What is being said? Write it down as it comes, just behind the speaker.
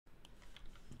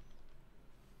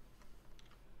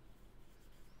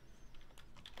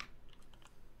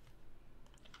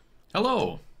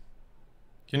Hello.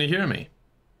 Can you hear me?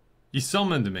 You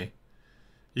summoned me.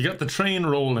 You got the train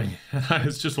rolling. I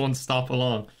was just one stop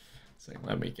along. So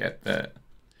let me get the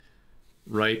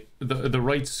right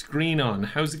screen on.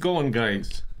 How's it going,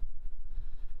 guys?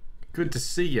 Good to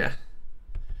see you.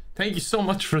 Thank you so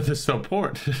much for the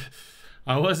support.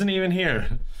 I wasn't even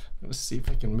here. Let's see if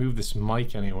I can move this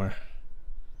mic anywhere.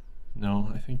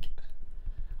 No, I think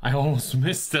I almost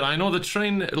missed it. I know the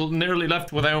train nearly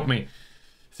left without me.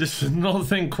 There's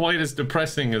nothing quite as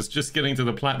depressing as just getting to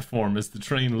the platform as the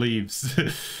train leaves.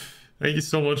 Thank you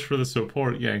so much for the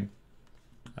support, gang.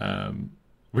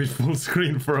 We full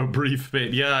screen for a brief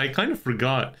bit. Yeah, I kind of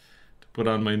forgot to put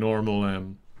on my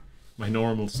normal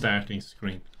starting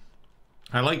screen.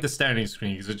 I like the starting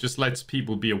screen because it just lets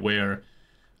people be aware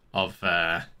of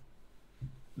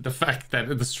the fact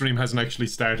that the stream hasn't actually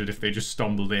started if they just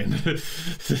stumbled in.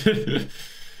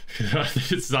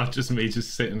 It's not just me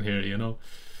just sitting here, you know.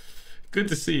 Good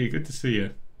to see you, good to see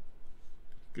you.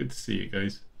 Good to see you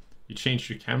guys. You changed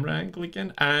your camera angle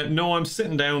again? No, I'm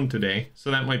sitting down today,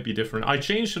 so that might be different. I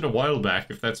changed it a while back,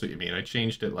 if that's what you mean. I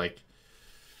changed it like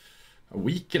a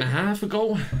week and a half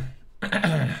ago.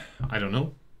 I don't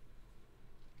know.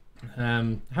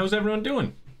 How's everyone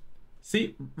doing?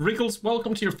 See, Wriggles,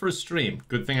 welcome to your first stream.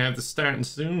 Good thing I have the starting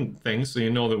soon thing, so you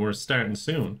know that we're starting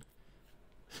soon.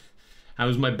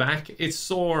 How's my back? It's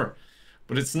sore,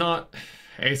 but it's not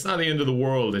the end of the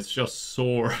world, it's just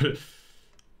sore.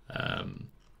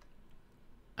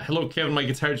 Hello Kevin, my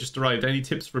guitar just arrived. Any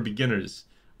tips for beginners?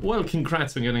 Well,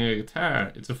 congrats on getting a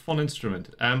guitar. It's a fun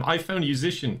instrument. I found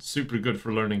Musician super good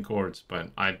for learning chords,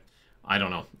 but I don't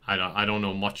know. I don't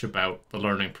know much about the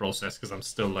learning process because I'm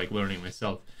still like learning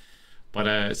myself.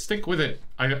 But stick with it.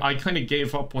 I kind of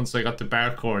gave up once I got the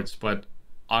bar chords, but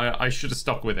I should have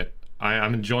stuck with it.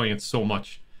 I'm enjoying it so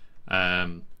much.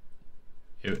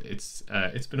 It's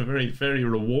been a very, very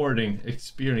rewarding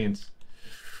experience.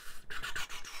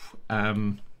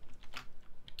 Let's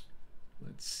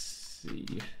see.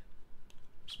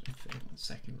 Where's my thing? 1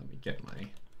 second. Let me get my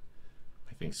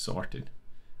thing sorted.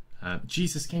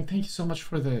 Jesus King, thank you so much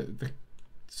for the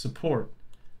support.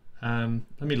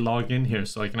 Let me log in here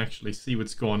so I can actually see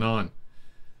what's going on.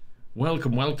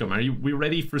 Welcome, welcome. We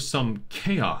ready for some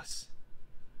chaos?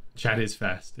 Chat is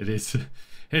fast. It is.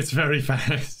 It's very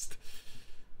fast.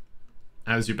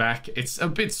 How's your back? It's a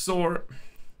bit sore.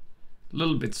 A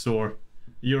little bit sore.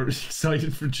 You're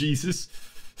excited for Jesus?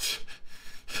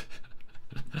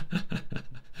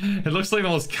 It looks like the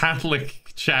most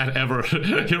Catholic chat ever.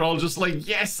 You're all just like,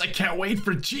 yes, I can't wait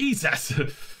for Jesus.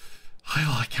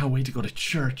 Oh, I can't wait to go to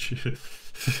church.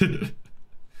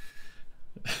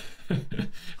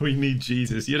 We need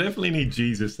Jesus. You definitely need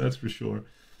Jesus, that's for sure.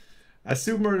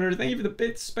 Super Murder, thank you for the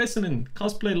bits. Specimen,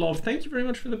 Cosplay Love, thank you very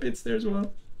much for the bits there as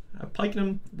well.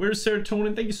 Pikenham, where's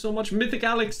Serotonin? Thank you so much. Mythic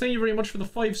Alex, thank you very much for the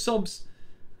 5 subs.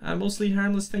 Mostly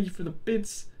Harmless, thank you for the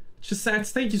bits.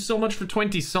 Chisats, thank you so much for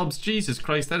 20 subs. Jesus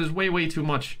Christ, that is way, way too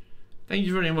much. Thank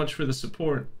you very much for the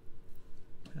support.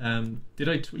 Did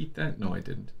I tweet that? No, I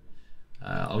didn't.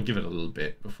 I'll give it a little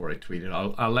bit before I tweet it.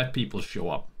 I'll let people show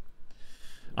up.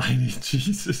 I need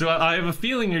Jesus. Well, I have a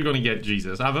feeling you're going to get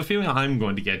Jesus. I have a feeling I'm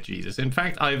going to get Jesus. In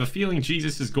fact, I have a feeling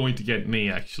Jesus is going to get me,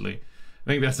 actually. I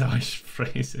think that's how I should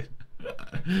phrase it.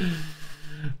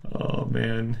 Oh,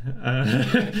 man.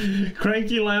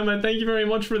 Cranky Llama, thank you very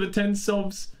much for the 10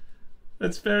 subs.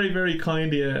 That's very, very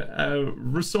kind of you.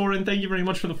 Resorin, thank you very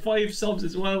much for the 5 subs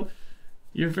as well.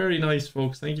 You're very nice,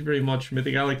 folks. Thank you very much.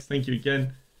 Mythic Alex, thank you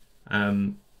again.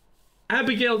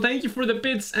 Abigail, thank you for the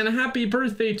bits and happy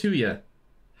birthday to you.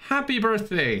 Happy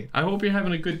birthday. I hope you're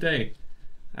having a good day.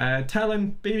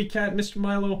 Talon, Baby Cat, Mr.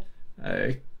 Milo,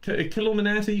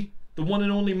 Kilominati, the one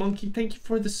and only Monkey, thank you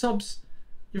for the subs.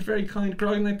 You're very kind.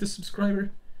 Grognite, the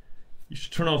subscriber. You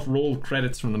should turn off roll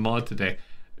credits from the mod today.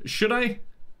 Should I?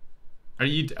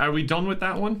 Are we done with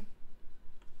that one?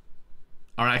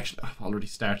 Or actually, I've already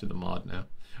started the mod now.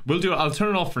 We'll do it. I'll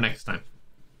turn it off for next time.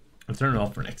 I'll turn it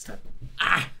off for next time.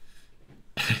 Ah!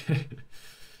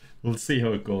 We'll see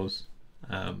how it goes.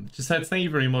 Just thank you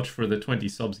very much for the 20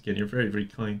 subs again. You're very, very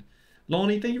kind.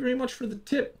 Lonnie, thank you very much for the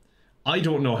tip. I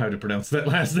don't know how to pronounce that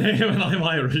last name, and I'm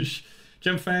Irish.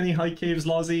 Gem Fanny, High Caves,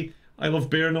 Lozzie, I Love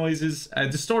Bear Noises.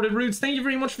 Distorted Roots, thank you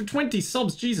very much for 20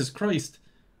 subs. Jesus Christ.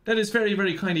 That is very,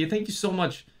 very kind of you. Thank you so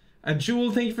much.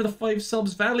 Jewel, thank you for the 5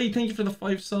 subs. Valley, thank you for the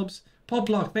 5 subs.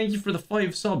 Poplock, thank you for the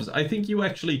 5 subs. I think you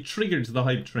actually triggered the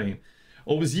hype train.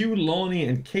 Oh, it was you, Lonnie,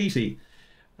 and Katie.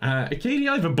 Katie,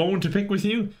 I have a bone to pick with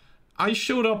you. I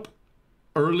showed up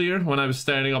earlier when I was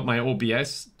starting up my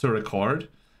OBS to record,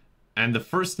 and the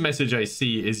first message I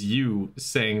see is you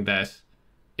saying that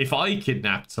if I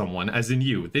kidnapped someone, as in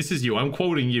you, this is you, I'm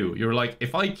quoting you. You're like,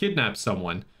 if I kidnapped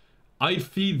someone, I'd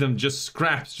feed them just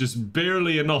scraps, just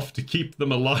barely enough to keep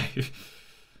them alive.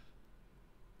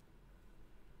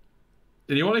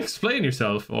 Do you want to explain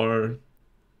yourself, or...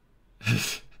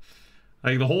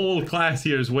 like, the whole class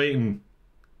here is waiting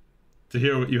to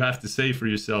hear what you have to say for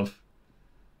yourself.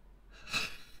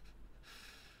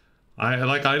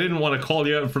 I didn't want to call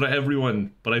you out in front of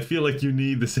everyone, but I feel like you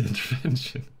need this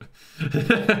intervention.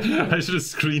 I should have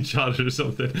screenshotted or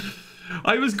something.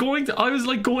 I was going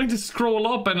to scroll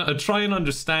up and try and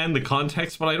understand the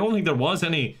context, but I don't think there was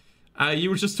any. You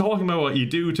were just talking about what you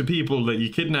do to people that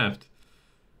you kidnapped.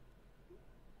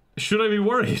 Should I be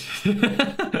worried?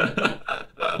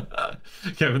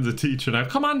 Kevin's a teacher now.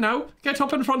 Come on now, get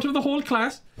up in front of the whole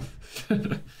class.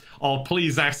 Oh,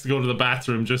 please ask to go to the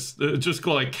bathroom. Just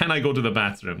go like, can I go to the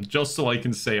bathroom? Just so I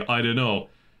can say, I don't know.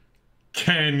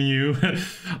 Can you?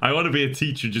 I want to be a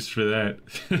teacher just for that.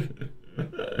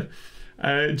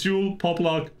 Jewel,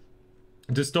 Poplock,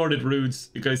 Distorted Roots.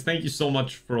 You guys, thank you so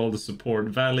much for all the support.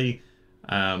 Valley,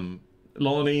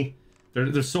 Lonnie.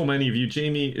 There's so many of you.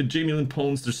 Jamie Lynn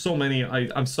Pones, there's so many.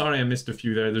 I'm sorry I missed a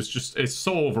few there. It's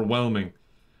so overwhelming.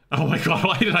 Oh my god,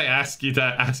 why did I ask you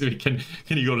that? Ask me, can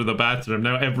you go to the bathroom?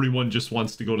 Now everyone just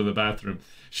wants to go to the bathroom.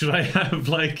 Should I have,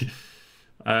 like,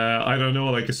 I don't know,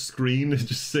 like a screen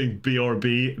just saying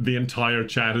BRB, the entire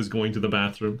chat is going to the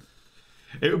bathroom?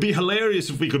 It would be hilarious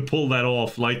if we could pull that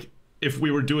off, like, if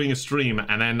we were doing a stream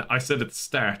and then I said at the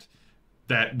start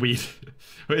that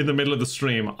in the middle of the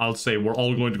stream, I'll say we're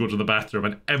all going to go to the bathroom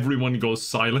and everyone goes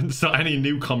silent, so any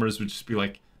newcomers would just be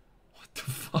like, what the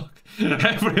fuck?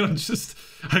 Everyone just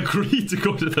agreed to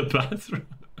go to the bathroom.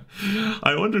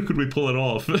 I wonder, could we pull it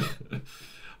off?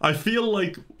 I feel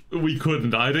like we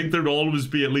couldn't. I think there'd always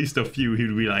be at least a few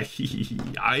who'd be like,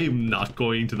 I'm not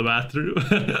going to the bathroom.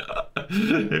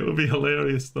 It would be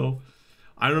hilarious though.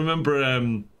 I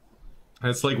remember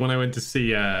it's like when I went to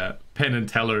see Penn and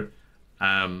Teller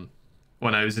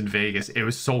when I was in Vegas. It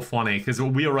was so funny because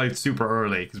we arrived super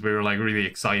early because we were like really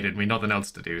excited. We had nothing else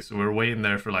to do, so we were waiting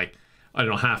there for like, I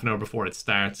don't know, half an hour before it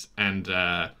starts, and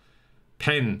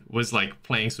Penn was like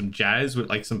playing some jazz with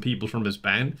like some people from his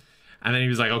band, and then he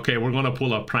was like, okay, we're gonna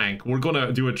pull a prank, we're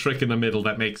gonna do a trick in the middle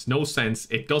that makes no sense,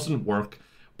 it doesn't work,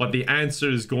 but the answer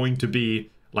is going to be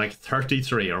like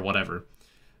 33 or whatever.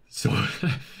 So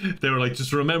they were like,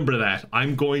 just remember that,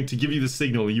 I'm going to give you the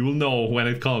signal, you will know when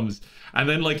it comes. And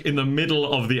then like in the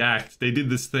middle of the act, they did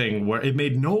this thing where it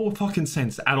made no fucking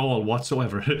sense at all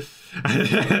whatsoever. And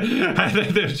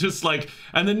then they're just like,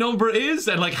 and the number is,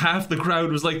 and like half the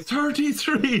crowd was like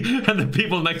 33. And the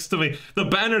people next to me, the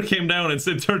banner came down and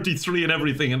said 33 and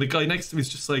everything. And the guy next to me is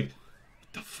just like,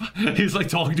 what the fuck? He was like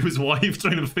talking to his wife,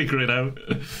 trying to figure it out.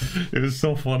 It was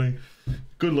so funny.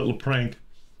 Good little prank.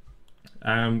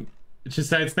 Just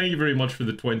says, thank you very much for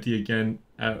the 20 again.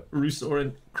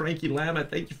 Rusoran, Cranky Llama,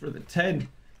 thank you for the 10.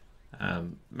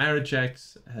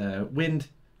 Marijax, Wind,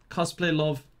 Cosplay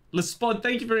Love, Lespod,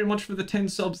 thank you very much for the 10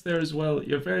 subs there as well.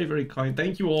 You're very, very kind.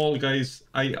 Thank you all, guys.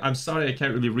 I'm sorry I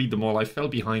can't really read them all. I fell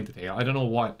behind today. I don't know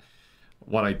what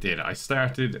I did. I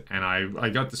started and I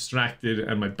got distracted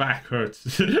and my back hurts.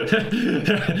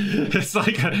 It's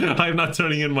like I'm not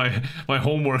turning in my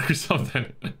homework or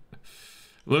something.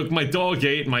 Look, my dog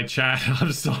ate my chat.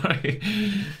 I'm sorry.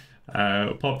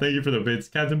 Pop, thank you for the bits.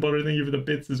 Captain Butter, thank you for the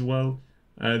bits as well.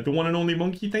 The one and only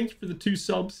Monkey, thank you for the 2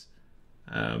 subs.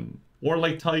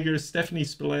 Warlike Tiger, Stephanie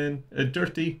Spillane,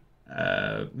 Dirty,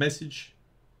 Message,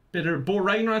 Bitter, Bo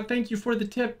Ragnarok, thank you for the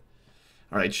tip.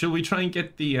 Alright, shall we try and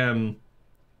get the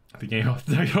game up?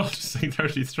 You're all just saying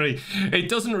 33. It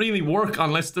doesn't really work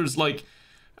unless there's like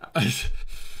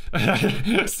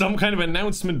some kind of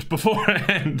announcement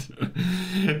beforehand.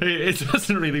 It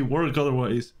doesn't really work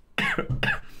otherwise.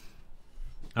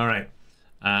 Alright.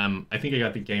 I think I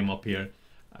got the game up here.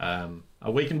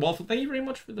 Awakened Waffle, thank you very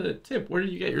much for the tip. Where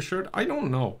did you get your shirt? I don't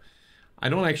know. I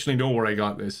don't actually know where I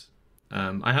got this.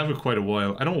 I have it quite a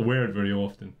while. I don't wear it very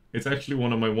often. It's actually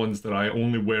one of my ones that I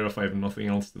only wear if I have nothing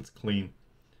else that's clean.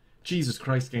 Jesus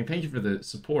Christ, gang, thank you for the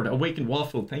support. Awakened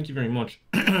Waffle, thank you very much.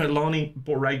 Lonnie,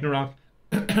 Bo Ragnarok.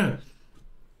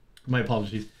 My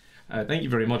apologies. Thank you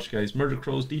very much, guys. Murder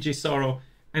Crows, DJ Sorrow,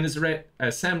 Anizaret,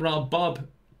 Sam Rob, Bob,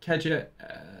 Kaja,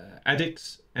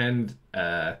 Addicts, and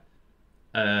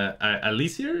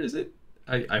Alicia, is it?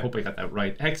 I hope I got that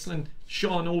right. Excellent.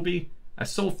 Sean Obi,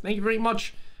 Soph, thank you very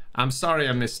much. I'm sorry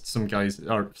I missed some guys,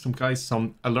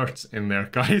 some alerts in there,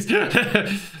 guys.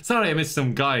 Sorry I missed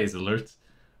some guys alerts.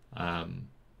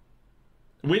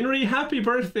 Winry, happy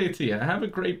birthday to you. Have a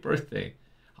great birthday.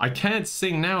 I can't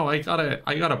sing now. I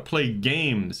gotta play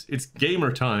games. It's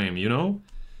gamer time, you know?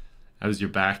 How's your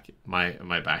back?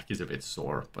 My back is a bit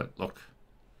sore, but look,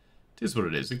 it is what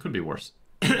it is. It could be worse.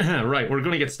 Right, we're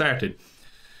going to get started.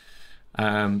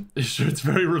 Sure, it's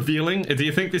very revealing. Do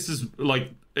you think this is like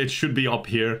it should be up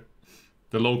here,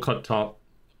 the low cut top?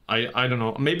 I don't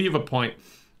know. Maybe you have a point.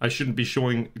 I shouldn't be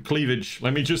showing cleavage.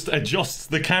 Let me just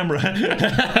adjust the camera.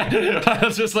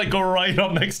 I'll just like go right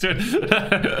up next to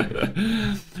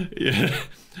it. Yeah,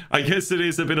 I guess it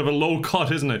is a bit of a low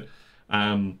cut, isn't it?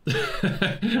 I'm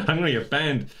gonna get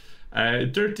banned.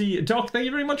 Dirty Doc, thank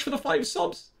you very much for the 5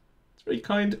 subs. It's very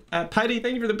kind. Paddy,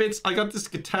 thank you for the bits. I got this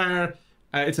guitar.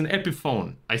 It's an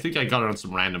Epiphone. I think I got it on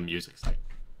some random music site.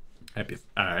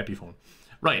 Epiphone.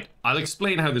 Right, I'll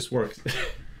explain how this works.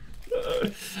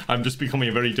 I'm just becoming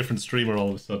a very different streamer all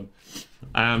of a sudden.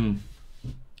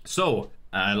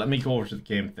 Let me go over to the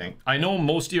game thing. I know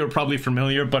most of you are probably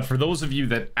familiar, but for those of you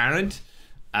that aren't,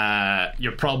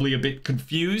 you're probably a bit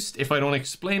confused if I don't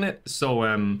explain it, so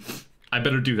I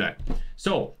better do that.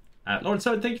 So, Lord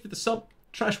Side, thank you for the sub.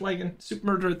 Trash Wagon, Super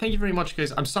Murderer, thank you very much,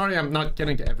 guys. I'm sorry I'm not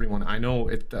getting to everyone. I know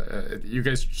it. You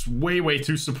guys are just way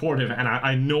too supportive, and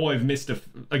I know I've missed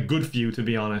a good few, to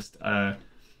be honest.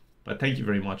 But thank you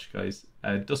very much, guys.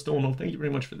 Dust Donald, thank you very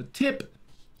much for the tip.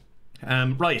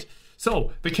 Right,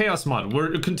 so the Chaos mod.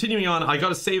 We're continuing on. I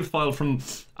got a save file from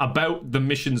about the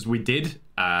missions we did.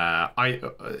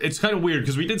 It's kind of weird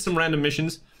because we did some random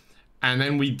missions, and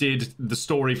then we did the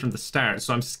story from the start.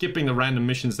 So I'm skipping the random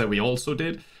missions that we also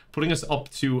did, putting us up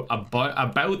to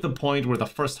about the point where the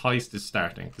first heist is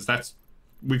starting, because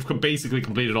we've basically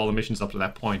completed all the missions up to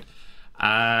that point.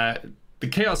 The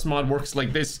Chaos mod works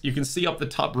like this. You can see up the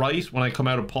top right when I come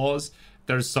out of pause,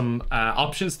 there's some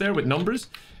options there with numbers.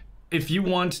 If you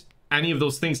want any of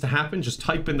those things to happen, just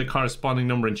type in the corresponding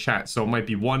number in chat. So it might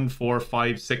be 1, 4,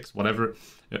 5, 6, whatever.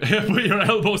 Put your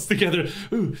elbows together.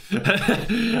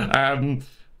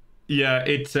 Yeah,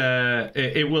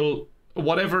 it will,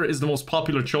 whatever is the most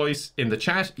popular choice in the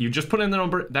chat, you just put in the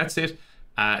number, that's it.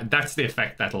 That's the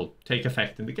effect that'll take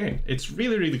effect in the game. It's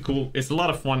really cool. It's a lot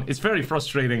of fun. It's very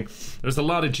frustrating. There's a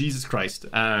lot of Jesus Christ.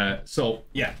 So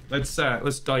yeah, let's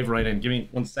dive right in. Give me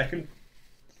 1 second.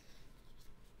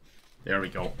 There we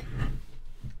go.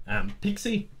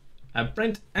 Pixie,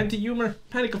 Brent, Anti-Humor,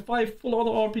 Panic of 5, Full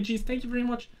Auto RPGs, thank you very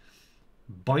much.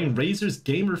 Buying Razor's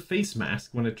gamer face mask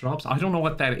when it drops. I don't know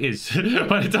what that is,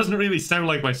 but it doesn't really sound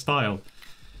like my style.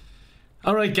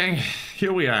 Alright gang,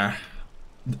 here we are.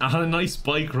 I had a nice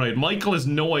bike ride. Michael has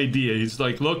no idea. He's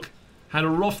like, look, had a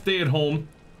rough day at home.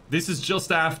 This is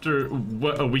just after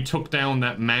we took down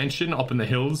that mansion up in the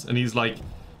hills, and he's like,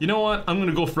 you know what, I'm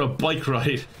gonna go for a bike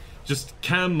ride. Just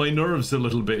calm my nerves a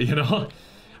little bit, you know?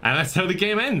 And that's how the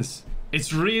game ends.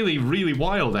 It's really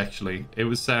wild, actually. It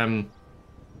was a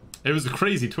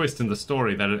crazy twist in the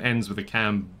story that it ends with a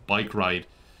calm bike ride.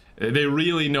 They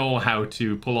really know how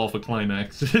to pull off a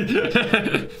climax.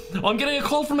 I'm getting a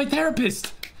call from my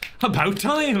therapist. About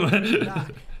time.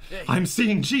 Hey, I'm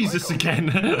seeing Jesus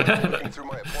again. I'm looking through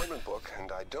my appointment book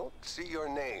and I don't see your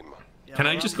name. Can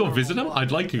I just go visit him?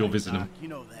 I'd like to go visit him. You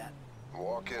know that.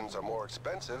 Walk-ins are more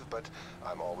expensive, but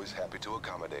I'm always happy to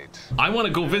accommodate. I want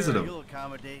to go visit him. You'll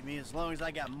accommodate me as long as I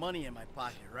got money in my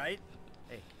pocket, right?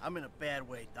 Hey, I'm in a bad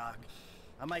way, Doc.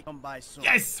 I might come by soon.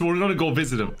 Yes, we're gonna go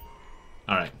visit him.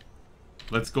 All right,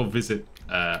 let's go visit.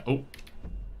 Oh,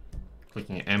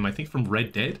 clicking M. I think from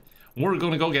Red Dead. We're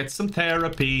gonna go get some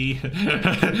therapy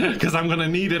because I'm gonna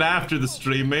need it after the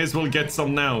stream. May as well get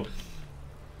some now.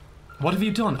 What have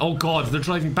you done? Oh God, they're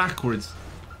driving backwards.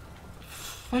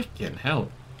 Fucking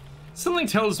hell. Something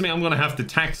tells me I'm gonna have to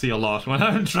taxi a lot when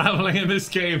I'm traveling in this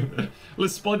game.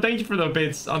 Lisbon, thank you for the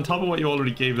bits. On top of what you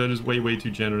already gave, that is way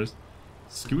too generous.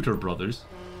 Scooter Brothers.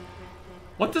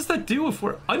 What does that do if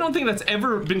we're... I don't think that's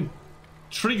ever been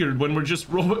triggered when we're just...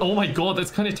 Oh my God,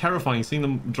 that's kind of terrifying, seeing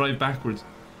them drive backwards.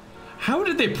 How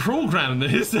did they program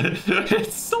this?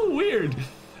 It's so weird.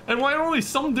 And why are only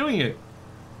some doing it?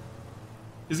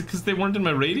 Is it because they weren't in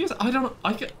my radius? I don't know.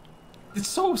 It's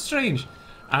so strange.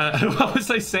 What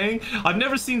was I saying? I've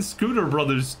never seen Scooter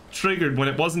Brothers triggered when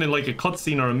it wasn't in like a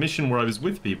cutscene or a mission where I was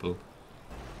with people.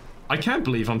 I can't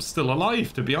believe I'm still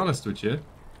alive, to be honest with you.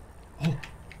 Oh.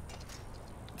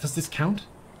 Does this count?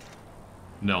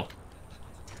 No.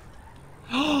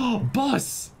 Oh,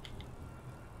 bus!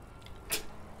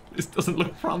 This doesn't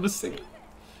look promising.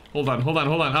 Hold on.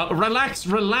 Relax.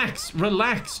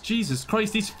 Jesus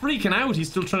Christ, he's freaking out. He's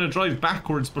still trying to drive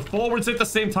backwards but forwards at the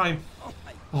same time.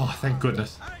 Oh, thank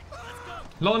goodness.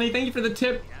 Lonnie, thank you for the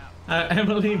tip.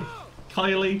 Emily,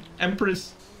 Kylie,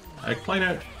 Empress,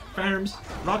 Kleinert Farms,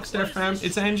 Rockstar Farm,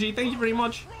 it's Angie, thank you very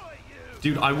much.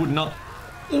 Dude, I would not...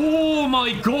 Oh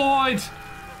my God!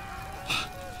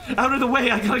 Out of the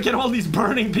way, I gotta get all these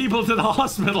burning people to the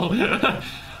hospital.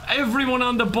 Everyone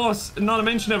on the bus, not to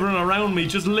mention everyone around me,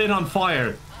 just lit on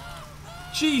fire.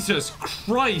 Jesus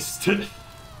Christ.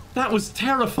 That was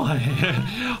terrifying.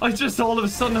 I just all of a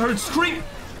sudden heard scream.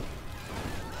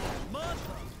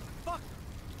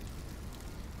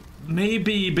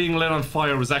 Maybe being lit on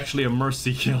fire was actually a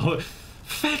mercy kill.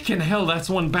 Fucking hell, that's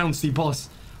one bouncy bus.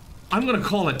 I'm gonna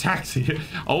call a taxi.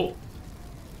 Oh.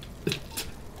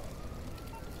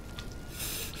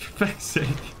 For fuck's sake.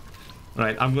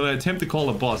 Right, I'm gonna attempt to call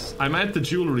a bus. I'm at the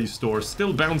jewelry store,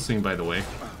 still bouncing, by the way.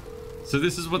 So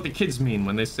this is what the kids mean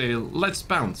when they say, let's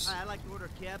bounce. I'd like to order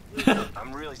a cab, please.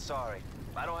 I'm really sorry.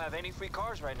 I don't have any free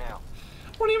cars right now.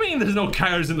 What do you mean there's no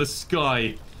cars in the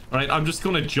sky? Alright, I'm just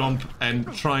gonna jump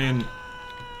and try and...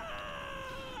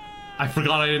 I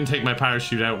forgot I didn't take my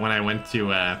parachute out when I went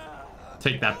to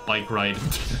take that bike ride.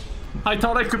 I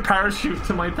thought I could parachute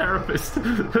to my therapist.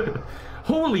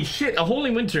 Holy shit, a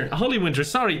holy winter,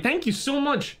 sorry, thank you so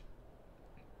much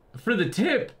for the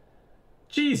tip.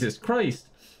 Jesus Christ.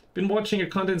 Been watching your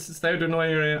content since the outer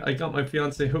area. I got my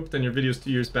fiance hooked on your videos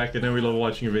 2 years back and now we love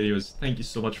watching your videos. Thank you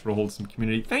so much for a wholesome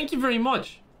community. Thank you very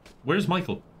much. Where's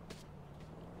Michael?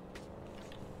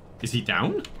 Is he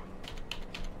down?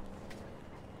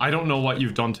 I don't know what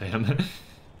you've done to him.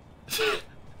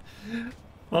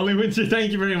 Holly Winter,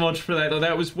 thank you very much for that. Oh,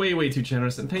 that was way, way too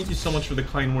generous. And thank you so much for the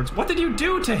kind words. What did you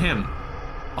do to him?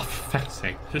 Oh, for fuck's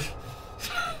sake.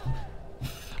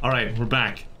 Alright, we're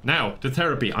back. Now, to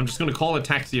therapy. I'm just going to call a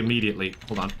taxi immediately.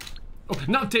 Hold on. Oh,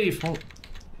 not Dave. Oh,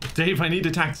 Dave, I need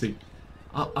a taxi.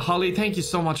 Holly, thank you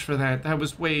so much for that. That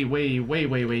was way, way, way,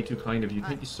 way, way too kind of you.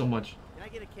 Thank you so much. Can I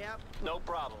get a cab? No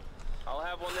problem. I'll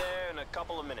have one there in a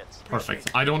couple of minutes. Perfect.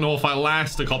 I don't know if I'll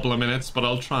last a couple of minutes, but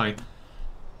I'll try.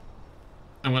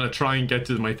 I'm gonna try and get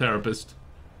to my therapist.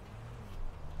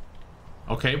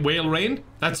 Okay, whale rain?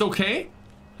 That's okay?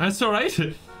 That's alright.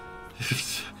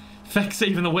 Feck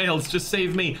saving the whales, just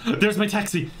save me. There's my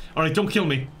taxi. Alright, don't kill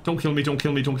me. Don't kill me, don't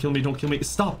kill me, don't kill me, don't kill me.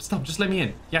 Stop, just let me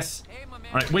in. Yes.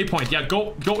 Alright, waypoint. Yeah,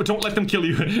 go, don't let them kill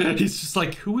you. He's just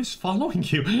like, who is following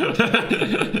you?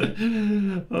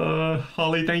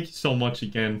 Holly, thank you so much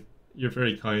again. You're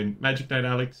very kind. Magic Knight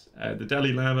Alex, the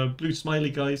Deli Llama, Blue Smiley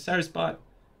Guy, Sarsbot,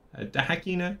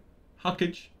 Dahakina,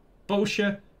 Hockage,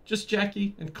 Bosha, Just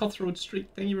Jackie, and Cutthroat Street.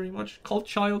 Thank you very much. Cult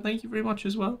Child, thank you very much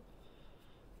as well.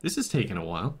 This is taking a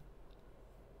while.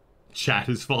 Chat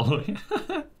is following.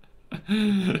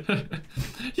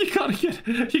 You gotta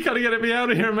get me out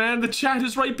of here, man. The chat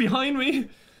is right behind me.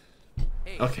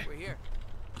 Hey, okay. we're here.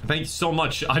 Thank you so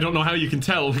much. I don't know how you can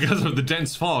tell because of the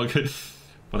dense fog,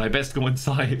 but I best go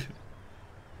inside.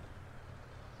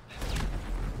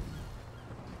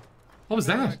 What was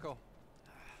that?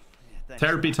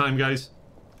 Therapy time, guys.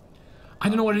 I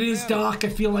don't know what it is, Doc. I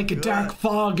feel like a dark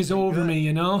fog is over me,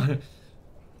 you know?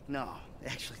 No,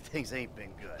 actually things ain't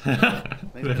been good.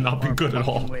 They've not been good at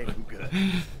all. Way from good.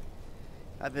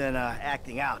 I've been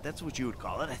acting out. That's what you would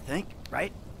call it, I think,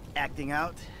 right? Acting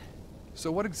out.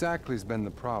 So what exactly has been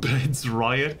the problem? It's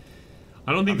riot.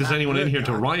 I don't think there's anyone in here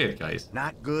to riot, guys.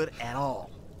 Not good at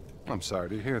all. I'm sorry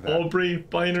to hear that. Aubrey,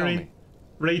 Binary,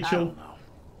 Rachel, I don't know.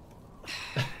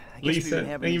 I guess Lisa, we've been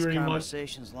having thank you these very much.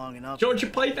 conversations long enough. Georgia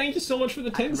Pie, thank you so much for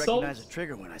the I 10 can recognize subs. a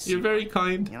trigger when I see You're one. very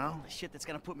kind. You know, shit that's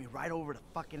gonna put me right over the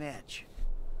fucking edge.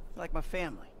 Like my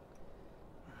family.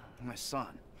 My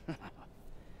son.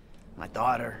 My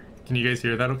daughter. Can you guys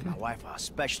hear that okay? My wife,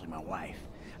 especially my wife.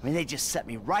 I mean, they just set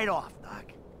me right off, Doc.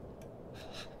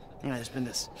 You know, there's been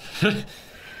this...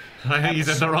 I think he's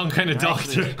at the wrong kind of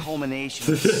Actually, doctor. it's a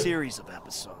culmination of a series of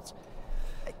episodes.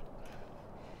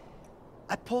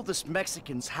 I pulled this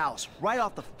Mexican's house right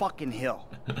off the fucking hill.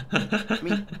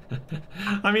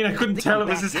 I mean, I couldn't tell it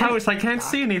was his house. I can't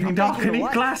see anything, Doc. I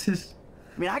need glasses.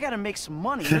 I mean, I gotta make some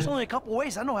money. There's only a couple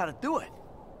ways I know how to do it.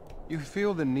 You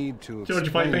feel the need to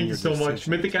George Pie, explain thank you your so much. decisions,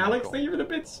 Mythic Alex, Michael. thank you for the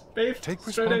bits. Babe, Take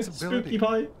straight out, responsibility.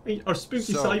 Spooky Pie, or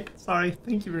Spooky So- Sipe. Sorry,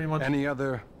 thank you very much. Any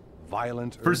other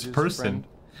violent First urges, person. friend?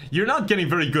 You're not getting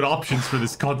very good options for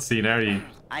this cutscene, are you?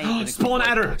 I ain't gonna Spawn go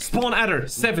adder! Spawn adder!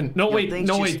 7. No, wait, things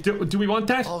no, just- wait. Do we want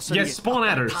that? All of a sudden Yes, you spawn up on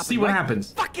adder. top See and what right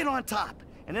happens. Fucking on top.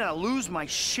 And then I lose my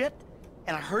shit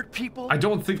and I hurt people. I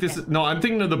don't think this is... No, I'm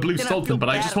thinking of the Blue Then I Sultan, feel but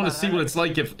I bad just want to about see it. what it's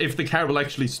like if the car will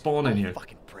actually spawn in here.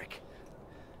 Fucking prick.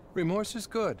 Remorse is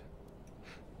good,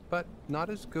 but not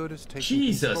as good as taking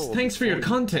Jesus, control thanks for your before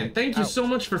you content. take Thank you out. so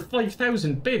much for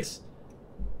 5,000 bits.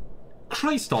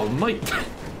 Christ almighty.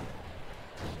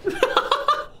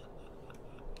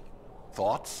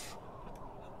 Thoughts?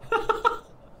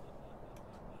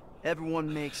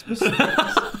 Everyone makes mistakes.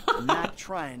 I'm not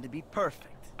trying to be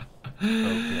perfect.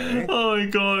 Okay. Oh my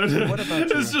god. What about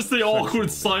your It's just the awkward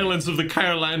sexual silence of the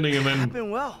car landing and I've then...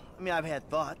 been well. I mean, I've had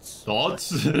thoughts.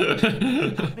 Thoughts?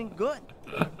 I've been good.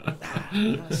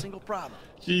 Not a single problem.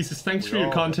 Jesus, thanks for We your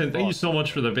all content. have Thank you thoughts, so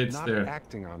much for the bits Not there.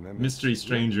 acting on them. Mystery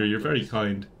stranger, you're very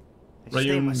kind. I just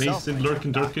stay Ryan myself, Mason, my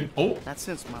Lurkin Doc. Durkin. Oh! Not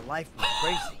since my life was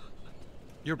crazy.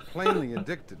 You're plainly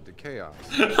addicted to chaos.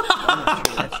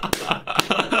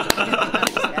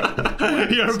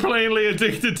 You're plainly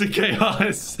addicted to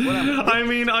chaos. I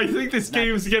mean, I think this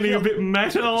game's getting a bit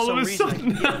meta all of a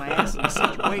sudden. I get my ass in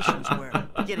situations where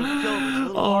getting killed is a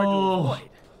little hard to avoid.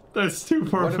 That's too What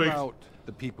perfect. about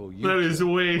the people you That is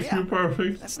kill? way Yeah, too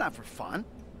perfect. That's not for fun.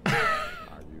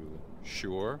 Are you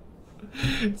sure?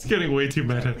 It's getting way too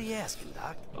meta. What are you asking,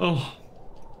 Doc? Oh.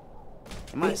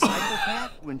 Am I a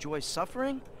psychopath who enjoys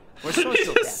suffering? Or a sociopath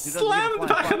who doesn't Slammed give a flying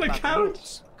back fuck on the about couch.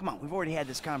 rules? Come on, we've already had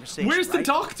this conversation. Where's the right?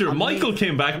 doctor? I'm Michael Nathan.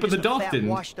 came back, I'm but the just a doc fat, didn't.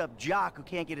 washed-up jock who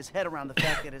can't get his head around the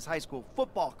fact that his high school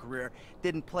football career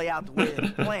didn't play out the way that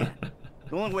he planned.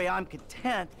 The only way I'm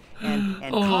content and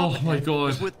Oh competent my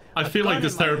god. is with I a feel like gun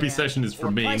this in my therapy hand session is or for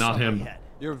a me, price not on my him. head.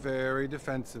 You're very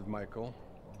defensive, Michael.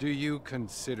 Do you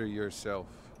consider yourself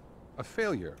a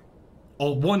failure?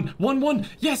 Oh, one.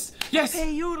 Yes, yes.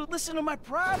 Pay you to listen to my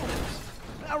problems.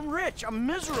 I'm rich. I'm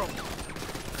miserable.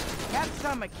 Half the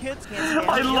time my kids can't stand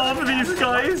I me. love The other half these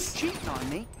my wife's guys. cheating on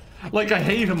me. Like, I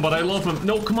hate him, but I love him.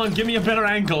 No, come on, give me a better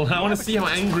angle. I want to see how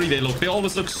angry they look. They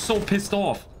always look so pissed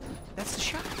off. That's the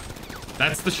shot.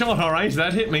 That's the shot, alright.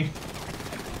 That hit me.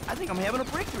 I think I'm having a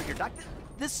breakthrough here, Doc.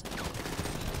 This.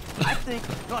 I think.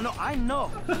 No, I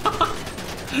know.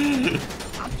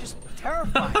 I'm just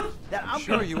terrified that I'm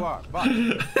Sure you are, but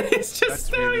It's just that's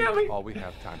staring at really me. all we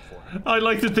have time for. I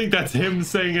like to think that's him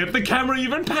saying it. The camera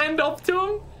even panned up to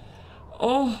him.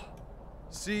 Oh.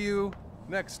 See you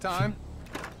next time.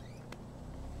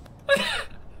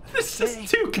 There's just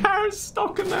two cars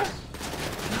stuck in there.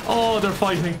 Oh, they're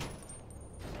fighting.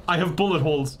 I have bullet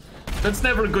holes. That's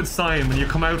never a good sign when you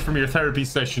come out from your therapy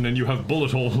session and you have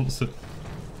bullet holes.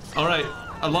 Alright,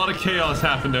 a lot of chaos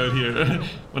happened out here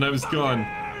when I was gone.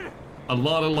 A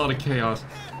lot of chaos.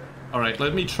 Alright,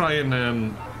 let me try and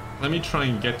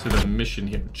get to the mission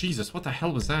here. Jesus, what the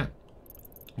hell was that?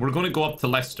 We're gonna go up to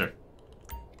Lester.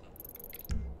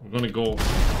 We're gonna go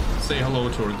say hello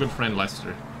to our good friend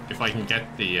Lester. If I can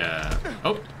get the,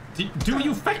 oh, do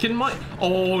you feckin' mind?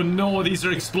 Oh no, these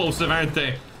are explosive, aren't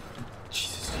they?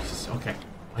 Jesus, okay.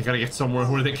 I gotta get somewhere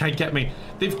where they can't get me.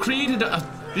 They've created a,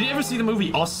 did you ever see the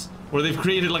movie Us? Where they've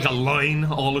created like a line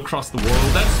all across the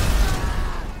world? That's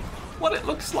what it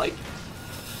looks like.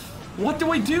 What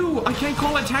do I do? I can't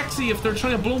call a taxi if they're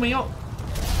trying to blow me up.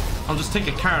 I'll just take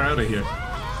a car out of here.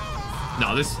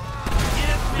 No, this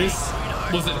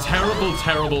was a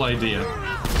terrible idea.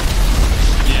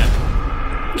 Yeah.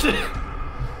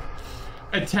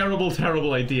 A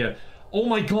terrible idea. Oh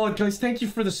my god, guys, thank you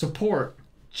for the support.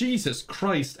 Jesus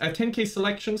Christ. 10k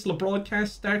selections, LeBroadcast,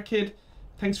 Star Kid.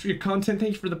 Thanks for your content.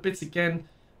 Thank you for the bits again.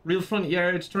 Real Front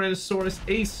Yard, Tyrannosaurus,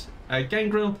 Ace,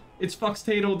 Gangrel, It's Fox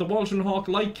Tato, The Waldron Hawk,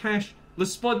 Light Cash,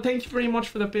 LeSpud, thank you very much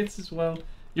for the bits as well.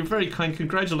 You're very kind.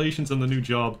 Congratulations on the new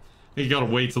job. You gotta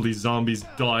wait till these zombies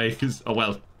die, because, oh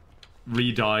well,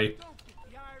 re-die.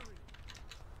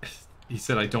 He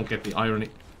said I don't get the irony.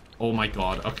 Oh my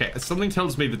god. Okay, something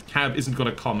tells me that cab isn't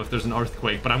gonna come if there's an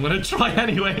earthquake, but I'm gonna try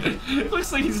anyway. It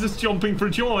looks like he's just jumping for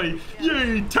joy.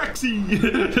 Yay, taxi!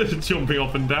 Jumping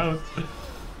up and down.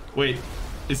 Wait,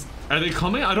 are they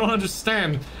coming? I don't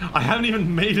understand. I haven't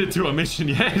even made it to a mission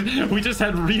yet. We just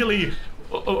had a really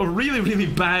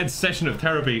bad session of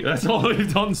therapy. That's all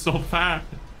we've done so far.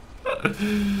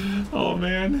 Oh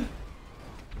man.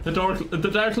 The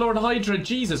Dark Lord Hydra,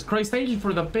 Jesus Christ, thank you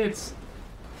for the bits.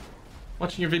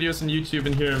 Watching your videos on YouTube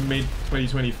and here made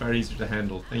 2020 far easier to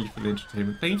handle. Thank you for the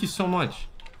entertainment. Thank you so much.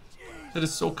 That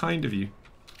is so kind of you.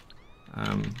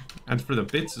 And for the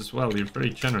bits as well, you're very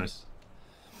generous.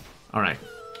 Alright.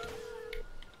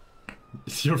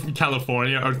 You're from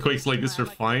California, earthquakes like this are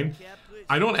fine.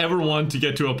 I don't ever want to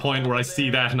get to a point where I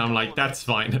see that and I'm like, that's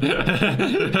fine.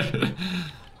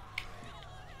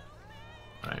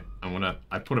 Alright,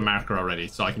 I put a marker already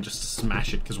so I can just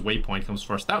smash it because waypoint comes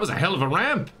first. That was a hell of a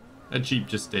ramp! That Jeep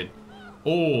just did.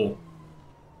 Oh.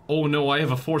 Oh no, I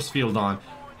have a force field on.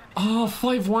 Oh,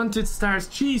 5 wanted stars.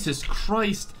 Jesus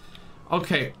Christ.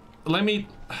 Okay, let me...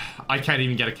 I can't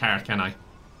even get a car, can I?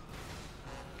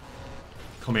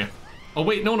 Come here. Oh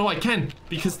wait, no, I can.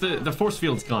 Because the force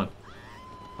field's gone.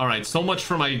 Alright, so much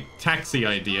for my taxi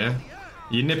idea.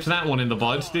 You nipped that one in the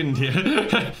bud, didn't you?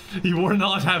 You were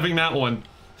not having that one.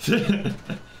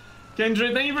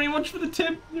 Kendra, thank you very much for the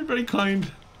tip. You're very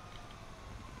kind.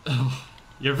 Oh,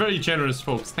 You're very generous,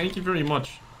 folks. Thank you very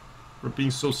much for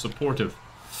being so supportive.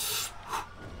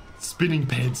 Spinning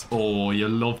beds. Oh, you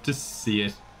love to see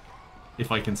it.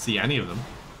 If I can see any of them.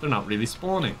 They're not really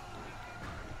spawning.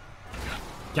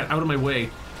 Get out of my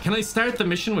way. Can I start the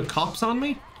mission with cops on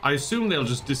me? I assume they'll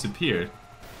just disappear.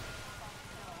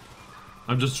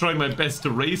 I'm just trying my best to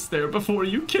race there before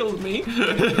you kill me.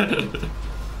 The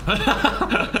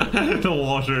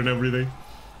water and everything.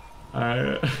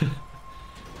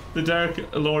 The Dark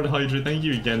Lord Hydra, thank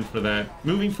you again for that.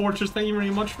 Moving Fortress, thank you very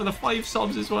much for the 5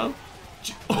 subs as well.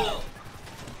 Oh,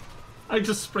 I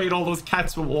just sprayed all those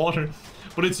cats with water.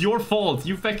 But it's your fault.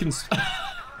 You fucking...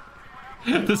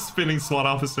 The spinning SWAT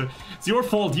officer. It's your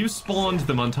fault. You spawned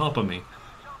them on top of me.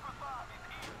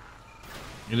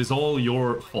 It is all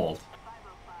your fault.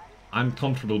 I'm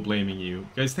comfortable blaming you.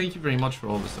 Guys, thank you very much for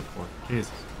all the support.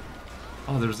 Jesus.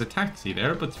 Oh, there's a taxi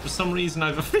there, but for some reason I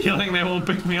have a feeling they won't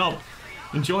pick me up.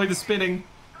 Enjoy the spinning.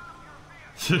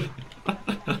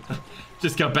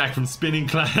 Just got back from spinning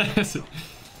class.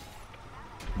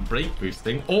 Brake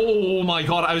boosting. Oh my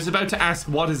god, I was about to ask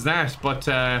what is that, but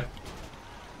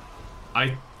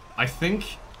I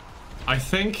think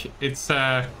it's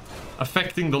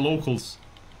affecting the locals.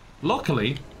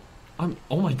 Luckily,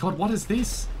 oh my god, what is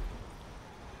this?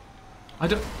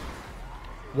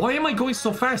 Why am I going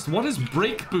so fast? What is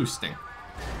brake boosting?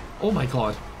 Oh my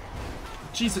god.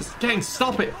 Jesus, gang,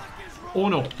 stop it. Oh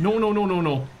no. No, no, no, no,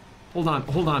 no. Hold on,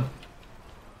 hold on.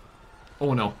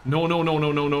 Oh no. No, no, no,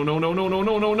 no, no, no, no, no, no, no,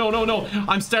 no, no, no, no, no.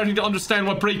 I'm starting to understand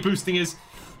what brake boosting is.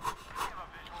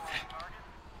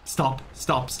 Stop,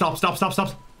 stop, stop, stop, stop,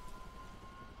 stop.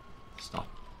 Stop.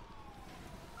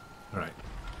 Alright.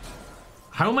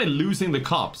 How am I losing the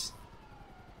cops?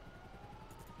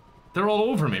 They're all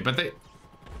over me, but they...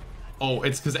 Oh,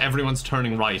 it's because everyone's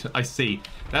turning right. I see.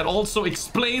 That also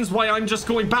explains why I'm just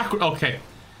going backward. Okay.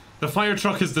 The fire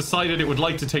truck has decided it would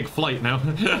like to take flight now.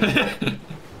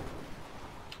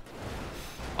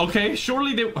 Okay,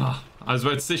 surely they... Oh, I was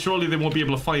about to say, surely they won't be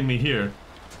able to find me here.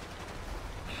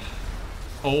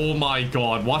 Oh my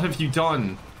god, what have you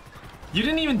done? You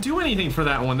didn't even do anything for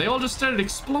that one. They all just started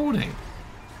exploding.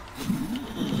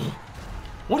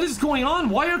 What is going on?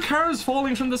 Why are cars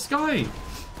falling from the sky?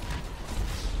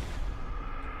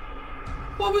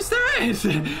 What was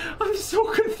that? I'm so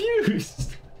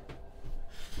confused.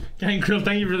 Gang Krill,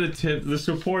 thank you for the tip. The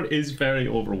support is very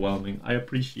overwhelming. I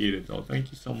appreciate it though.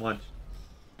 Thank you so much.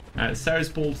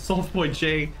 Sarsbold, Softboy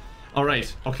J.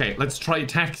 Alright, okay, let's try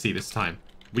taxi this time.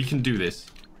 We can do this.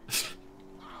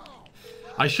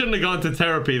 I shouldn't have gone to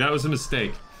therapy. That was a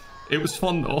mistake. It was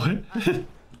fun though. Can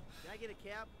I get a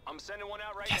cab? I'm sending one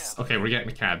out right Yes. now. Okay, we're getting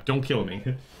a cab. Don't kill me.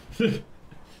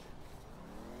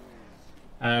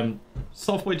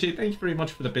 Software J, thank you very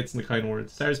much for the bits and the kind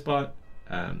words. Sarsbot,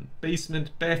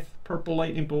 Basement, Beth, Purple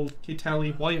Lightning Bolt,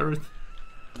 Kitali, White Earth.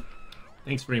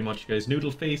 Thanks very much, guys.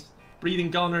 Noodle Face,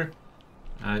 Breathing Gunner.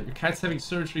 Your cat's having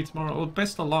surgery tomorrow. Oh,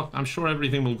 best of luck. I'm sure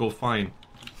everything will go fine.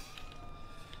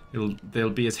 They'll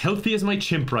be as healthy as my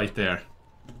chimp right there.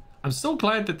 I'm so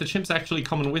glad that the chimp's actually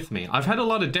coming with me. I've had a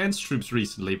lot of dance troops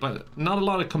recently, but not a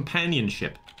lot of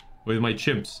companionship with my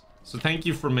chimps. So thank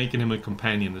you for making him a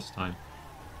companion this time.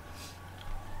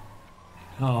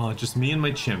 Oh, just me and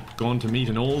my chimp going to meet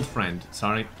an old friend.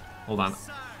 Sorry, hold on.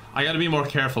 I gotta be more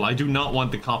careful. I do not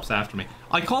want the cops after me.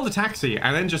 I called a taxi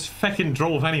and then just feckin'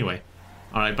 drove anyway.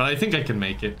 Alright, but I think I can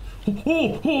make it.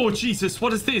 Oh, Jesus,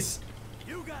 what is this?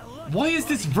 Why is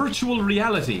this virtual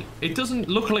reality? It doesn't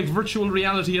look like virtual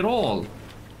reality at all.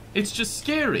 It's just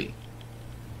scary.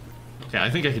 Okay, I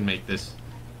think I can make this.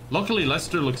 Luckily,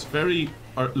 Lester lives very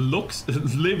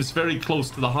close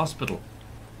to the hospital.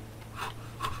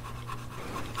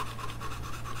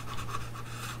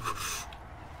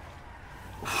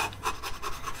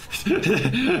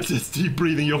 Just deep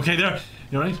breathing. You okay there?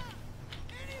 You alright?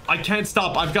 I can't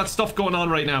stop. I've got stuff going on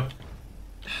right now.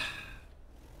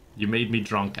 You made me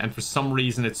drunk, and for some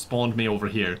reason it spawned me over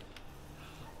here.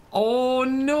 Oh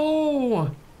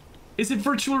no! Is it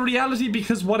virtual reality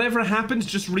because whatever happened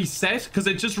just reset? Because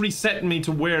it just reset me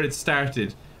to where it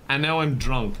started, and now I'm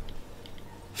drunk.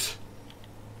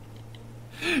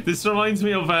 This reminds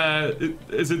me of,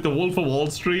 is it The Wolf of Wall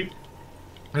Street?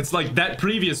 It's like that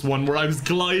previous one where I was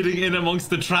gliding in amongst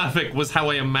the traffic was how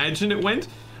I imagined it went,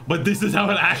 but this is how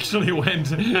it actually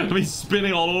went. Me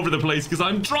spinning all over the place because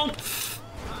I'm drunk.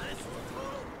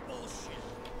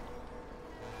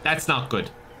 That's not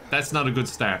good. That's not a good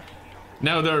start.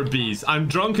 Now there are bees. I'm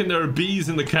drunk and there are bees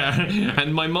in the car,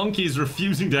 and my monkey is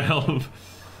refusing to help.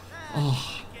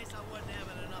 Oh.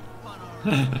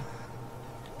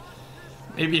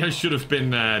 Maybe I should have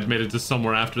been admitted to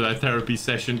somewhere after that therapy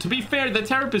session. To be fair, the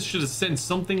therapist should have sensed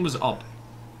something was up.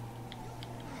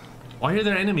 Why are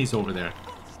there enemies over there?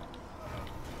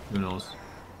 Who knows?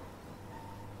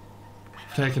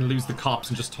 I can lose the cops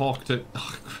and just talk to...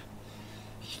 Oh,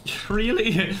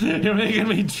 really? You're making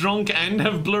me drunk and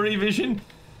have blurry vision?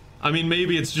 I mean,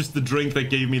 maybe it's just the drink that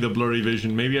gave me the blurry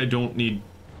vision. Maybe I don't need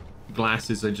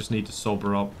glasses, I just need to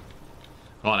sober up.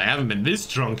 God, I haven't been this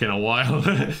drunk in a while.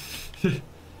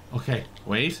 Okay,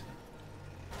 wait.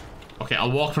 Okay,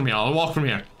 I'll walk from here. I'll walk from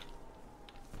here.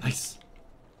 Nice.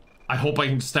 I hope I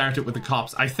can start it with the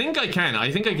cops. I think I can.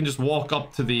 I think I can just walk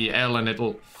up to the L and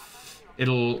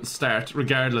it'll start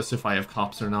regardless if I have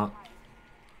cops or not.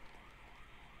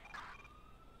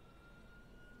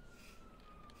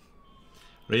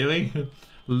 Really?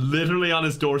 Literally on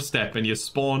his doorstep and you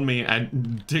spawn me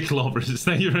and dick lovers.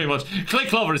 Thank you very much.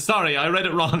 Click lovers, sorry, I read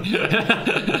it wrong.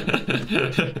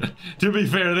 To be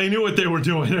fair, they knew what they were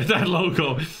doing at that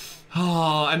logo.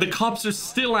 Oh, and the cops are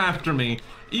still after me.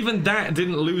 Even that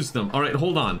didn't lose them. Alright,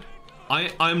 hold on.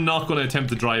 I'm not going to attempt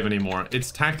to drive anymore.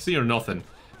 It's taxi or nothing.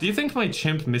 Do you think my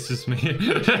chimp misses me?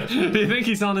 Do you think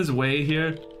he's on his way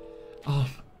here? Oh,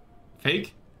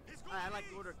 fake? I'd like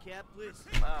to order a cab, please.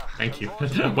 Thank you.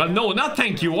 Well, no, not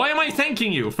thank you. Why am I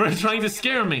thanking you for trying to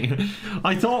scare me?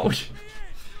 I thought...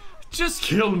 Just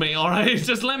kill me, alright?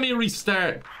 Just let me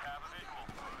restart.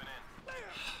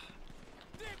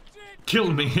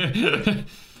 Kill me.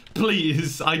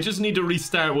 Please. I just need to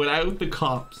restart without the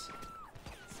cops.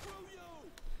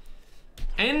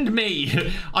 End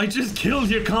me. I just killed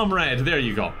your comrade. There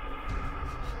you go.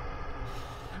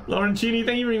 Laurencini,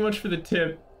 thank you very much for the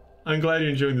tip. I'm glad you're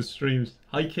enjoying the streams.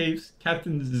 Hi, Caves.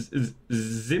 Captain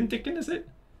Zimtikin, is it?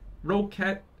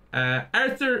 Rocat.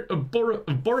 Arthur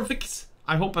Borovics.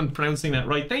 I hope I'm pronouncing that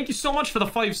right. Thank you so much for the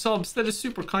 5 subs. That is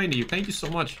super kind of you. Thank you so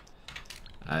much.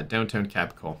 Downtown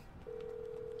Cab Call.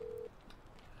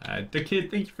 The kid,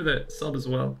 thank you for the sub as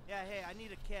well. Yeah, hey, I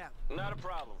need a cab. Not a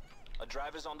problem. A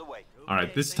driver's on the way.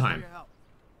 Alright, this time.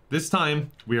 This time,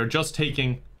 we are just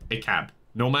taking a cab.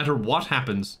 No matter what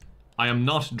happens, I am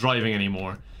not driving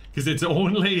anymore. Because it's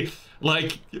only,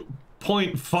 like,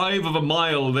 0.5 of a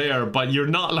mile there, but you're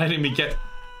not letting me get...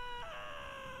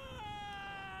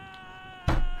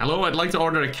 Hello, I'd like to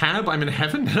order a cab. I'm in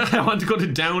heaven. I want to go to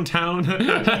downtown.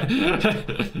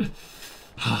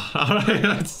 Alright,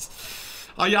 that's...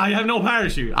 I have no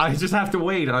parachute. I just have to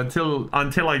wait until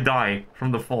I die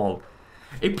from the fall.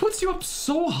 It puts you up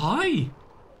so high.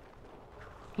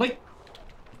 Like,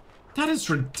 that is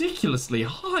ridiculously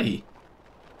high.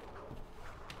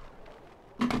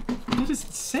 That is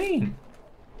insane.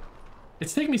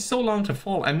 It's taken me so long to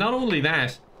fall. And not only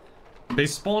that, they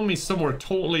spawned me somewhere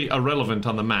totally irrelevant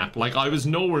on the map. Like, I was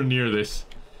nowhere near this.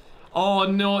 Oh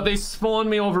no, they spawned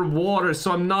me over water,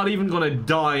 so I'm not even gonna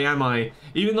die, am I?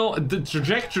 Even though the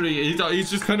trajectory,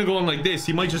 he's just kind of going like this.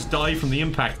 He might just die from the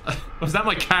impact. Was that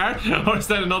my car? Or is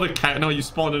that another car? No, you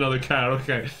spawned another car.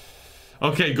 Okay.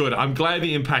 Okay, good. I'm glad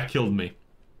the impact killed me.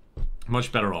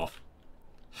 Much better off.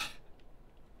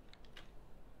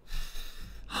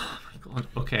 Oh my god.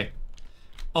 Okay.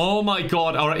 Oh my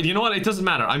god. Alright, you know what? It doesn't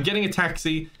matter. I'm getting a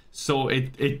taxi, so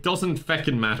it doesn't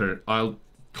feckin' matter. I'll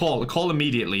call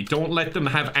immediately. Don't let them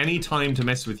have any time to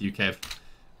mess with you, Kev.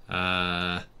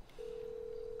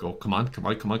 Go. Come on. Come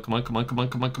on. Come on. Come on. Come on. Come on.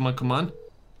 Come on. Come on. Come on.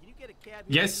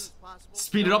 Yes.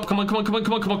 Speed it up. Come on. Come on. Come on.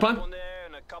 Come on. Come on. Come on.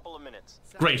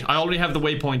 Great. I already have the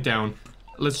waypoint down.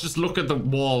 Let's just look at the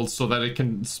walls so that it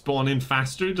can spawn in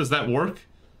faster. Does that work?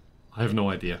 I have no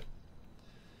idea.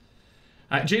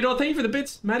 J-Dot, thank you for the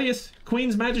bits. Mattias,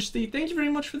 Queen's Majesty, thank you very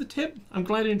much for the tip. I'm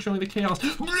glad you're enjoying the chaos.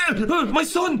 My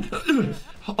son!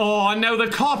 Oh, now the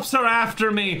cops are after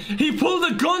me. He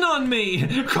pulled a gun on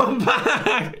me. Come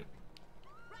back.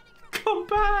 Come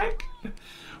back.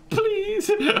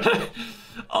 Please.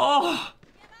 Oh.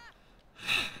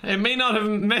 It may not have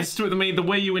messed with me the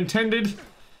way you intended,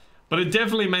 but it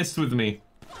definitely messed with me.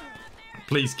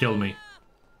 Please kill me.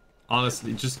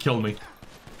 Honestly, just kill me.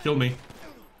 Kill me.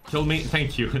 Kill me,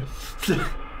 thank you.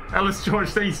 Alice George,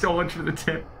 thank you so much for the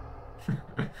tip.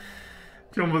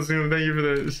 Jumbo Zoom, thank you for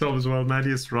the sub as well.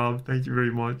 Mattias Rob, thank you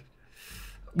very much.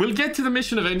 We'll get to the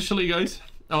mission eventually, guys.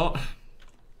 Oh.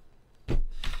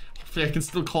 Hopefully I can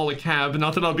still call a cab.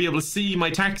 Not that I'll be able to see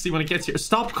my taxi when it gets here.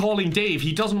 Stop calling Dave,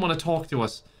 he doesn't want to talk to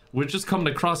us. We're just coming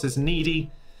across as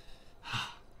needy.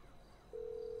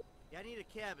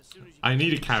 I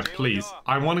need a cab, please.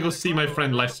 I want to go see my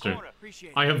friend Lester.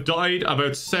 I have died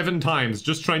about 7 times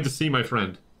just trying to see my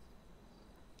friend.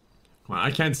 Come on,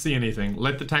 I can't see anything.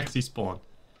 Let the taxi spawn.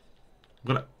 I'm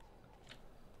gonna...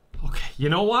 Okay, you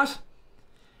know what?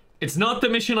 It's not the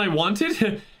mission I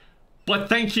wanted, but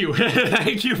thank you.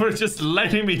 Thank you for just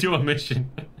letting me do a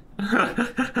mission.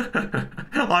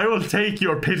 I will take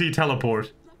your pity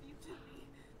teleport.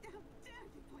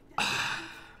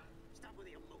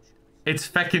 It's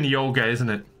feckin' yoga, isn't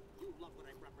it?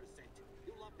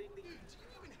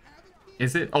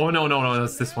 Is it? Oh, no, no, no,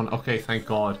 that's this one. Okay, thank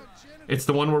God. It's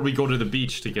the one where we go to the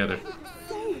beach together.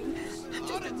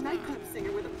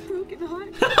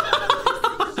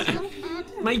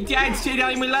 My dad said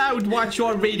I'm allowed to watch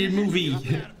R-rated movie.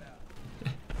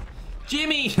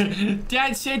 Jimmy,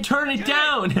 Dad said turn it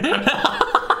down.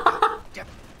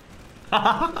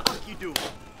 What you doing?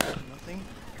 Nothing?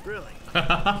 Really?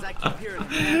 I keep hearing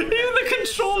The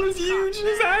controller's huge in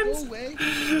his hands.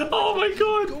 Oh my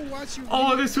God.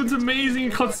 Oh, this one's amazing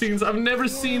in cutscenes. I've never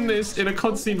seen this in a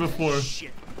cutscene before.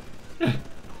 Shit.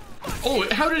 Oh,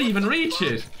 how did he even reach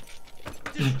it?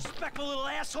 Disrespectful little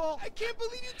asshole. I can't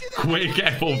believe you did that. Quick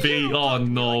FOV. Oh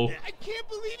no. I can't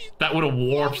believe you. That would have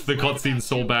warped the cutscene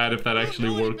so bad if that actually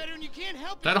worked.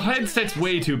 That headset's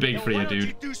way too big for you, Why don't you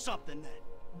dude. do something then?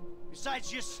 Besides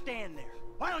just stand there.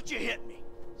 Why don't you hit me?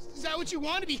 Is that what you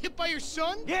want, to be hit by your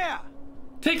son? Yeah.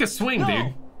 Take a swing, No.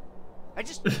 dude. I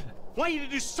just want you to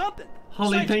do something.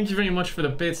 Holly, Besides, thank you very much for the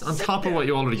bits on top of what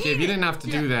you already gave. You didn't have to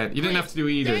do that. You didn't have to do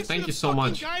either. Thanks Thank for you the so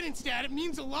fucking much. Guidance, Dad. It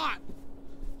means a lot.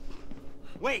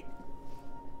 Wait.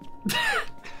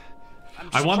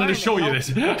 I wanted to show you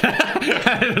this.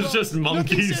 It's just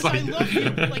monkeys Nothing says like. I love you,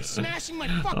 like smashing my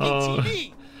fucking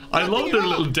TV. I love Nothing their at all.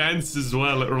 little dances as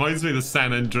well. It reminds me of the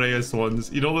San Andreas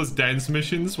ones. You know those dance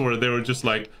missions where they were just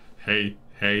like, hey,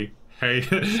 hey, hey,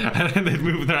 and they'd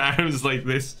move their arms like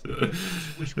this.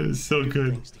 It was so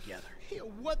good. Things together. Hey,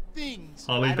 what things?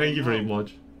 Holly, I thank don't you very know.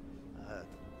 much.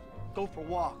 Go for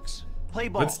walks. Play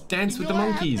ball. Let's dance with You the know I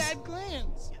have monkeys. bad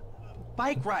glands.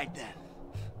 Bike ride then.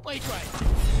 Bike ride.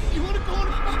 You want to go on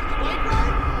a fucking bike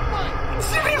ride?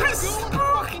 Fine. Jimmy was Go on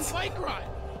a fucking spooked. bike ride.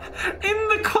 In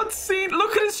the cutscene,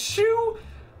 look at his shoe.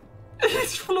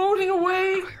 It's floating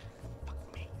away.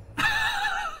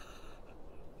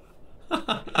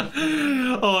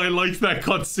 Oh, I liked that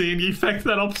cutscene. You fecked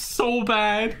that up so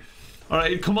bad. All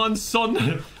right, come on,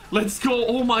 son. Let's go.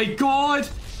 Oh my God.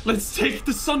 Let's take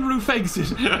the sunroof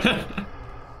exit.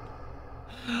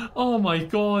 Oh my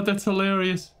God, that's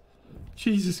hilarious.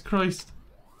 Jesus Christ.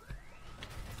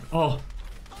 Oh.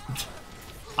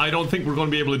 I don't think we're going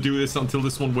to be able to do this until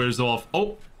this one wears off.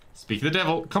 Oh, speak of the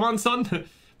devil. Come on, son.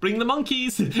 Bring the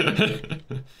monkeys.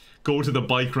 Go to the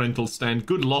bike rental stand.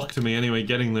 Good luck to me anyway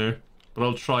getting there. But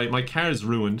I'll try. My car's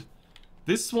ruined.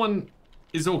 This one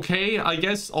is okay, I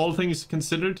guess, all things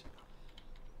considered.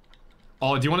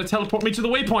 Oh, do you want to teleport me to the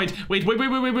waypoint? Wait.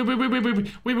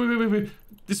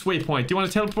 This waypoint. Do you want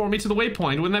to teleport me to the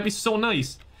waypoint? Wouldn't that be so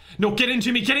nice? No, get in,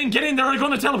 Jimmy. Get in. They're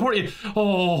going to teleport you.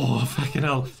 Oh, fucking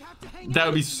hell. That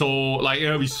would be so, like,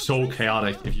 it would be so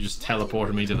chaotic if you just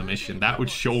teleported me to the mission. That would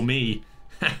show me.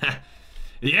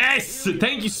 Yes!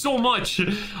 Thank you so much.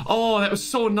 Oh, that was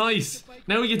so nice.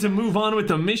 Now we get to move on with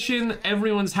the mission.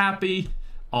 Everyone's happy.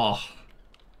 Oh,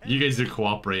 you guys are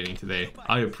cooperating today.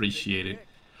 I appreciate it.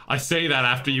 I say that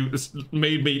after you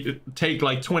made me take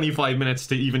like 25 minutes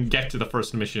to even get to the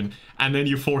first mission, and then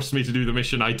you forced me to do the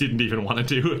mission I didn't even want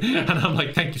to do. And I'm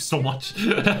like, thank you so much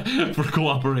for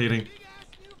cooperating.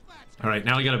 Alright,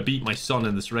 now I gotta beat my son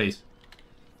in this race.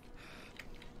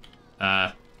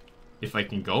 If I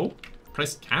can go?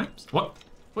 Press caps? What?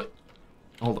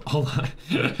 Hold on.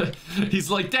 He's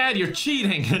like, Dad, you're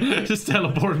cheating. Just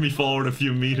teleport me forward a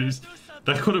few meters.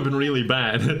 That could have been really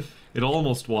bad. It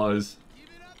almost was.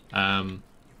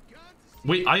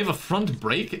 Wait, I have a front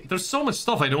brake? There's so much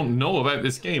stuff I don't know about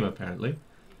this game, apparently.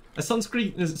 A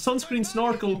sunscreen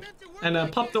snorkel,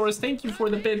 and Pop Doris, thank you for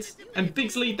the bits. And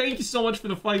Bigsley, thank you so much for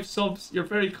the 5 subs. You're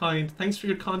very kind. Thanks for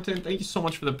your content. Thank you so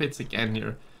much for the bits again.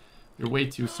 You're way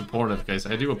too supportive, guys.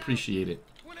 I do appreciate it.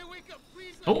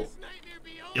 Oh,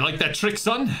 you like that trick,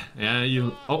 son? Yeah,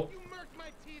 you. Oh,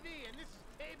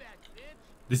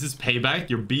 this is payback.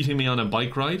 You're beating me on a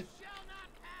bike ride.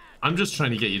 I'm just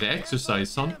trying to get you to exercise,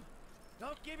 son.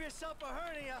 Don't give yourself a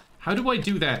hernia. How do I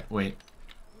do that? Wait,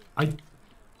 I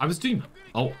was doing.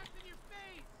 Oh,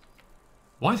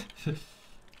 what?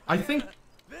 I think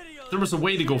there was a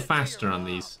way to go faster on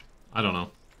these. I don't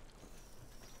know.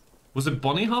 Was it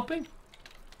bunny hopping?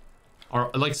 Or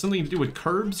like something to do with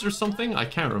curbs or something? I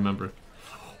can't remember.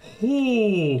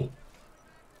 Oh!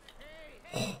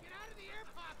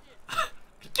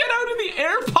 Get out of the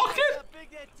air pocket?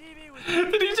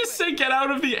 Did he just say get out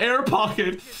of the air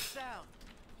pocket?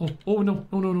 Oh no.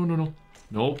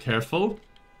 No, careful.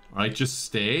 Alright, just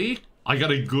stay. I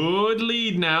got a good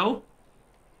lead now.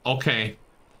 Okay.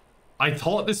 I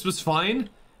thought this was fine,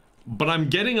 but I'm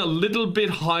getting a little bit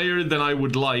higher than I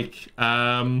would like.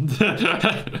 Sounds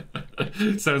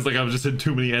like I've just had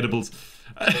too many edibles.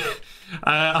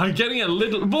 I'm getting a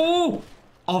little... Whoa!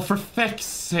 Oh, for feck's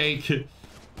sake.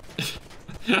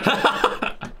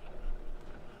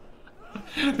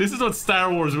 This is what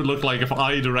Star Wars would look like if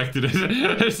I directed it.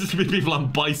 There's just be people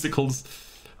on bicycles.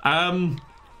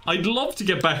 I'd love to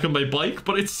get back on my bike,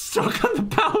 but it's stuck on the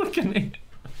balcony.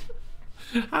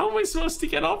 How am I supposed to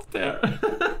get up there?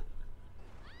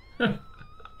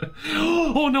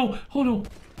 Oh no! Oh no!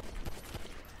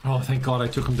 Oh, thank God I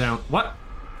took him down. What?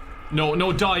 No,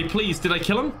 no, die, please. Did I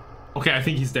kill him? Okay, I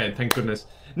think he's dead. Thank goodness.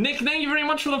 Nick, thank you very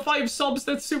much for the 5 subs.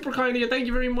 That's super kind of you. Thank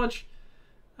you very much.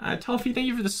 Toffee, thank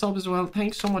you for the sub as well.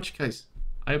 Thanks so much, guys.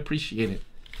 I appreciate it.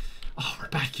 Oh, we're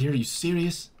back here. Are you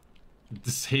serious?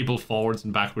 Disable forwards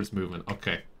and backwards movement.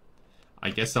 Okay. I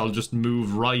guess I'll just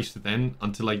move right then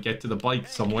until I get to the bike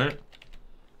somewhere.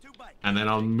 And then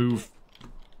I'll move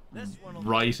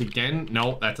right again.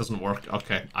 No, that doesn't work.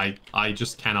 Okay, I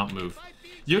just cannot move.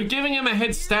 You're giving him a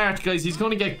head start, guys. He's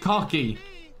going to get cocky.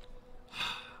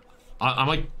 I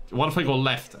might... What if I go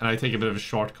left and I take a bit of a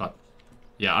shortcut?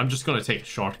 Yeah, I'm just going to take a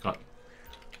shortcut.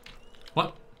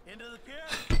 What?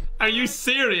 Are you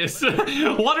serious?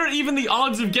 What are even the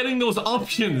odds of getting those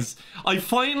options? I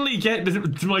finally get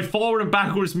my forward and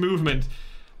backwards movement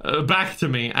back to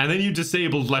me, and then you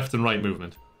disabled left and right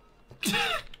movement.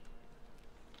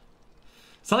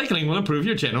 Cycling will improve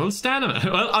your general stamina.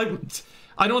 Well,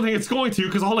 I don't think it's going to,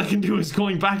 because all I can do is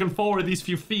going back and forward these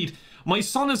few feet. My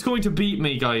son is going to beat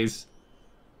me, guys.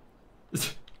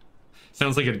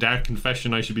 Sounds like a dark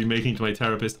confession I should be making to my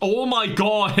therapist. Oh my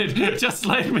God! Just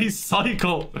let me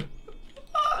cycle!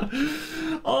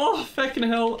 Oh, feckin'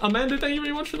 hell. Amanda, thank you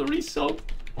very much for the resub.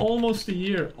 Almost a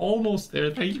year. Almost there.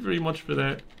 Thank you very much for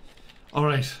that.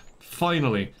 Alright,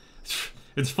 finally.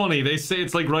 It's funny, they say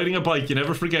it's like riding a bike, you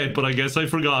never forget, but I guess I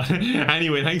forgot.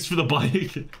 Anyway, thanks for the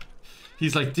bike.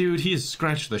 He's like, dude, he has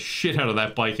scratched the shit out of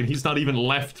that bike, and he's not even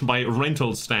left my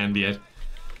rental stand yet.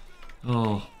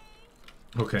 Oh.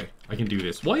 Okay, I can do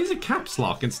this. Why is it caps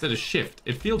lock instead of shift?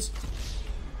 It feels...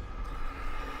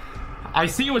 I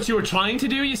see what you were trying to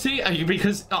do, you see?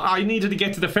 Because I needed to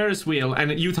get to the Ferris wheel,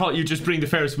 and you thought you'd just bring the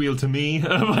Ferris wheel to me,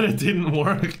 but it didn't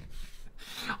work.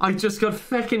 I just got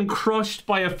feckin' crushed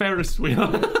by a Ferris wheel.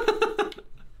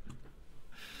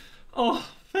 Oh,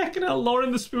 feckin' hell,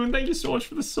 Lauren the Spoon, thank you so much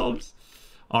for the subs.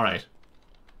 Alright.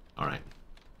 Alright.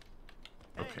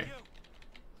 Okay.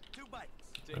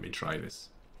 Let me try this.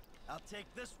 I'll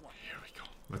take this one. Here we go.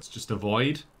 Let's just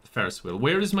avoid the Ferris wheel.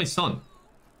 Where is my son?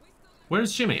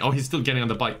 Where's Jimmy? Oh, he's still getting on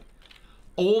the bike.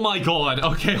 Oh my God.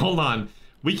 Okay, hold on.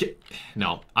 We can...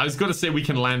 No, I was gonna say we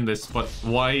can land this, but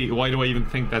why do I even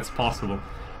think that's possible?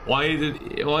 Why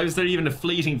was there even a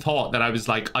fleeting thought that I was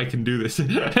like, I can do this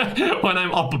when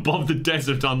I'm up above the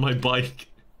desert on my bike?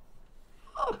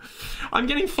 I'm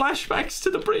getting flashbacks to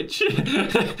the bridge.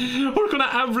 We're gonna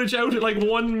average out at like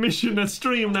 1 mission a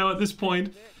stream now at this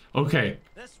point. Okay,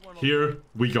 here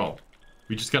we go.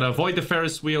 We just gotta avoid the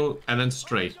Ferris wheel and then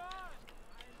straight.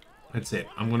 That's it.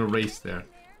 I'm gonna race there.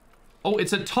 Oh,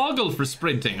 it's a toggle for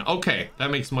sprinting. Okay, that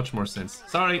makes much more sense.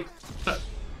 Sorry.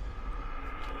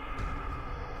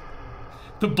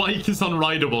 The bike is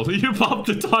unrideable. You popped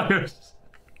the tires.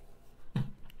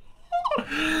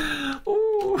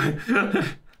 Ooh.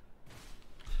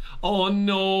 Oh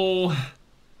no.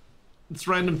 It's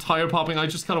random tire popping. I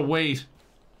just gotta wait.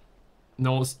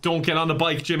 No, don't get on the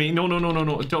bike, Jimmy. No.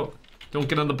 Don't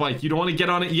get on the bike. You don't want to get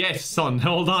on it yet, son.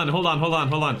 Hold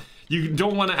on. You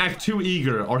don't want to act too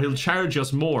eager or he'll charge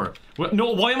us more.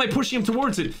 No, why am I pushing him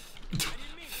towards it?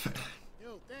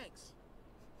 Yo, thanks.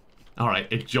 Alright,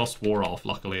 it just wore off,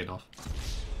 luckily enough.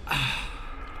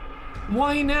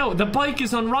 Why now? The bike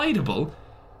is unrideable?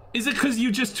 Is it because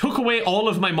you just took away all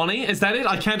of my money? Is that it?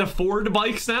 I can't afford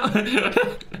bikes now?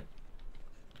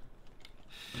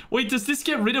 Wait, does this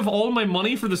get rid of all my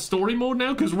money for the story mode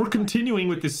now? Because we're continuing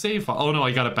with this save file. Oh no,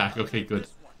 I got it back. Okay, good.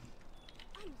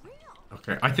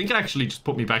 Okay, I think it actually just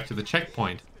put me back to the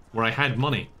checkpoint where I had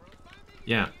money.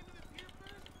 Yeah.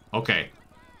 Okay.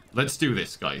 Let's do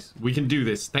this, guys. We can do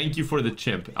this. Thank you for the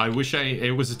chip. I wish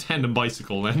it was a tandem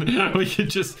bicycle then. We could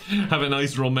just have a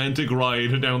nice romantic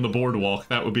ride down the boardwalk.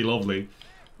 That would be lovely.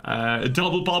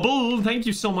 Double Bubble, thank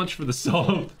you so much for the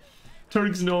sub.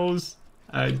 Turk's Nose.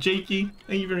 Jakey,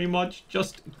 thank you very much.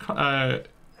 Just Cripple,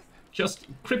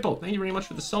 thank you very much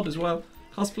for the sub as well.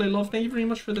 Cosplay Love, thank you very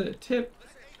much for the tip.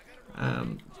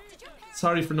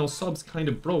 Sorry for no subs, kind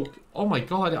of broke. Oh my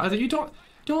God, you don't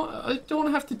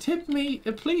have to tip me,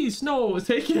 please. No,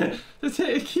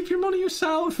 keep your money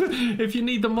yourself if you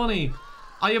need the money.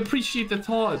 I appreciate the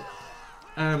thought.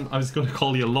 I was going to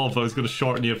call you Love. I was going to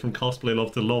shorten you from Cosplay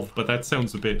Love to Love, but that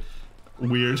sounds a bit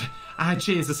weird. Ah,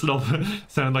 Jesus, Love.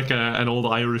 Sound like an old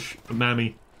Irish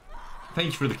mammy.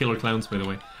 Thanks for the killer clowns, by the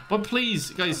way. But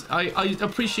please, guys, I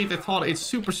appreciate the thought. It's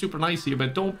super, super nice of you,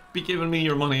 but don't be giving me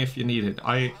your money if you need it.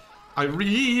 I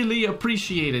really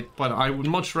appreciate it, but I would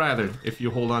much rather if you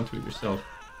hold on to it yourself.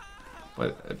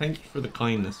 But thank you for the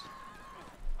kindness.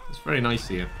 It's very nice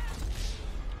of you.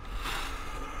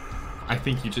 I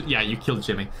think you just... Yeah, you killed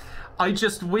Jimmy. I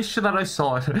just wish that I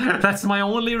saw it. That's my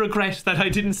only regret, that I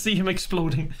didn't see him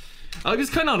exploding. I was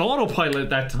kind of on autopilot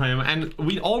that time, and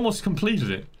we almost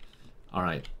completed it.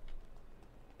 Alright.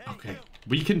 Okay.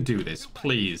 We can do this,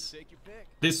 please.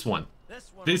 This one.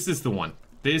 This is the one.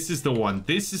 This is the one.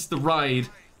 This is the ride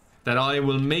that I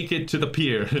will make it to the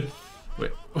pier.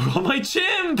 Wait. Oh, my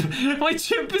chimp! My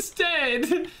chimp is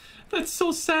dead! That's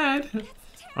so sad.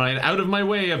 Alright, out of my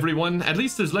way, everyone. At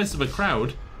least there's less of a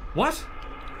crowd. What?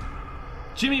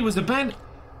 Jimmy was abandoned.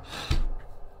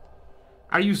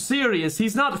 Are you serious?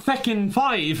 He's not feckin'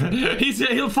 5.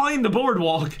 He'll find the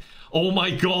boardwalk. Oh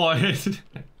my god.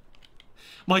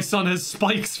 My son has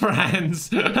spikes for hands.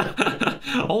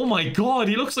 Oh my god,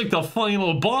 he looks like the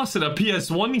final boss in a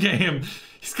PS1 game.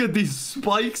 He's got these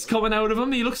spikes coming out of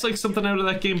him. He looks like something out of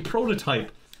that game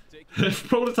Prototype.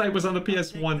 Prototype was on the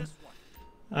PS1.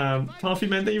 Toffee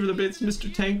Man, thank you for the bits.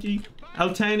 Mr. Tanky.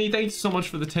 Altani, thanks so much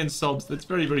for the 10 subs. That's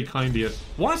very, very kind of you.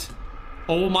 What?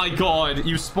 Oh my god,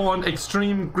 you spawned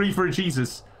Extreme Griefer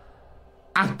Jesus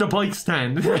at the bike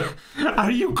stand.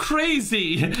 Are you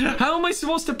crazy? How am I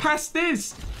supposed to pass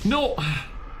this? No.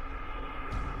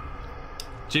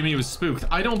 Jimmy was spooked.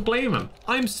 I don't blame him.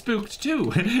 I'm spooked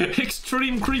too.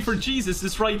 Extreme Creeper Jesus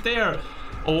is right there.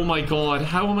 Oh my god,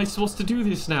 how am I supposed to do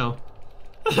this now?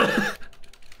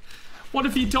 What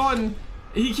have he done?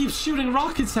 He keeps shooting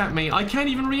rockets at me. I can't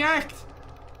even react.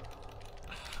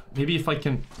 Maybe if I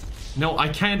can... No, I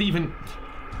can't even...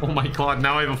 Oh my god,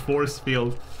 now I have a force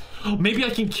field. Maybe I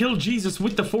can kill Jesus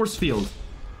with the force field.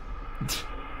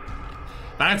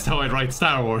 That's how I'd write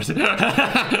Star Wars. That'll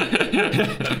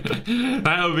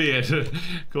be it.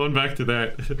 Going back to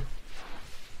that.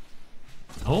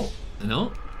 Oh,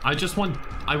 no.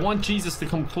 I want Jesus to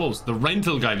come close. The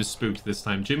rental guy was spooked this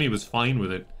time. Jimmy was fine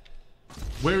with it.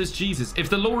 Where is Jesus? If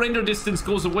the low render distance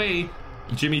goes away,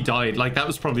 Jimmy died. Like, that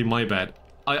was probably my bad.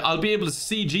 I'll be able to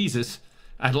see Jesus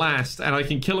at last, and I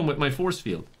can kill him with my force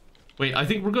field. Wait, I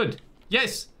think we're good.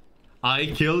 Yes! I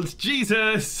killed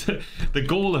Jesus! The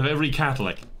goal of every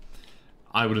Catholic.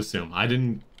 I would assume. I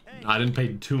didn't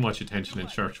pay too much attention in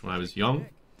church when I was young.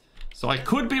 So I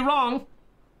could be wrong.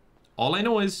 All I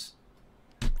know is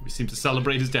we seem to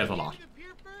celebrate his death a lot.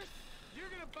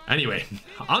 Anyway,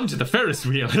 onto the Ferris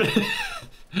wheel.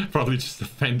 Probably just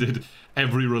offended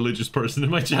every religious person in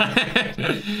my chat.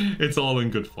 It's all in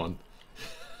good fun.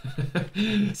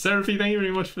 Seraphy, thank you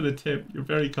very much for the tip. You're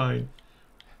very kind.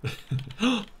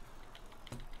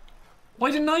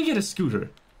 Why didn't I get a scooter?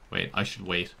 Wait, I should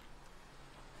wait.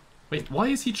 Wait, why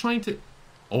is he trying to...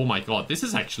 Oh my god, this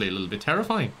is actually a little bit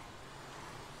terrifying.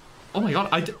 Oh my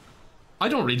god, I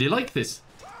don't really like this.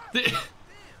 This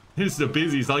is a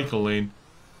busy cycle lane.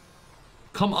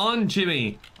 Come on,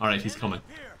 Jimmy. Alright, he's coming.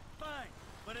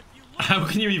 How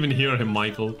can you even hear him,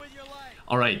 Michael?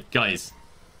 Alright, guys.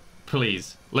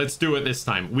 Please, let's do it this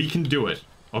time. We can do it,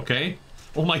 okay?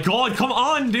 Oh my god, come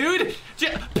on, dude!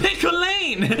 Pick a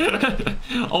lane!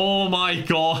 Oh my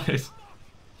god.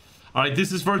 Alright,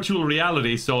 this is virtual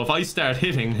reality, so if I start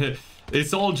hitting,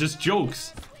 it's all just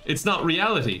jokes. It's not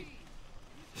reality.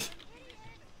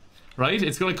 Right?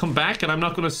 It's gonna come back and I'm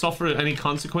not gonna suffer any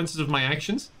consequences of my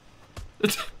actions?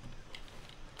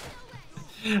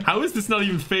 How is this not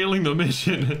even failing the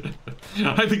mission?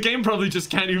 The game probably just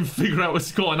can't even figure out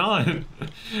what's going on.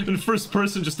 And first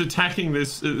person just attacking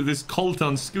this cult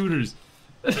on scooters.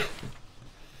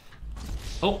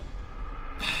 Oh.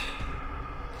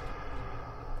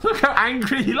 Look how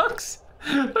angry he looks.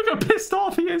 Look how pissed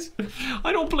off he is.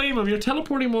 I don't blame him. You're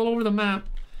teleporting him all over the map.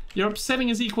 You're upsetting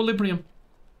his equilibrium.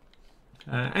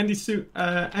 Andy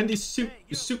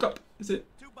Sukup, is it?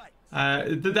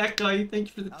 That guy, thank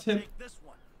you for the tip.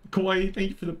 Kawaii, thank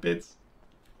you for the bits.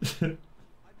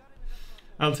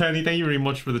 Altani, thank you very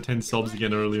much for the 10 subs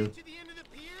again earlier.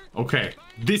 Okay,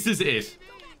 this is it.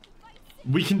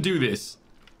 We can do this.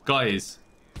 Guys.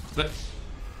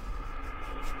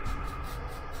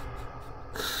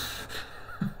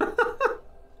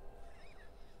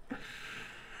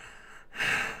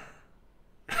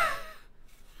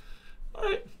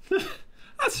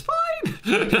 That's fine.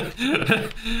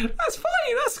 That's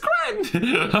fine. That's grand.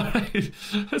 Alright,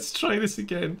 let's try this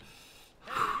again.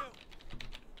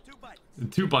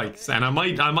 2 bikes, and I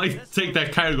might take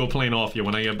that cargo plane off you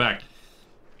when I get back.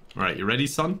 All right, you ready,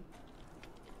 son?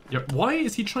 Yeah. Why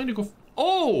is he trying to go?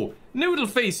 Oh, Noodle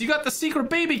Face, you got the secret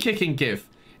baby kicking gif.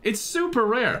 It's super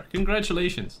rare.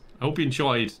 Congratulations. I hope you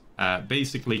enjoyed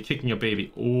basically kicking a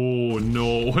baby. Oh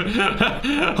no.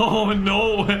 Oh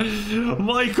no.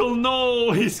 Michael,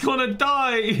 no. He's gonna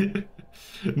die.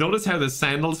 Notice how the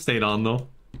sandals stayed on though.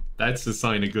 That's a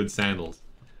sign of good sandals.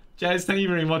 Jazz, thank you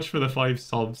very much for the 5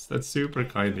 subs. That's super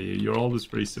kind of you. You're always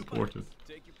very supportive.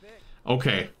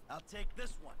 Okay. I'll take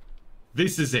this one.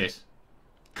 This is it.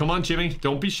 Come on, Jimmy.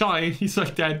 Don't be shy. He's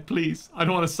like, Dad, please. I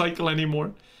don't want to cycle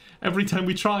anymore. Every time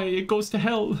we try, it goes to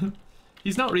hell.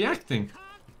 He's not reacting.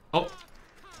 Oh.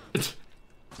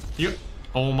 You.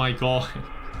 Oh my god.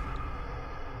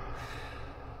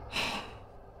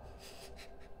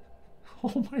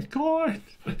 Oh my god.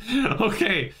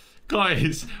 Okay.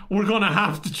 Guys, we're gonna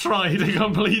have to try to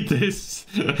complete this.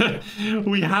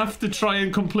 We have to try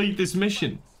and complete this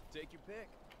mission.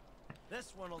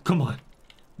 Come on.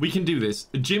 We can do this.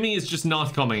 Jimmy is just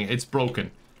not coming. It's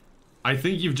broken. I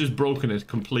think you've just broken it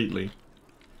completely.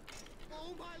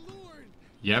 Oh my lord.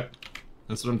 Yep.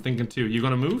 That's what I'm thinking too. You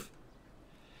gonna move?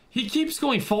 He keeps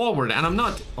going forward and I'm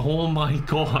not... Oh my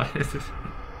god.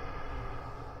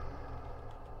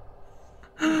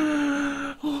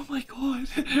 Oh my god.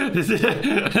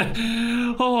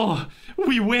 Oh,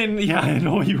 we win. Yeah, I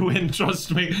know you win.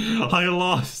 Trust me. I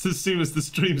lost as soon as the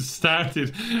stream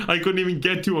started. I couldn't even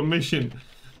get to a mission.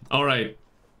 Alright.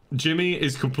 Jimmy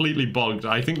is completely bugged.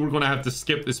 I think we're going to have to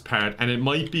skip this part, and it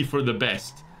might be for the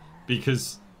best.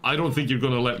 Because I don't think you're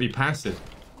going to let me pass it.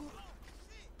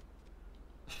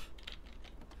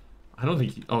 I don't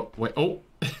think... Oh, wait. Oh.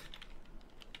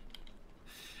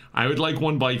 I would like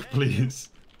 1 bike, please.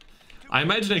 I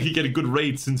imagine I could get a good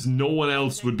rate since no one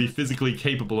else would be physically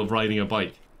capable of riding a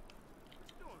bike.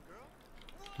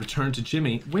 Return to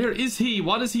Jimmy. Where is he?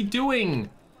 What is he doing?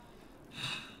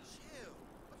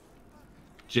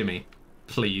 Jimmy,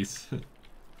 please.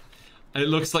 It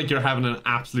looks like you're having an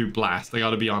absolute blast. I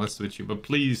gotta be honest with you, but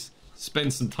please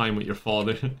spend some time with your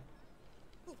father.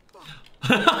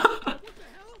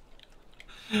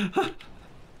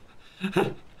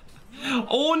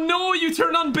 Oh no, you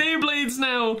turned on Beyblades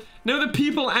now. Now the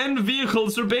people and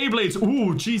vehicles are Beyblades.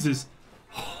 Ooh, Jesus.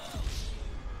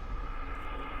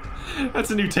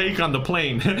 That's a new take on the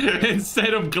plane.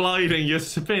 Instead of gliding, you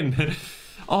spin.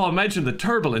 Oh, imagine the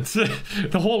turbulence.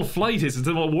 The whole flight is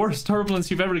the worst turbulence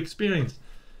you've ever experienced.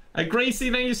 Gracie,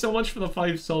 thank you so much for the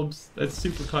 5 subs. That's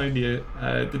super kind of you.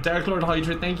 The Dark Lord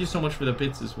Hydra, thank you so much for the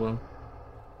bits as well.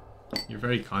 You're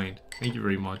very kind. Thank you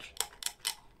very much.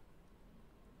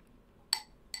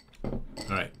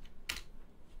 Alright.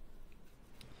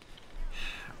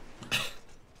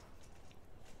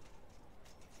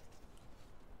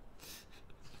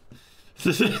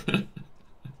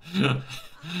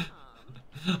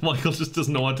 Michael just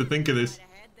doesn't know what to think of this.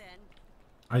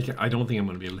 I don't think I'm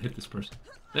going to be able to hit this person.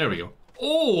 There we go.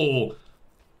 Oh!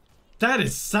 That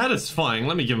is satisfying.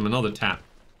 Let me give him another tap.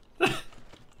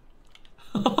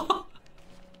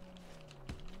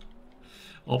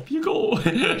 Up you go.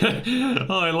 Oh,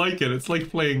 I like it. It's like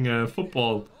playing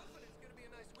football.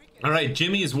 Alright,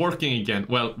 Jimmy is working again.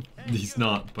 Well, he's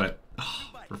not, but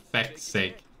oh, for feck's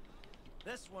sake.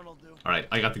 Alright,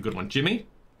 I got the good one. Jimmy?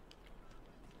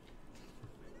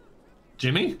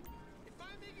 Jimmy?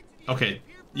 Okay,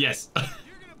 yes.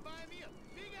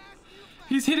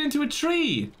 He's hit into a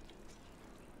tree.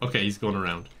 Okay, he's going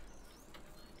around.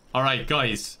 Alright,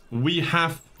 guys. We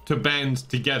have to band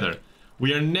together.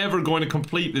 We are never going to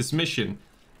complete this mission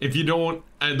if you don't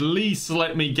at least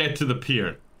let me get to the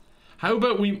pier. How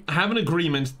about we have an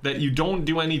agreement that you don't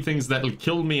do any things that'll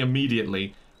kill me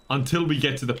immediately until we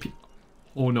get to the pier.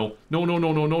 Oh no. No, no,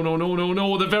 no, no, no, no, no, no,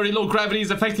 no. The very low gravity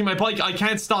is affecting my bike. I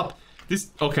can't stop.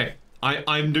 This... Okay.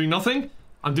 I'm doing nothing.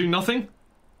 I'm doing nothing.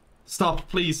 Stop,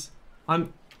 please.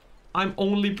 I'm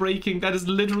only braking. That is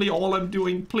literally all I'm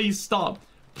doing. Please stop.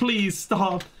 Please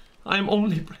stop. I'm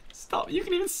only... Stop. You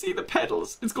can even see the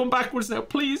pedals. It's going backwards now.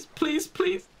 Please, please,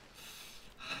 please.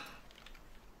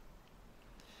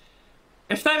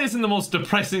 If that isn't the most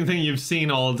depressing thing you've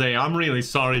seen all day, I'm really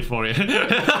sorry for you.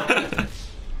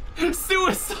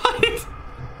 Suicide!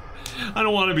 I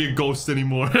don't want to be a ghost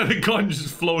anymore. The gun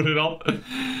just floated up.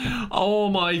 Oh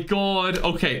my god.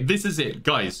 Okay, this is it,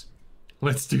 guys.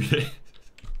 Let's do this.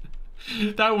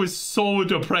 That was so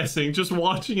depressing. Just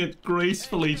watching it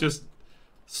gracefully just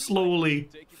slowly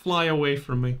fly away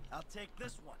from me. I'll take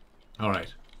this one.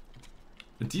 Alright.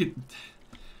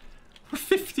 We're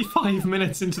 55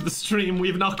 minutes into the stream. We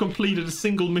have not completed a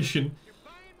single mission.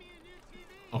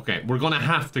 Okay, we're gonna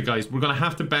have to, guys. We're gonna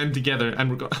have to band together, and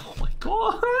we're gonna... Oh my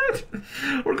god!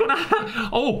 We're gonna have...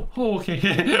 Oh,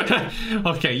 okay.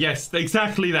 Okay, yes,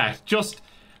 exactly that. Just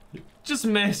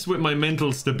mess with my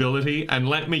mental stability and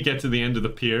let me get to the end of the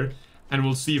pier, and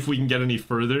we'll see if we can get any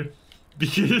further.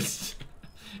 Because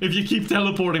if you keep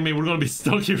teleporting me, we're gonna be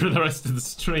stuck here for the rest of the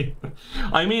stream.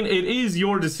 I mean, it is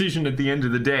your decision at the end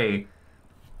of the day.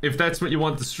 If that's what you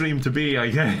want the stream to be, I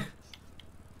guess.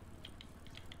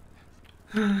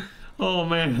 Oh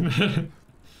man.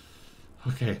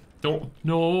 Okay, don't...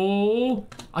 No!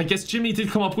 I guess Jimmy did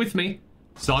come up with me.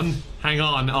 Son, hang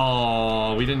on.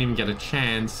 Oh, we didn't even get a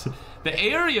chance. The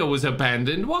area was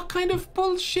abandoned. What kind of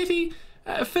bullshitty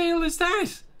fail is that?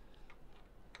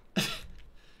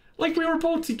 Like, we were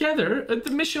both together.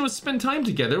 The mission was spend time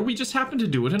together. We just happened to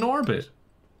do it in orbit.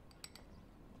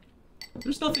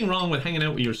 There's nothing wrong with hanging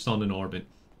out with your son in orbit.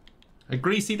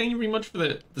 Greasy, thank you very much for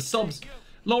the subs.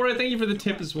 Laura, thank you for the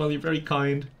tip as well. You're very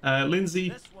kind.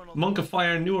 Lindsay, Monk of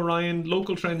Fire, New Orion,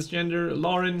 Local Transgender,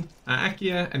 Lauren,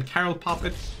 Akia, and Carol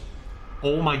Poppet.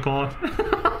 Oh my god.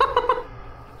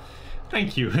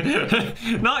 Thank you.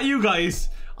 Not you guys.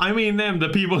 I mean them, the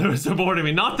people who are supporting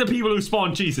me. Not the people who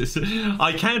spawned Jesus.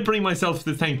 I can't bring myself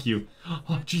to thank you.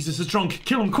 Oh, Jesus is drunk.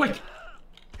 Kill him quick.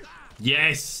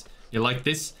 Yes. You like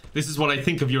this? This is what I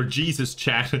think of your Jesus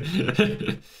chat.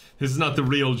 This is not the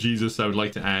real Jesus, I would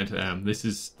like to add. This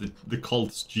is the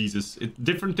cult's Jesus.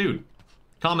 Different dude.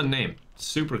 Common name.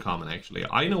 Super common, actually.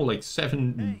 I know like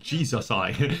 7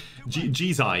 Jesus-I.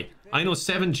 Jesus-I. I know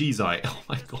 7 Jesus-I. Oh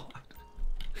my god.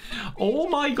 Oh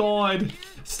my god.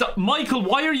 Stop. Michael,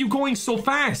 why are you going so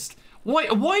fast?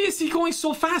 Why is he going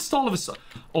so fast all of a sudden?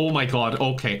 Oh my god.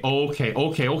 Okay.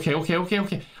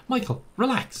 Michael,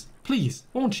 relax. Please,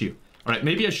 won't you? Alright,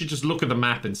 maybe I should just look at the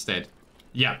map instead.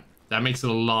 Yeah, that makes it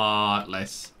a lot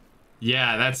less.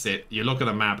 Yeah, that's it. You look at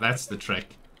the map, that's the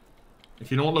trick.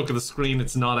 If you don't look at the screen,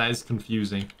 it's not as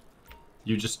confusing.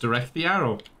 You just direct the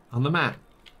arrow on the map.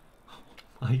 Oh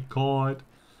my god.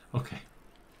 Okay.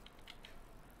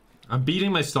 I'm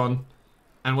beating my son.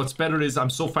 And what's better is I'm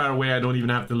so far away I don't even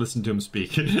have to listen to him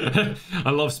speak. I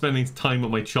love spending time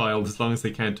with my child as long as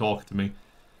they can't talk to me.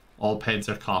 All pets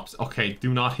are cops. Okay,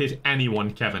 do not hit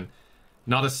anyone, Kevin.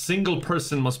 Not a single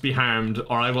person must be harmed,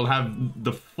 or I will have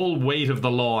the full weight of the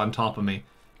law on top of me.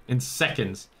 In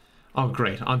seconds. Oh,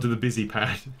 great. Onto the busy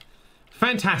part.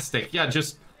 Fantastic. Yeah,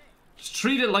 just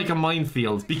treat it like a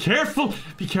minefield. Be careful!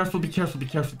 Be careful, be careful, be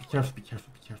careful, be careful, be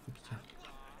careful, be careful, be careful.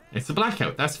 It's a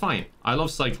blackout. That's fine. I love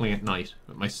cycling at night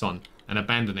with my son. And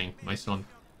abandoning my son.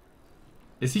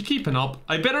 Is he keeping up?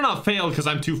 I better not fail because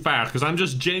I'm too far, because I'm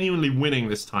just genuinely winning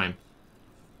this time.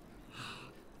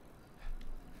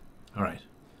 Alright.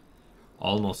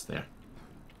 Almost there.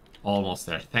 Almost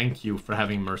there. Thank you for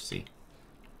having mercy.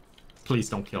 Please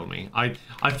don't kill me. I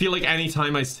feel like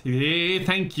anytime I say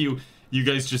thank you, you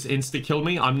guys just insta-kill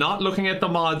me. I'm not looking at the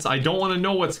mods. I don't want to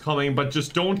know what's coming, but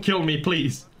just don't kill me,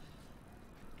 please.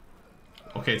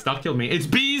 Okay, it's not killing me. It's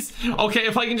bees! Okay,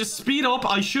 if I can just speed up,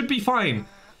 I should be fine.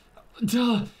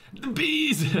 Duh, the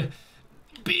bees!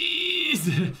 Bees!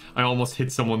 I almost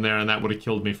hit someone there and that would have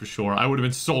killed me for sure. I would have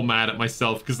been so mad at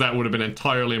myself because that would have been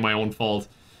entirely my own fault.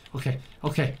 Okay,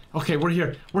 we're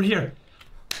here. We're here.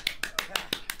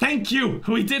 Thank you!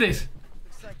 We did it!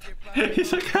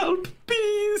 He's like, help!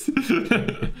 Bees!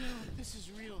 This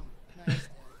is real nice.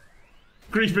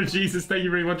 Grief for Jesus, thank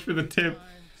you very much for the tip.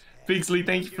 Bigsley,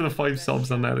 thank you for the 5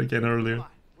 subs on that again earlier.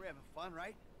 We're having fun,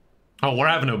 right? Oh, we're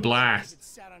having a blast. It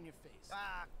sat on your face.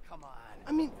 Ah, come on.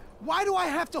 I mean, why do I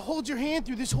have to hold your hand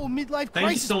through this whole midlife crisis?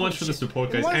 Thank you so much for the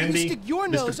support, guys. Why don't you Andy, stick your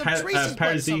nose Mr. up Tracy's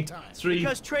butt sometimes? 3,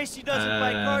 Because Tracy doesn't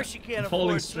buy cars she can't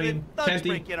Falling afford, so Stream, thugs Canty,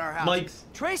 break in our house. Mike,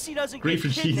 Tracy doesn't Grief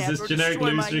get for kidnapped Jesus, or Generic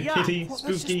destroy my Loser, yacht. Kitty, Well, that's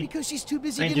Spooky. just because she's too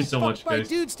busy Thank you getting so much, fucked by guys.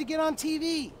 dudes to get on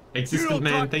TV. You Existent don't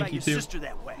Man, talk thank about you your too. sister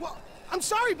that way. Well, I'm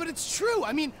sorry, but it's true.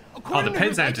 I mean, Oh, according the to her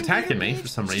pets aren't Viking attacking Twitter me page, for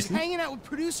some she's reason. hanging out with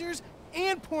producers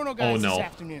and porno guys Oh, no. this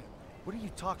afternoon. What are you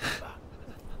talking about?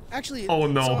 Actually, Oh,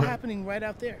 it's no. all happening right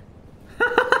out there.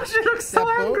 She looks so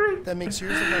That angry. boat that makes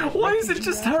yours look like a Why is it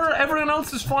refugee just raft? her? Everyone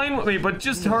else is fine with me, but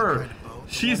just her.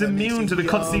 She's That makes immune a to the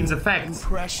young, cutscene's effects.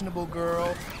 Impressionable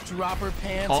girl, drop her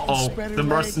pants and Uh-oh, spread her the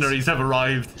legs. mercenaries have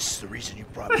arrived. This is the reason you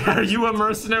brought me. Are you a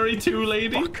mercenary too,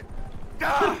 lady?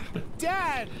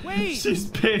 Dad, wait! She's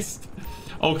pissed.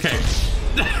 Okay.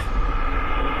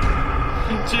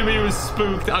 Jimmy was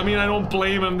spooked. I mean, I don't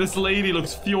blame him. This lady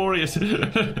looks furious.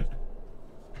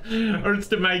 Ernst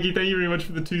to Maggie, thank you very much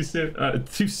for the 2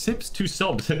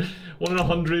 subs. 1 in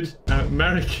 100.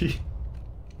 Mariki,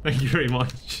 thank you very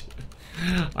much.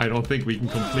 I don't think we can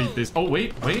complete this. Oh,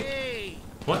 wait. Hey.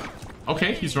 What?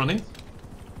 Okay, he's running.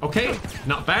 Okay,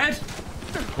 not bad.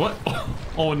 What?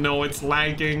 Oh no, it's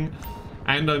lagging.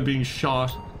 And I'm being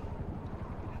shot.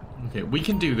 Okay, we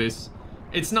can do this.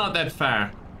 It's not that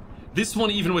far. This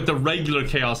one, even with the regular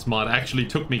Chaos mod, actually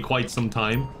took me quite some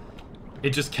time. It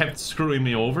just kept screwing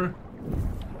me over.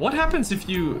 What happens if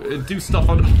you do stuff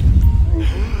on...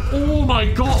 Oh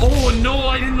my god. Oh no,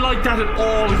 I didn't like that at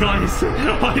all, guys.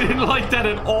 I didn't like that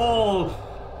at all.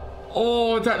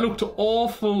 Oh, that looked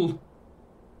awful.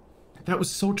 That was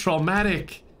so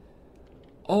traumatic.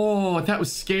 Oh, that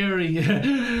was scary.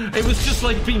 It was just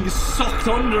like being sucked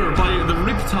under by the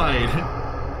riptide.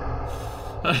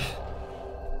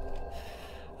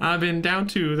 I've been down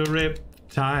to the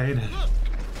riptide.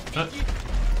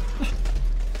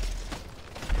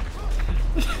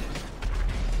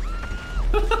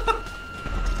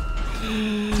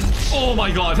 Oh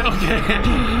my god, okay.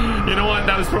 You know what,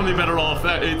 that was probably better off.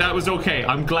 That was okay.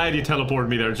 I'm glad you teleported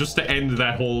me there just to end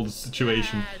that whole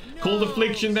situation. Cold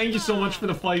Affliction, thank you so much for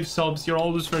the 5 subs. You're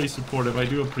always very supportive. I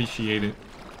do appreciate it.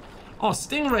 Oh,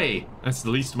 Stingray. That's the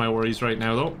least of my worries right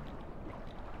now, though.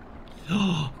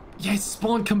 Oh, yes,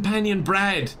 spawn companion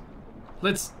Brad.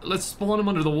 Let's spawn him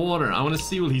under the water. I want to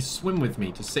see will he swim with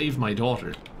me to save my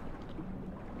daughter.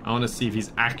 I want to see if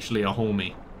he's actually a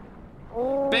homie.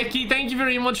 Becky, thank you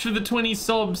very much for the 20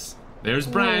 subs. There's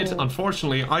Brad.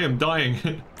 Unfortunately, I am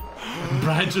dying.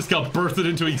 Brad just got birthed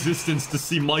into existence to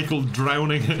see Michael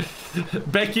drowning.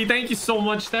 Becky, thank you so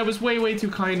much. That was way, way too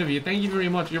kind of you. Thank you very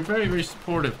much. You're very, very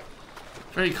supportive.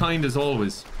 Very kind as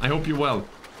always. I hope you're well.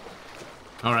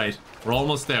 Alright, we're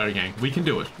almost there, gang. We can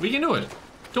do it. We can do it.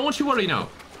 Don't you worry now.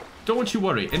 Don't you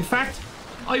worry. In fact,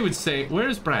 I would say...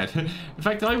 Where's Brad? In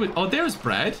fact, I would... Oh, there's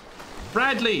Brad.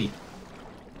 Bradley.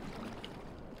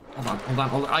 Hold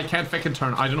on. I can't fucking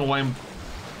turn. I don't know why I'm...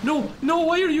 No,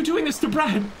 why are you doing this to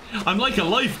Brad? I'm like a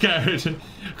lifeguard.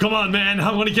 Come on, man.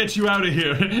 I'm gonna get you out of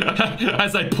here.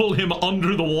 As I pull him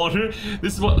under the water.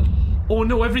 This is what... Oh,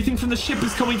 no. Everything from the ship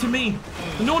is coming to me.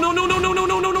 No.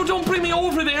 Don't bring me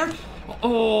over there.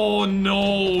 Oh,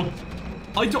 no.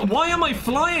 Why am I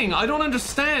flying? I don't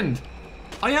understand.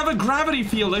 I have a gravity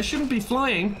field. I shouldn't be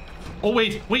flying. Oh,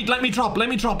 wait. Let me drop.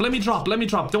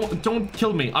 Don't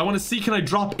kill me. I want to see, can I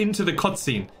drop into the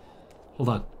cutscene? Hold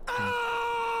on.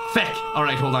 Feck. All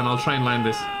right, hold on. I'll try and land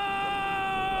this.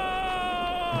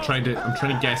 I'm trying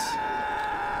to guess.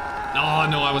 Oh,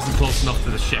 no, I wasn't close enough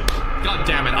to the ship. God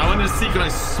damn it. I wanted to see, can I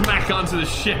smack onto the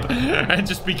ship and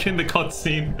just begin the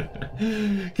cutscene.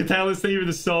 Catalyst, thank you for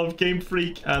the sub. Game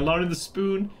Freak. Lauren the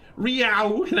Spoon.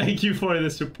 Riao, thank you for the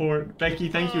support. Becky,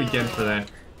 thank you again for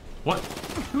that. What?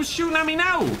 Who's shooting at me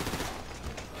now?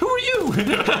 Who are you?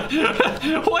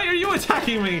 Why are you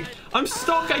attacking me? I'm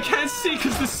stuck. I can't see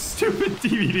because this stupid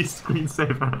DVD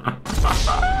screensaver.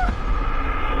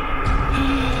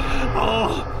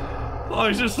 Oh,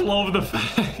 I just love the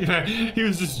fact that he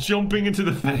was just jumping into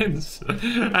the fence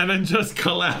and then just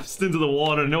collapsed into the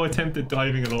water. No attempt at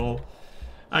diving at all.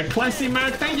 Classy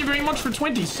Mark, thank you very much for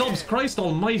 20 subs. Christ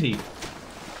almighty.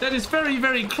 That is very,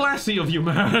 very classy of you,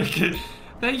 Mark.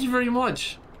 Thank you very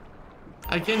much.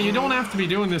 Again, you don't have to be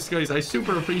doing this, guys. I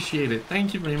super appreciate it.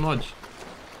 Thank you very much.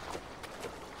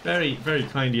 Very, very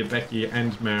kind of you, Becky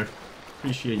and Mark.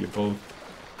 Appreciate you both.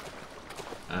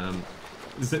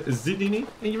 Zidini,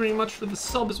 thank you very much for the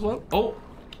sub as well. Oh,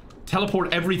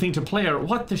 teleport everything to player.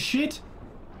 What the shit?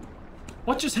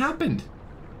 What just happened?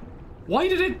 Why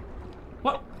did it...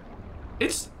 What?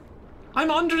 I'm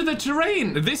under the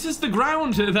terrain. This is the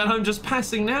ground that I'm just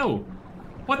passing now.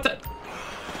 What the...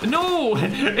 No,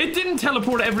 it didn't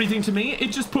teleport everything to me.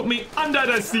 It just put me under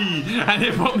the sea. And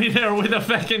it put me there with a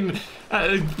fucking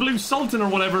blue sultan or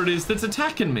whatever it is that's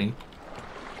attacking me.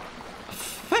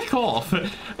 Feck off.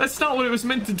 That's not what it was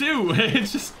meant to do. It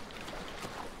just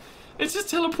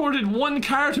teleported one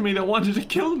car to me that wanted to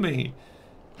kill me.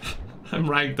 I'm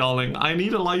ragdolling. I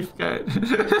need a lifeguard.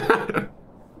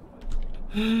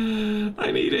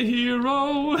 I need a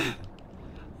hero.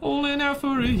 Holding out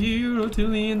for a hero till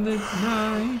the end of the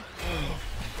night.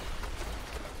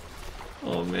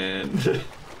 Oh man.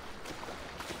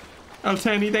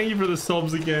 Altani, thank you for the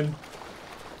subs again.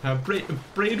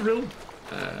 Braidrill,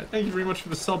 thank you very much for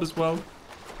the sub as well.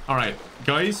 Alright,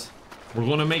 guys, we're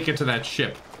gonna make it to that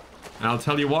ship. And I'll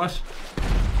tell you what,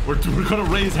 we're gonna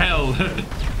raise hell.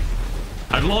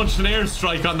 I've launched an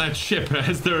airstrike on that ship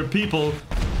as there are people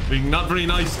being not very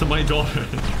nice to my daughter.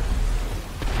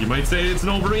 You might say it's an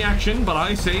overreaction, but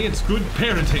I say it's good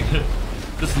parenting.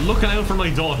 Just looking out for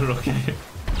my daughter, okay?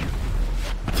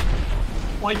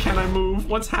 Why can't I move?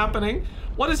 What's happening?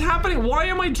 What is happening? Why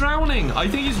am I drowning? I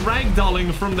think he's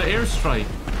ragdolling from the airstrike.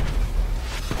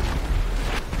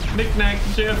 Knick-knack,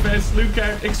 JFS,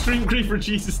 Luca, Extreme Griefer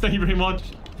Jesus, thank you very much.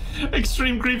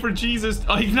 Extreme Creeper Jesus.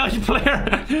 Ignite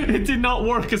player. It did not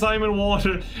work because I'm in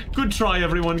water. Good try,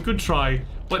 everyone. Good try.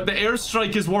 But the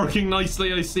airstrike is working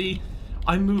nicely, I see.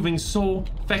 I'm moving so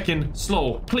feckin'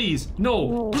 slow. Please,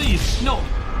 no. Please, no.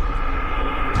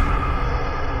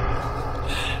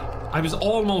 I was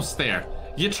almost there.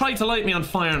 You tried to light me on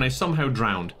fire and I somehow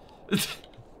drowned.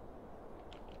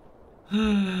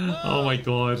 Oh my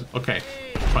god. Okay.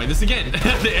 Try this again. The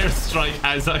airstrike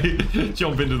as I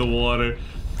jump into the water.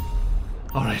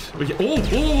 Alright.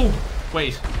 Oh!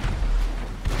 Wait.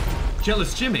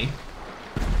 Jealous Jimmy?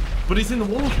 But he's in the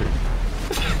water.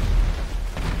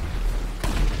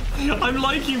 I'm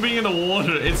liking being in the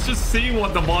water. It's just seeing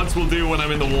what the mods will do when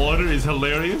I'm in the water is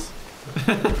hilarious.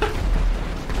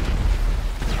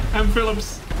 M.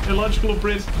 Phillips, Illogical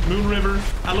Brit, Moon River,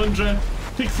 Alundra,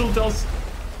 Pixel Dust.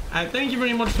 Thank you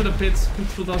very much for the bits,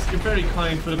 Pixel Dust. You're very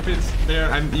kind for the bits there.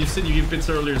 And you said you gave bits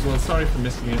earlier as well. Sorry for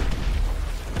missing it.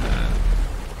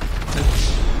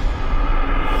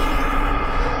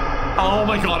 Oh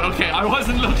my god, okay. I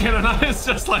wasn't looking and I was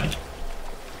just like...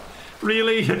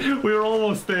 Really? We were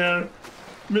almost there.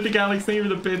 Mythic Alex, thank you for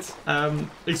the bits.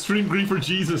 Extreme Griefer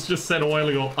Jesus just said a while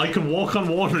ago, I can walk on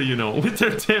water, you know, with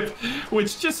their tip,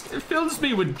 which just fills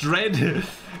me with dread.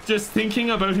 Just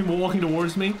thinking about him walking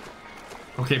towards me.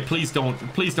 Okay, please don't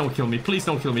kill me. Please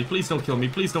don't kill me. Please don't kill me.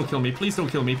 Please don't kill me. Please don't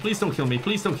kill me. Please don't kill me.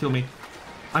 Please don't kill me.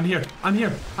 I'm here. I'm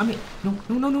here. I'm here. No.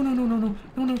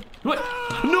 What?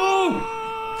 No!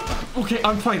 Okay,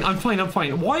 I'm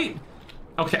fine. Why?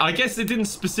 Okay, I guess it didn't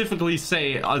specifically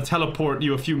say I'll teleport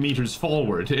you a few meters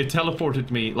forward. It teleported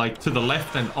me, like, to the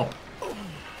left and up.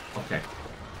 Okay.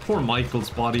 Poor Michael's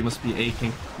body must be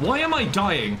aching. Why am I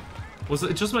dying? Was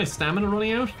it just my stamina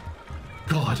running out?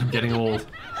 God, I'm getting old.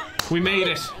 We made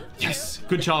it. Yes.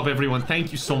 Good job, everyone.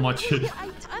 Thank you so much.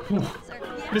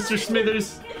 Mr.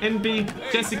 Smithers,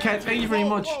 NB, Jessica, thank you very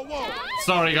much.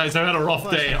 Sorry, guys, I had a rough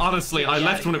day. Honestly, I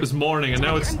left when it was morning, and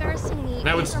now it's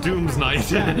Doom's night.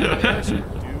 They're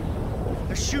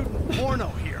shooting porno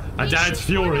here. A dad's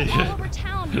fury.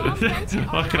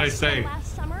 What can I say?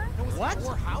 What?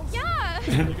 Yeah.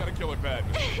 You gotta kill it bad.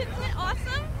 Isn't it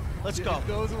awesome? Let's go.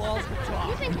 Those walls can talk.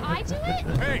 You think I do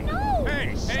it? Hey, No.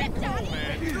 hey, Shit, cool, Daddy.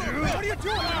 man. What are you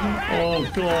doing?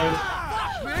 Oh, God.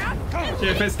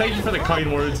 JFS, thank you for the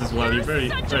kind words as well. You're very,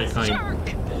 very kind.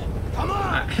 Come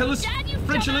on. Hillis,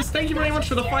 Frigilus, thank you very much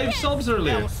for the 5 subs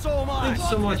earlier. So am I. Thanks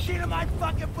so much. Get in my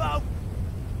fucking boat.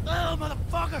 Oh,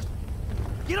 motherfuckers.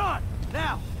 Get on.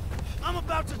 Now. I'm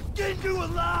about to skin you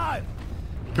alive.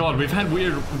 God, we've had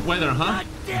weird weather, huh?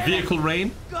 Vehicle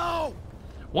rain. Go.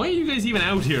 Why are you guys even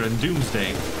out here in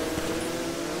Doomsday?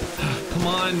 Come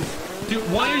on. Dude,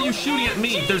 why are you shooting at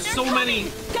me? There's so many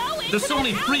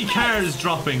free cars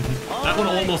dropping. That one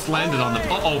almost landed on them.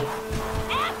 Uh-oh.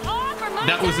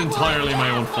 That was entirely my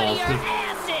own fault.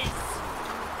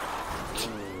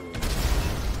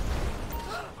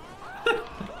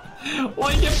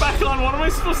 Why get back on? What am I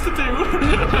supposed to do?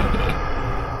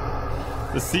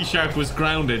 The sea shark was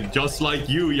grounded, just like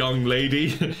you, young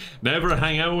lady. Never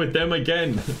hang out with them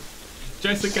again.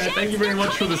 Jessica, thank you very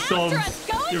much for the subs.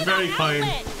 You're very kind.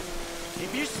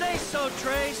 If you say so,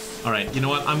 Trace. Alright, you know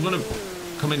what? I'm gonna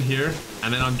come in here,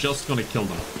 and then I'm just gonna kill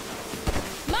them.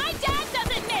 My dad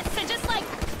doesn't miss, so just like...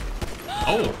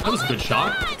 Oh, that was a good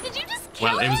shot. God, did you just kill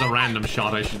Well, it was a him? random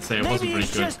shot, I should say. It wasn't very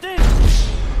good. Just in.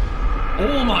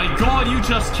 Oh my god, you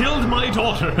just killed my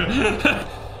daughter!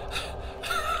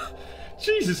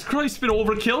 Jesus Christ, bit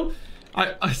overkill.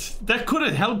 That could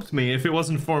have helped me if it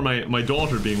wasn't for my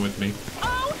daughter being with me.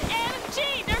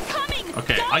 OMG, they're coming!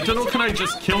 Okay, Go I don't know, into can I that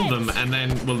just kill them outfit. and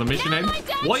then will the mission Now end? my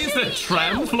dad Why is that shooting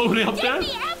tram you. floating up there?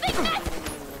 Get the epic mess.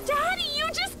 Daddy, you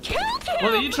just killed him!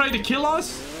 Well, you tried to kill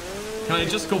us? Can I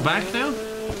just go back now?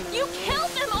 You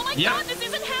killed him! Oh my Yeah. god, this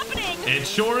isn't happening! It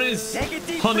sure is. Take a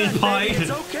deep Honey breath, pie. baby.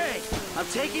 It's okay. I'm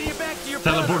taking you back to your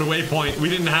Teleport brother. waypoint. We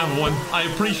didn't have one. I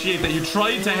appreciate that you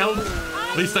tried to help.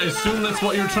 At least I assume that's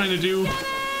what you're trying to do.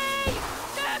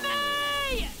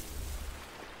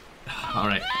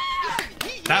 Alright.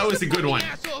 That was a good one.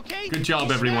 Good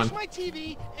job, everyone.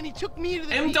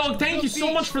 M-Dog, thank you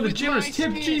so much for the generous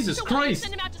tip. Jesus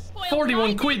Christ.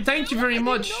 41 quid. Thank you very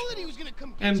much.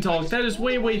 M-Dog, that is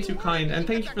way, way too kind. And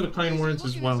thank you for the kind words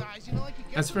as well.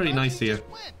 That's very nice of you.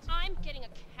 I'm getting a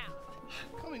cab.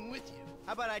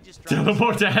 How about I just drive?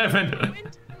 Teleport to heaven.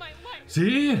 Ruined my life.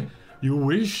 See? You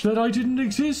wish that I didn't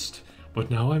exist.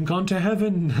 But now I'm gone to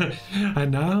heaven.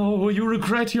 And now you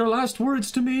regret your last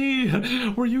words to me.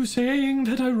 Were you saying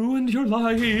that I ruined your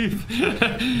life?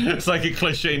 It's like a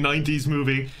cliche 90s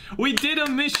movie. We did a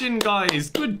mission, guys.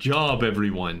 Good job,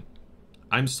 everyone.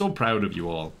 I'm so proud of you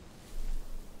all.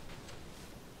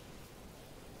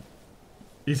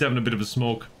 He's having a bit of a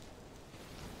smoke.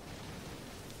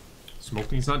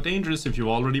 Smoking's not dangerous if you've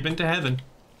already been to heaven.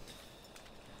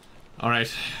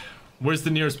 Alright. Where's the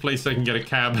nearest place I can get a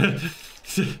cab?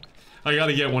 I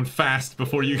gotta get one fast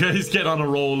before you guys get on a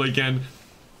roll again.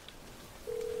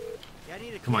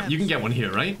 Come on, you can get one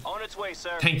here, right? On its way,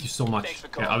 sir. Thank you so much.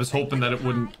 Yeah, I was hoping that it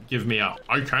wouldn't give me a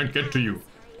I can't get to you.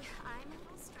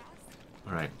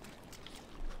 Alright.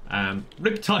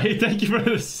 Riptide, thank you for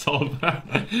the sub.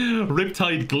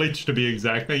 Riptide glitch to be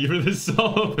exact. Thank you for the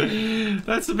sub.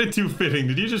 That's a bit too fitting.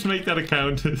 Did you just make that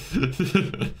account?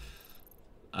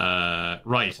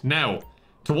 Right, now,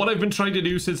 to what I've been trying to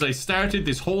do since I started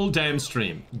this whole damn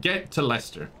stream. Get to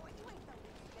Leicester.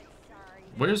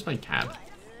 Where's my cab?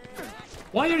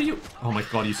 Why are you... Oh my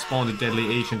god, you spawned a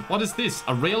deadly agent. What is this?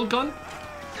 A railgun?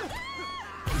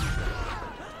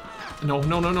 No,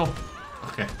 no, no, no.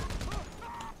 Okay.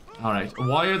 Alright,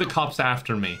 why are the cops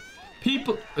after me?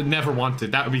 People... Never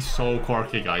wanted. That would be so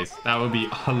quirky, guys. That would be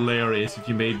hilarious if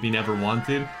you made me never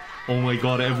wanted. Oh my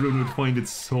god, everyone would find it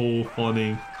so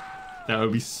funny. That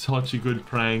would be such a good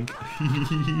prank.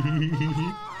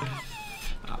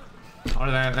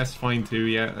 Alright, that's fine too.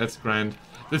 Yeah, that's grand.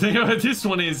 The thing about this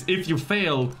one is, if you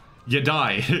fail, you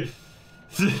die.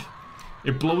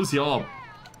 It blows you up.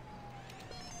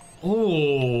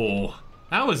 Oh,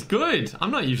 that was good. I'm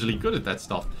not usually good at that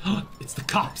stuff. It's the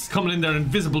cops coming in their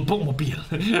invisible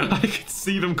boatmobile. I could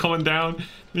see them coming down.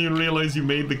 And you realize you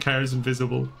made the cars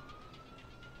invisible.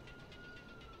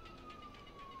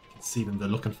 I can see them. They're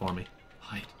looking for me.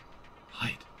 Hide.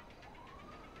 Hide.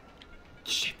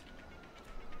 Shit.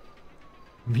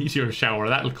 Meteor shower.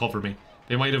 That'll cover me.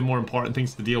 They might have more important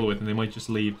things to deal with and they might just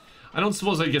leave. I don't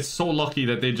suppose I'd get so lucky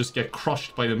that they just get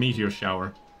crushed by the meteor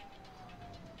shower.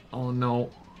 Oh no.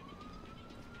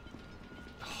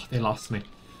 Oh, they lost me.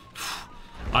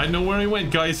 I know where I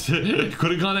went, guys. Could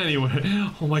have gone anywhere.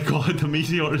 Oh my god, the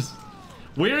meteors.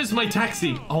 Where is my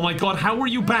taxi? Oh my god, how are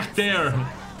you back there?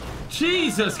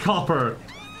 Jesus, Copper.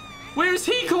 Where's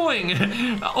he going?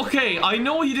 Okay, I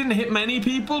know he didn't hit many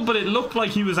people, but it looked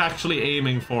like he was actually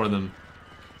aiming for them.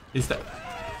 Is that...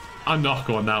 I'm not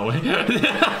going that way.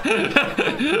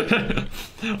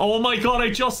 Oh my god, I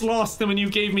just lost them and you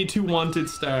gave me 2 wanted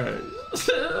stars.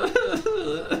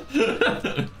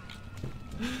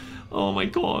 Oh my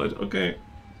god, okay.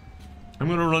 I'm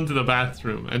gonna run to the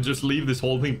bathroom and just leave this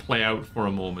whole thing play out for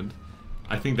a moment.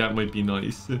 I think that might be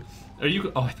nice. Are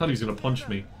you... Oh, I thought he was gonna punch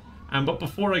me. But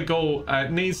before I go,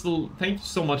 Nasal, thank you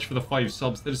so much for the 5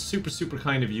 subs. That is super, super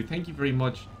kind of you. Thank you very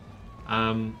much.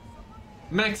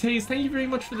 Max Hayes, thank you very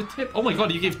much for the tip. Oh my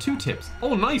god, you gave 2 tips.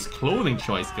 Oh, nice clothing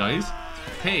choice, guys.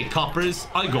 Hey, coppers,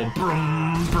 I go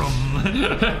brum,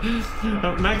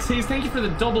 brum. Max Hayes, thank you for the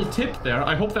double tip there.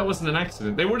 I hope that wasn't an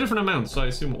accident. They were different amounts, so I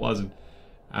assume it wasn't.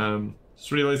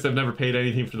 Just realized I've never paid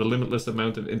anything for the limitless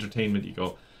amount of entertainment you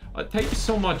go. Thank you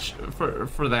so much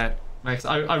for that, Max.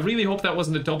 I really hope that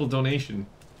wasn't a double donation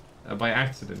by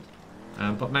accident.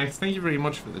 But Max, thank you very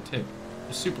much for the tip.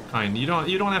 You're super kind. You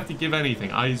don't have to give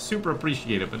anything. I super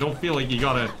appreciate it, but don't feel like you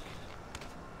gotta...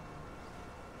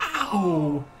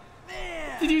 Ow!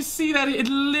 Did you see that? It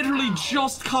literally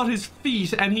just caught his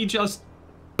feet and he just...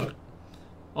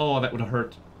 Oh, that would have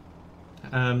hurt.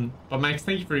 But Max,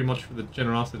 thank you very much for the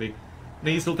generosity.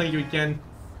 Nasal, thank you again.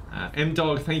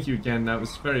 M-Dog, thank you again. That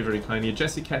was very, very kind of you.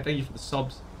 Jessica, thank you for the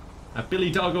subs.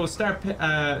 Billy Doggo, Star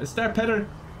Petter,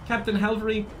 Captain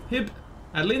Halvery, Hib,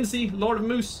 Lindsay, Lord of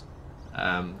Moose,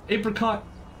 Apricot,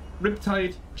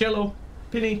 Riptide, Jello,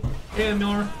 Penny,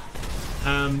 AMR,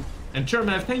 and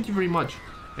Germav, thank you very much.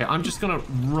 Yeah, I'm just gonna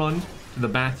run to the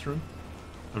bathroom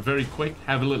very quick,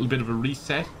 have a little bit of a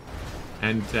reset,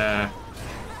 and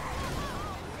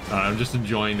I'm just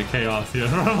enjoying the chaos here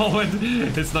for a moment.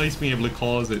 It's nice being able to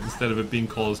cause it instead of it being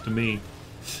caused to me.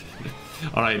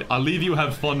 Alright, I'll leave you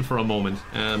have fun for a moment.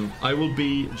 I will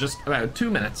be just about 2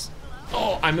 minutes.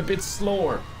 Oh, I'm a bit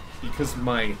slower because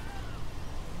my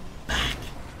back.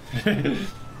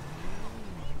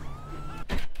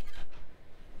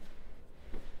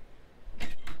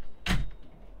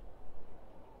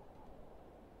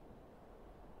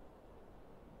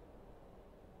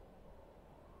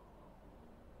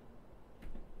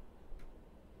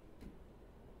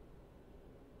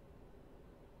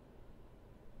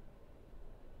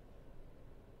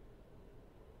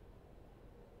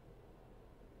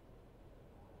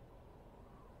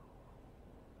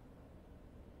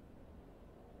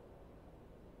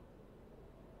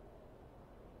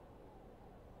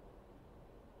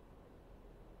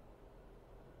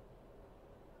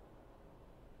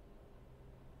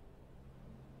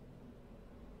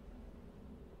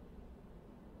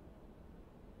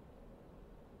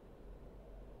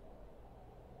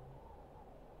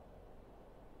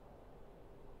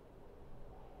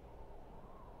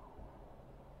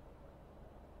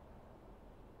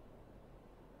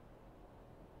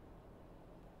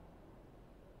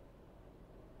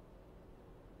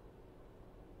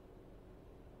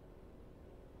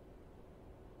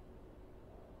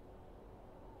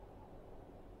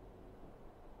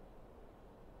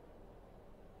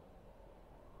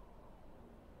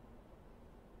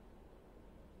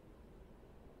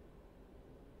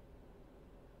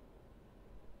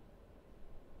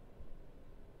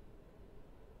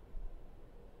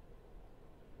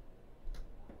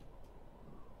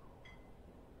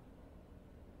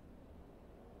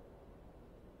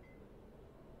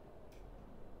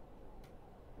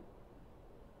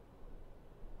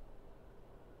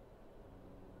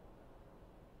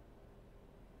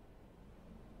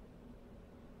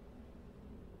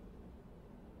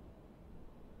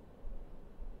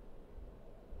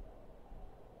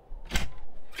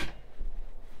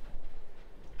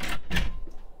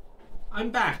 I'm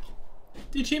back.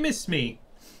 Did you miss me?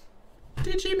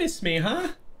 Did you miss me, huh?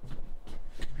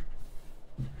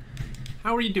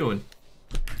 How are you doing?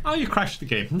 Oh, you crashed the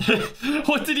game.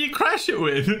 What did you crash it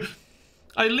with?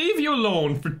 I leave you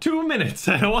alone for 2 minutes.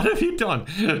 What have you done?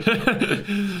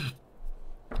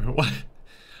 What?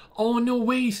 Oh, no,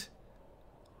 wait.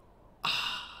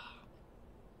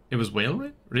 It was whale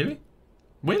rain? Really?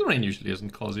 Whale rain usually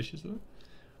doesn't cause issues, though.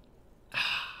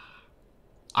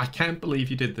 I can't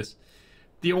believe you did this.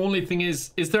 The only thing is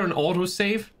there an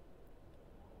autosave?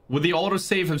 Would the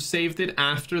autosave have saved it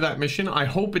after that mission? I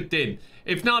hope it did.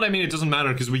 If not, I mean, it doesn't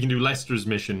matter because we can do Lester's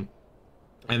mission.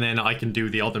 And then I can do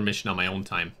the other mission on my own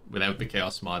time without the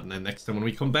chaos mod. And then next time when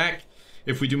we come back,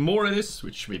 if we do more of this,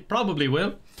 which we probably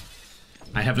will.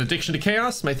 I have an addiction to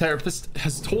chaos. My therapist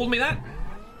has told me that.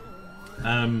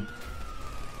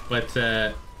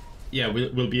 Yeah,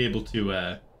 we'll be able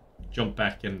to jump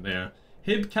back in there.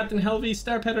 Hib, Captain Helvey,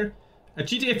 Starpetter,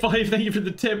 GTA 5, thank you for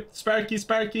the tip.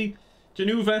 Sparky,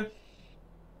 Januva,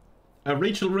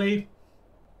 Rachel Ray,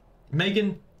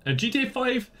 Megan, GTA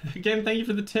 5, again, thank you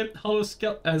for the tip. Hollow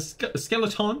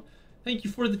Skeleton, thank you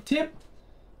for the tip.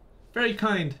 Very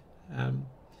kind.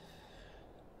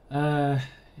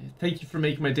 Thank you for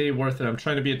making my day worth it. I'm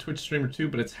trying to be a Twitch streamer too,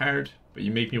 but it's hard. But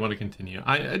you make me want to continue.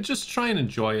 I just try and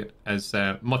enjoy it as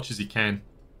much as you can.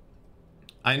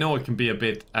 I know it can be a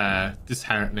bit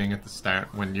disheartening at the start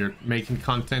when you're making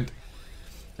content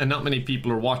and not many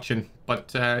people are watching,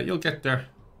 but you'll get there.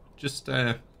 Just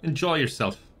enjoy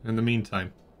yourself in the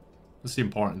meantime. That's the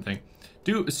important thing.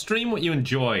 Stream what you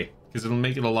enjoy, because it'll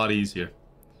make it a lot easier.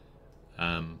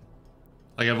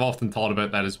 Like, I've often thought about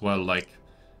that as well, like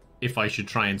if I should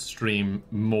try and stream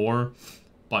more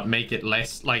but make it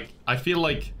less. Like, I feel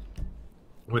like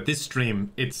with this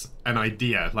stream, it's an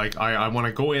idea. Like, I want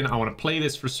to go in, I want to play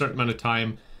this for a certain amount of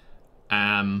time.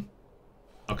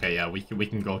 Okay, yeah, we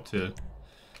can go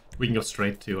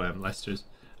straight to Lester's.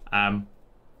 And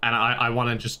I want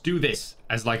to just do this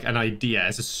as like an idea,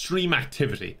 as a stream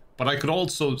activity. But I could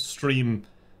also stream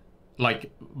like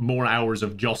more hours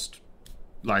of just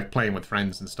like playing with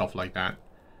friends and stuff like that.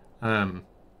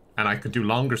 And I could do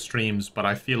longer streams, but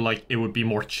I feel like it would be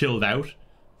more chilled out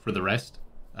for the rest.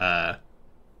 Thought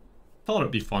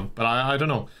it'd be fun, but I don't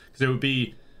know, because it would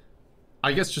be,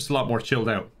 I guess, just a lot more chilled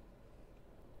out.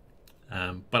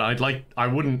 But I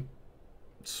wouldn't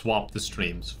swap the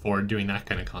streams for doing that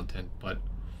kind of content, but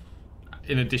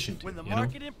in addition to, when the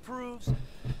market improves,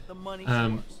 the money's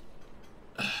yours.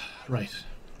 Right.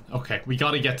 Okay, we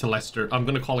gotta get to Lester. I'm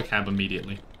gonna call a cab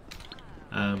immediately.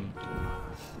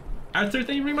 Arthur,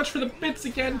 thank you very much for the bits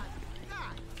again.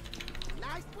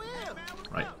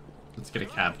 Right, let's get a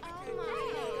cab.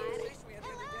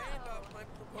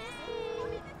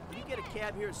 Can you get a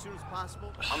cab here as soon as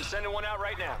possible? I'm sending one out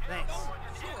right now. Thanks.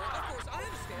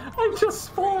 I just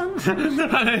spawned.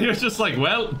 And you're just like,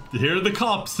 well, here are the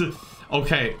cops.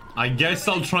 Okay, I guess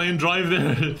I'll try and drive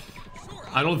there.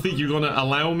 I don't think you're gonna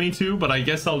allow me to, but I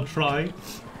guess I'll try.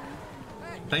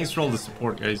 Thanks for all the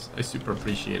support, guys. I super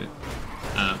appreciate it.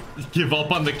 Give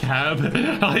up on the cab.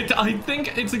 I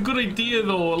think it's a good idea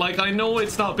though. Like, I know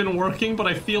it's not been working, but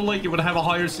I feel like it would have a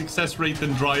higher success rate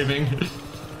than driving.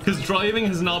 Because driving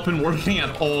has not been working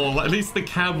at all. At least the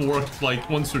cab worked like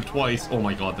once or twice. Oh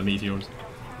my god, the meteors.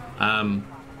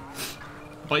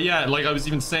 But yeah, like I was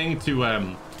even saying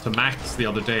to Max the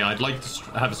other day, I'd like to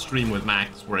have a stream with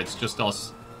Max where it's just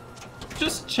us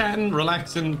just chatting,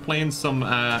 relaxing, playing some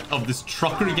of this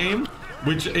trucker game.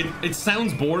 Which, it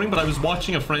sounds boring, but I was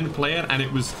watching a friend play it, and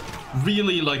it was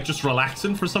really, like, just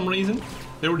relaxing for some reason.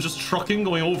 They were just trucking,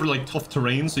 going over, like, tough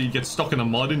terrain, so you get stuck in the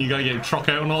mud, and you gotta get your truck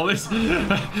out and all this.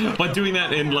 But doing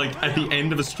that in, like, at the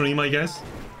end of a stream, I guess.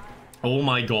 Oh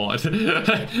my god.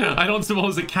 I don't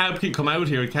suppose a cab can come out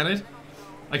here, can it?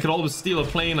 I could always steal a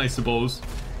plane, I suppose.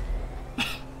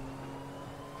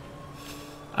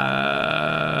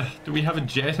 Do we have a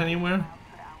jet anywhere?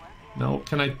 No.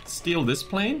 Can I steal this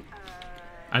plane?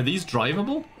 Are these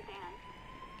drivable?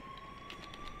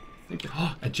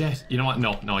 Oh, a jet. You know what?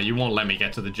 No, you won't let me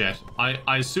get to the jet.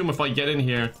 I assume if I get in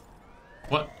here...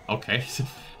 What? Okay.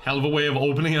 Hell of a way of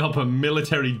opening up a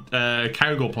military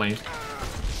cargo plane.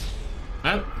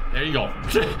 Well, there you go.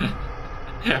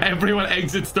 Everyone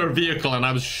exits their vehicle and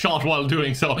I was shot while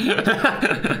doing so.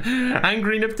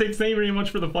 Angry Niptix, thank you very much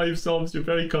for the 5 subs. You're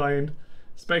very kind.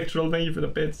 Spectral, thank you for the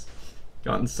bits.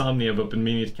 Got insomnia, but been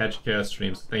meaning to catch chaos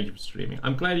streams. Thank you for streaming.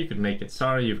 I'm glad you could make it.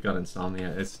 Sorry you've got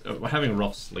insomnia. It's having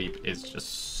rough sleep is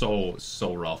just so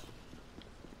rough.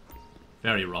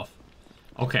 Very rough.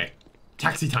 Okay,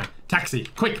 taxi time. Taxi,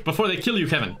 quick before they kill you,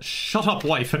 Kevin. Shut up,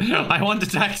 wife. I want a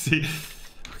taxi.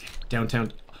 Okay,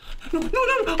 downtown. No, no,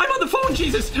 no, I'm on the phone,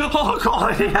 Jesus. Oh,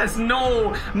 God, he has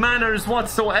no manners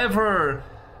whatsoever.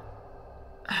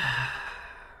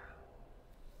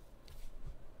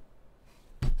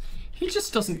 He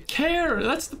just doesn't care.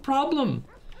 That's the problem.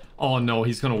 Oh, no,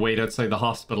 he's going to wait outside the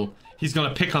hospital. He's going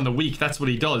to pick on the weak. That's what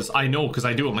he does. I know, because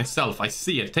I do it myself. I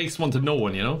see it. It takes one to know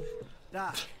one, you know?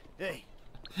 Doc, hey.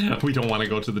 We don't want to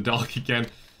go to the dock again.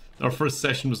 Our first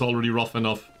session was already rough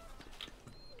enough.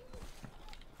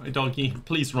 Hi, doggy.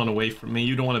 Please run away from me.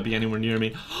 You don't want to be anywhere near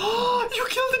me. Oh, you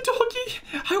killed the doggy!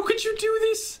 How could you do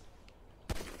this?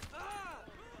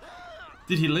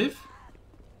 Did he live?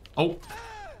 Oh.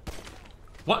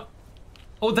 What?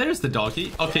 Oh, there's the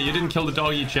doggy. Okay, you didn't kill the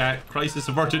doggy, chat. Crisis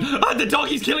averted. Ah, the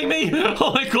doggy's killing me!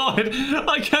 Oh my god!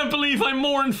 I can't believe I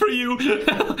mourned for you!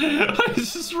 I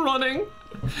was just running.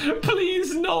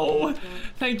 Please, no!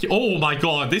 Thank you. Oh my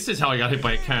god, this is how I got hit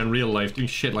by a car in real life, doing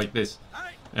shit like this.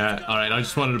 Alright, I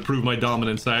just wanted to prove my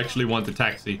dominance. I actually want the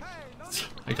taxi.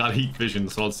 I got heat vision,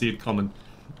 so I'll see it coming.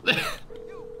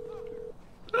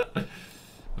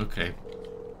 Okay.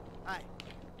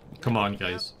 Come on,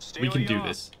 guys. We can do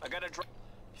this.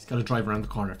 He's got to drive around the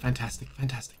corner. Fantastic,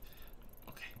 fantastic.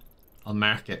 Okay. I'll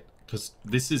mark it, because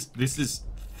this is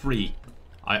free.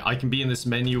 I can be in this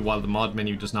menu while the mod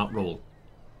menu does not roll.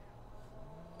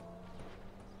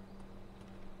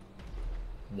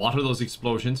 What are those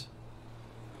explosions?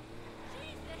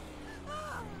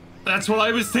 That's what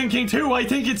I was thinking too. I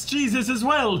think it's Jesus as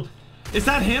well. Is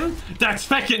that him? That's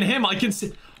feckin' him. I can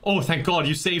see. Oh, thank God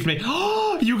you saved me.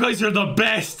 Oh, you guys are the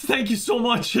best. Thank you so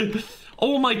much.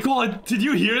 Oh my God. Did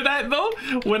you hear that though?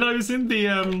 When I was in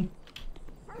the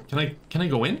Can I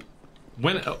go in?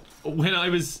 When I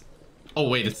was. Oh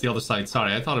wait, it's the other side.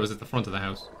 Sorry, I thought it was at the front of the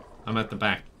house. I'm at the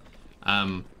back.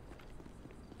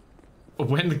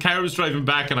 When the car was driving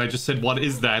back and I just said, what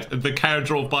is that? And the car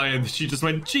drove by and she just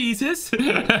went, Jesus! Fuck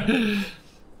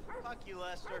you,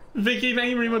 Lester. Vicky, thank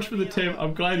you very much for the tip.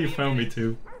 I'm glad you found me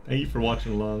too. Thank you for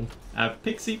watching along.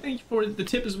 Pixie, thank you for the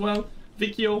tip as well.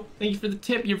 Vicchio, thank you for the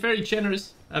tip. You're very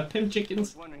generous. Pimp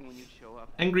Chickens.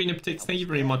 And Green Upticks, thank you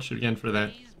very much again for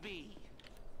that.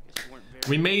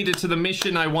 We made it to the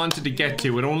mission I wanted to get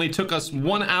to. It only took us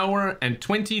 1 hour and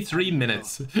 23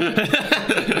 minutes.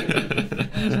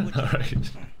 Alright.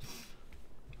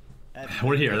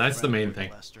 We're here, that's the main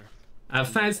thing.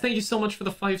 Faz, thank you so much for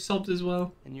the 5 subs as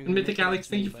well. And Mythic Alex,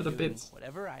 thank you for the bits.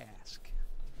 Whatever I ask.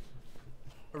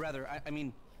 Or rather, I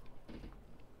mean,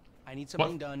 I need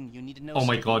something done. You need to know. Oh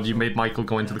my God, you made Michael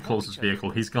go into the closest vehicle.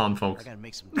 He's gone, folks. I gotta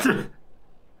make some so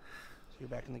you're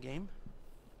back in the game?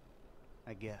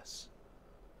 I guess.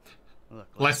 Look,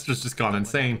 Lester's just gone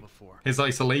insane. His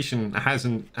isolation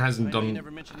hasn't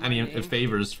done any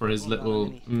favors for his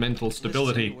little mental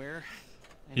stability.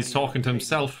 He's talking to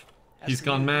himself. He's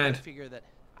gone mad.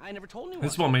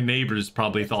 This is what my neighbors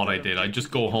probably thought I did. I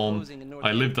just go home,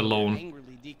 I lived alone,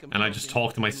 and I just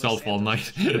talk to myself all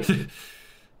night.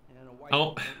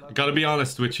 Oh, I gotta be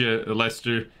honest with you,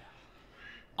 Lester.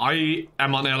 I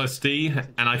am on LSD,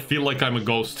 and I feel like I'm a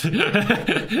ghost.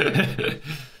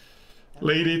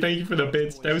 Lady, thank you for the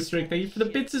bits. Dowstrick, thank you for the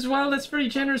bits as well. That's very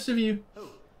generous of you.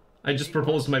 I just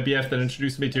proposed to my BF that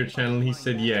introduced me to your channel, and he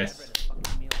said yes.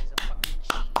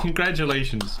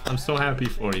 Congratulations. I'm so happy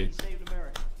for you.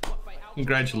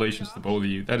 Congratulations to both of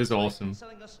you. That is awesome.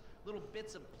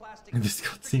 And this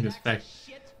cutscene is back.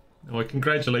 Oh,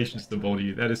 congratulations to both of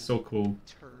you. That is so cool.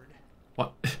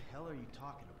 What?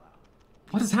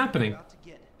 What is happening?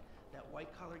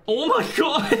 Oh my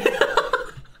God!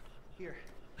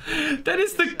 That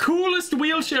is the coolest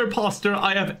wheelchair poster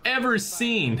I have ever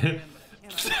seen.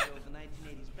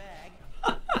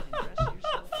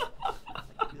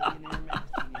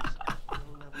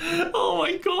 Oh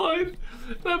my God,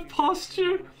 that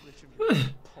posture.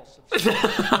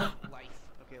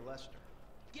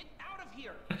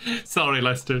 Sorry,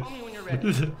 Lester. Tell me when you're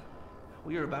ready.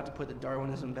 We are about to put the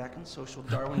Darwinism back in social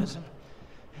Darwinism,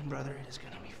 and brother, it is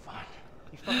gonna be fun.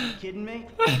 You fucking kidding me?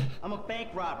 I'm a bank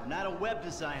robber, not a web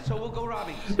designer. So we'll go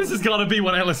robbing. This has got to be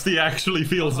what LSD actually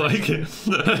feels like.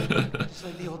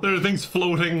 There are things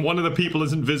floating. One of the people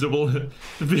is invisible.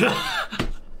 The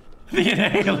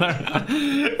inhaler.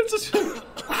 It's just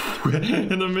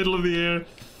in the middle of the air.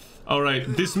 All right,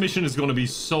 this mission is going to be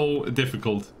so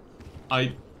difficult.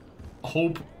 I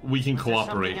hope we can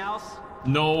cooperate.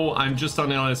 No, I'm just on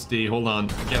LSD. Hold on,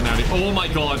 getting out of here. Oh my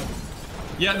God.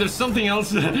 Yeah, there's something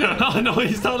else. Oh no,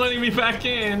 he's not letting me back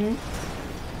in.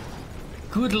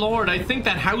 Good Lord, I think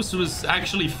that house was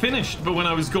actually finished, but when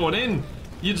I was going in,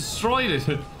 you destroyed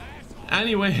it.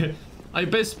 Anyway, I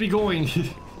best be going.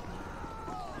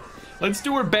 Let's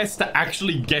do our best to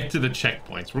actually get to the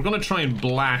checkpoints. We're gonna try and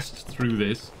blast through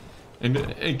this.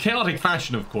 In chaotic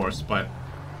fashion, of course, but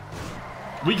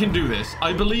we can do this.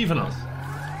 I believe in us.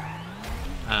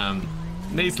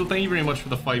 Nasal, thank you very much for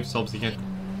the 5 subs again.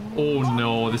 Oh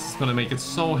no, this is gonna make it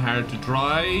so hard to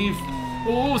drive.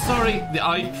 Oh, sorry.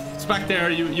 It's back there.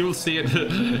 You'll see it.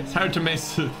 It's hard to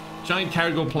miss. Giant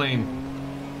cargo plane.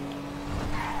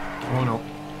 Oh no.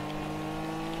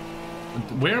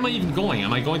 Where am I even going?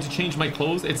 Am I going to change my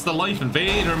clothes? It's the Life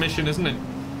Invader mission, isn't it?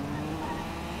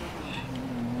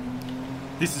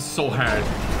 This is so hard.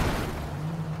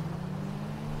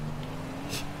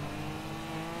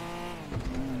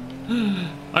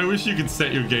 I wish you could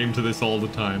set your game to this all the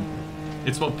time.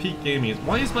 It's what peak gaming is.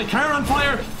 Why is my car on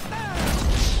fire?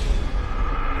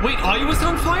 Wait, I was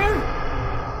on fire?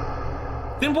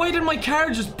 Then why did my car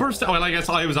just burst out? Well, I guess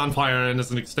I was on fire, and as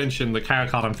an extension, the car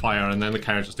caught on fire, and then the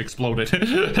car just exploded.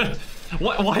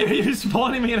 Why are you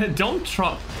spawning me in a dump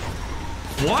truck?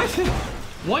 What?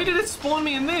 Why did it spawn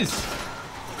me in this?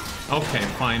 Okay,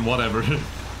 fine, whatever.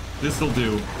 This'll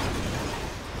do.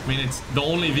 I mean, it's the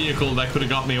only vehicle that could have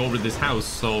got me over this house,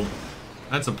 so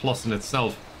that's a plus in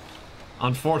itself.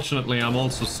 Unfortunately, I'm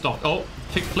also stuck. Oh,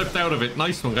 kick flipped out of it.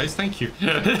 Nice one, guys. Thank you.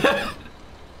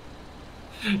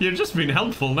 You're just being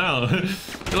helpful now.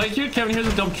 You're like, here, Kevin, here's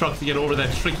a dump truck to get over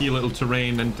that tricky little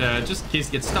terrain, and just in case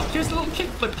you get stuck, here's a little kick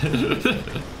flip.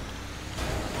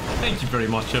 Thank you very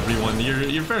much, everyone.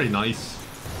 You're very nice.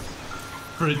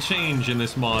 For a change in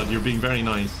this mod, you're being very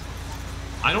nice.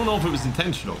 I don't know if it was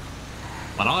intentional,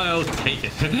 but I'll take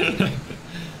it.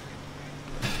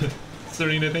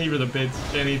 Serena, thank you for the bits.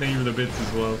 Jenny, thank you for the bits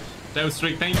as well.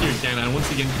 Dowstrick, thank you again. And once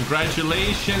again,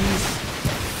 congratulations.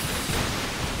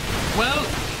 Well,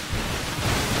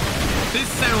 this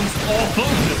sounds awful.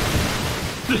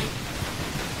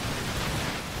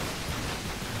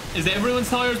 Is everyone's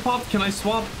tires popped? Can I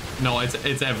swap? No,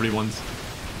 it's everyone's.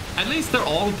 At least they're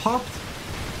all popped.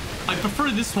 I prefer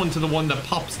this one to the one that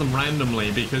pops them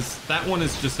randomly, because that one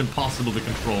is just impossible to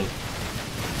control.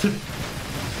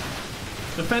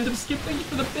 The Phantom Skip, thank you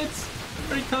for the bits.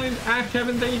 Very kind.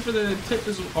 Kevin, thank you for the tip,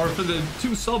 or for the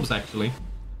 2 subs, actually.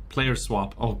 Player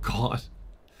swap. Oh, God.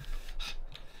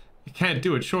 You can't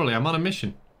do it, surely. I'm on a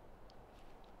mission.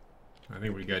 I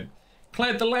think we're good.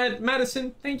 Clad the Lad,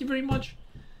 Madison, thank you very much.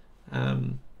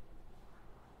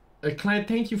 Clad,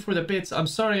 thank you for the bits. I'm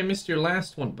sorry I missed your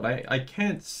last one, but I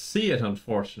can't see it,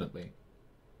 unfortunately.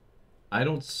 I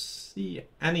don't see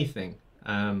anything.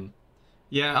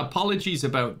 Yeah, apologies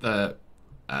about the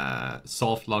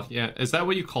soft lock. Yeah, is that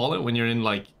what you call it when you're in,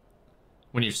 like,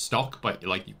 when you're stuck but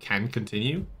like you can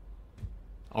continue?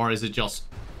 Or is it just,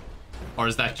 or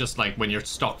is that just like when you're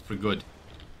stuck for good?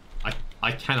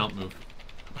 I cannot move.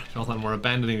 Hold on, we're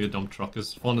abandoning the dump truck,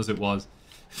 as fun as it was.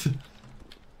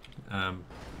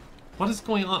 What is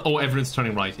going on? Oh, everyone's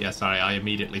turning right. Yeah, sorry, I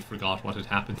immediately forgot what had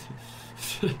happened.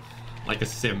 Like a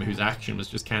sim whose action was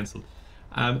just cancelled.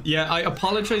 Yeah, I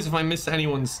apologize if I miss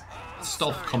anyone's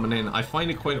stuff coming in. I find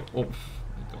it quite... Oh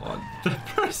my god. The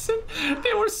person...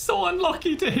 They were so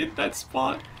unlucky to hit that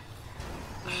spot.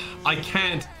 I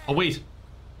can't... Oh, wait.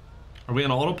 Are we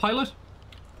on autopilot?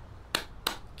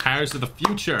 Cars of the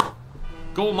future.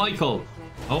 Go, Michael.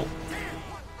 Oh.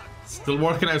 Still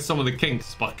working out some of the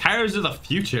kinks, but cars of the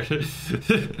future.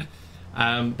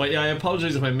 But yeah, I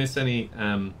apologize if I miss any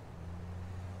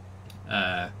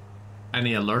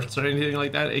alerts or anything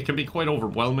like that. It can be quite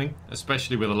overwhelming,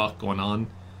 especially with a lot going on.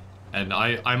 And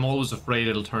I'm always afraid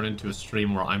it'll turn into a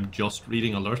stream where I'm just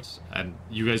reading alerts. And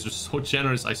you guys are so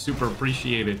generous. I super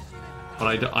appreciate it.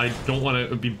 But I don't want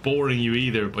to be boring you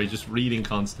either by just reading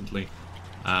constantly.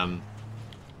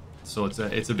 So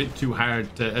it's a bit too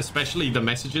hard to, especially the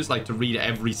messages, like to read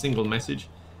every single message.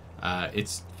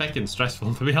 It's feckin'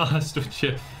 stressful, to be honest with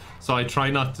you. So I try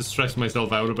not to stress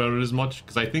myself out about it as much,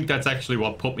 because I think that's actually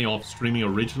what put me off streaming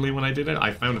originally when I did it.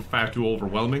 I found it far too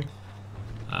overwhelming.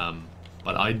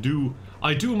 But I do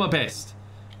my best.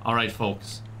 All right,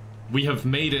 folks, we have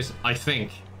made it. I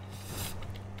think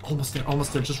almost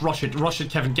there. Just rush it,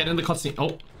 Kevin. Get in the cutscene.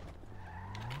 Oh.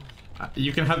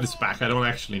 You can have this back. I don't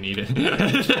actually need it.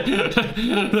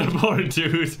 The poor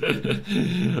dude.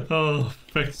 Oh,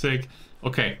 fuck's sake.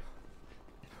 Okay.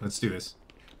 Let's do this.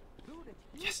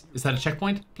 Yes. Is that a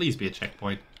checkpoint? Please be a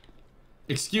checkpoint.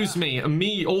 Excuse me,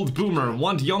 old boomer,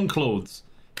 want young clothes.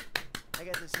 I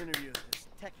got this interview with this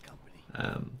tech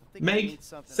company. Meg,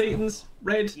 Satan's,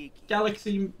 Red,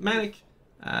 Galaxy, Manic,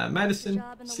 Madison,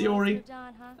 Siori,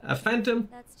 Phantom,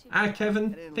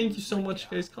 Kevin, thank you so much,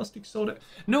 guys. Caustic Soda.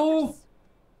 No!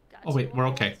 Oh, wait, we're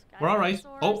okay. We're alright.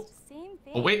 Oh,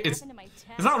 wait, it's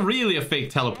not really a fake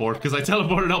teleport, because I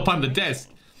teleported up on the desk.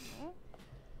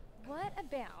 What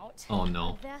about Oh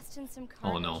no. a vest and some Oh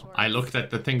cargo no. shorts. I looked at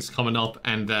the things coming up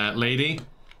and lady,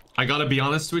 I gotta be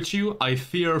honest with you, I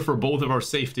fear for both of our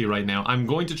safety right now. I'm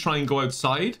going to try and go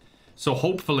outside, so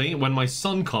hopefully when my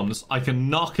son comes, I can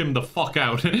knock him the fuck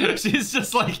out. She's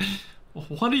just like,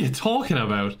 what are you talking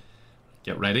about?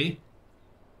 Get ready.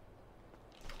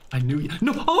 I knew you.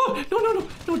 No, oh,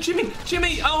 no,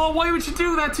 Jimmy, oh, why would you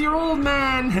do that to your old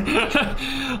man?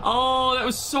 Oh, that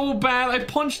was so bad. I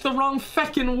punched the wrong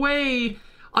feckin' way.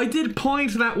 I did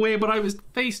point that way, but I was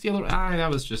faced the other. That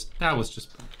was just.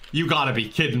 You gotta be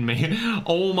kidding me.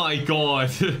 Oh my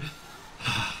god.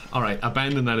 All right,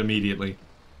 abandon that immediately.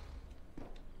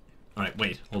 All right,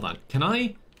 wait, hold on.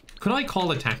 Could I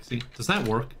call a taxi? Does that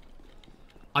work?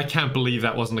 I can't believe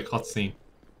that wasn't a cutscene.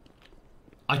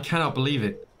 I cannot believe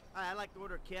it. I'd like to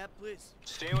order a cab, please.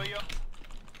 Stay where you are.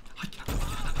 I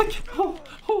can't.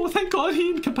 Oh, thank God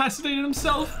he incapacitated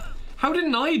himself. How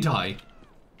didn't I die?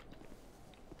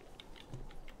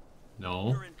 No.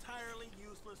 You're entirely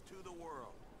useless to the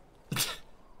world.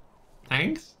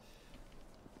 Thanks.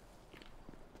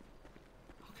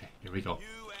 Okay, here we go.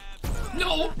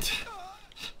 No!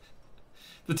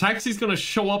 The taxi's gonna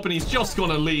show up and he's just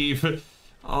gonna leave.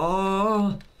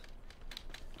 Oh.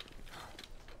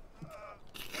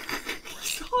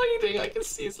 He's hiding. I can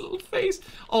see his little face.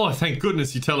 Oh, thank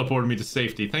goodness you teleported me to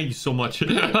safety. Thank you so much.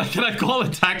 Can I call a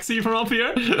taxi from up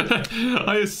here?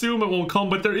 I assume it won't come,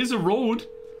 but there is a road.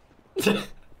 Hello.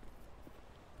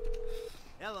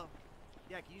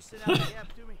 Yeah, can you sit out the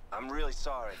cab to me? I'm really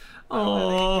sorry.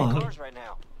 Oh. Cars right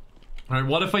now. Alright,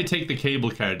 what if I take the cable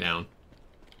car down?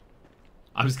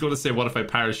 I was going to say what if I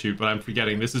parachute, but I'm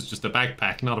forgetting this is just a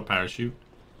backpack, not a parachute.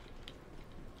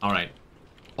 Alright.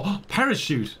 Oh,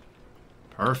 parachute!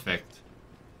 Perfect.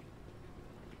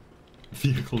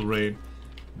 Vehicle rain.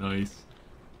 Nice.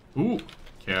 Ooh,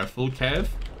 careful, Kev.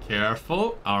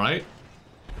 Careful. Alright.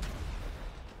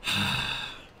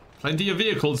 Plenty of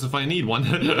vehicles if I need one.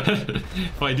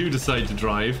 If I do decide to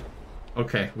drive.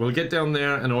 Okay, we'll get down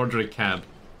there and order a cab.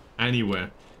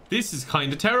 Anywhere. This is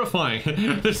kind of terrifying.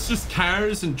 There's just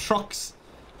cars and trucks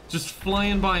just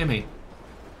flying by me.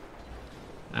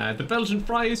 The Belgian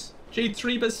fries, J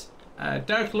Trebus,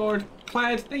 Dark Lord,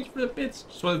 Clad, thank you for the bits.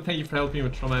 Just want to thank you for helping me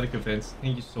with traumatic events.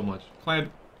 Thank you so much. Clad,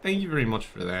 thank you very much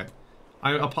for that.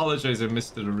 I apologize I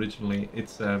missed it originally.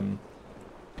 It's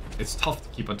tough to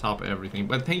keep on top of everything.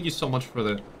 But thank you so much for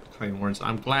the kind words.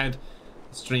 I'm glad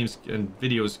streams and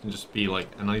videos can just be like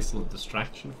a nice little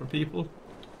distraction for people.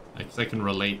 Because I can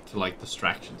relate to like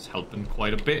distractions helping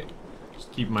quite a bit.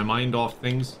 Just keep my mind off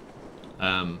things.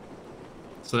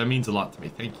 So that means a lot to me.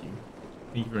 Thank you.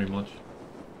 Thank you very much.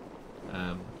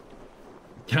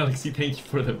 Galaxy, thank you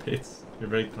for the bits. You're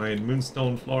very kind.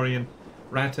 Moonstone, Florian,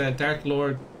 Rata, Dark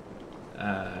Lord,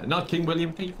 not King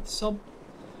William, thank you for the sub.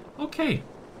 Okay.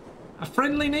 A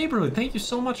friendly neighborhood. Thank you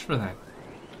so much for that.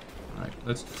 Alright,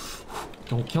 let's...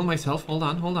 Don't kill myself. Hold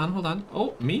on.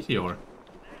 Oh, meteor.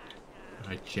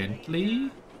 Alright,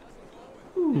 gently.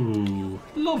 Ooh,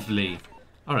 lovely.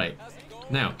 Alright,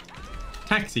 now,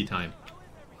 taxi time.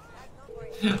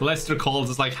 Lester calls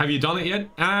us like, have you done it yet?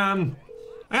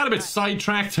 I got a bit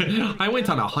sidetracked. I went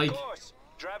on a hike.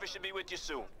 Driver should be with you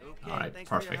soon. Alright,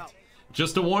 perfect.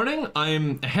 Just a warning,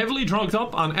 I'm heavily drugged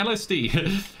up on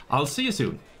LSD. I'll see you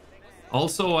soon.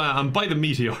 Also, I'm by the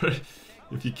meteor.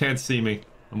 If you can't see me,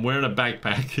 I'm wearing a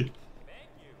backpack.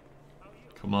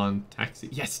 Come on, taxi.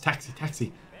 Yes,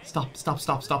 taxi. Stop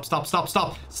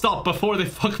before they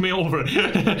fuck me over.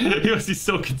 He's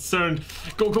so concerned.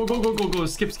 Go.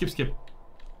 Skip.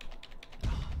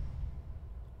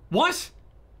 What?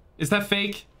 Is that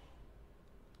fake?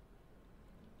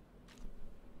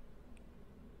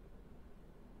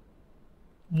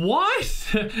 What?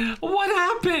 What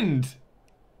happened?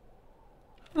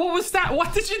 What was that?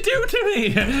 What did you do to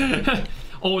me?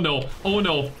 Oh no.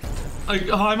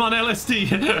 I'm on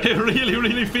LSD. It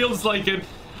really feels like it.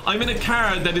 I'm in a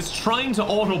car that is trying to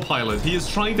autopilot. He is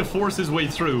trying to force his way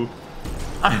through.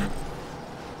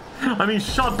 I mean,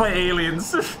 shot by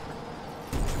aliens.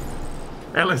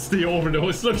 LSD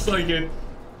overdose. Looks like it.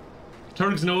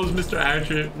 Turk's Nose, Mr.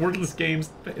 Archer, Wordless Games,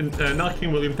 not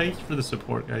King William. Thank you for the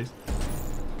support, guys.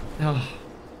 Oh,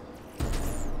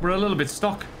 we're a little bit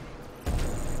stuck.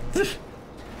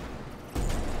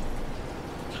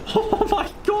 Oh my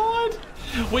god!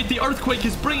 Wait, the earthquake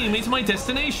is bringing me to my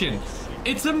destination.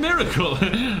 It's a miracle.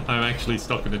 I'm actually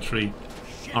stuck in a tree.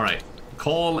 Alright,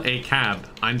 call a cab.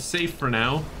 I'm safe for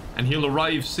now, and he'll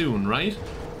arrive soon, right?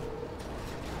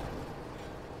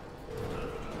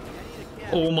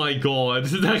 Oh my god,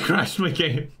 that crashed my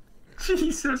game.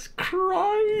 Jesus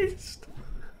Christ.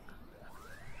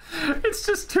 It's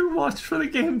just too much for the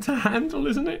game to handle,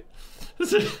 isn't it?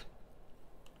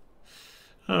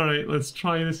 Alright, let's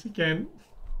try this again.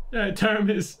 Term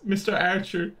is Mr.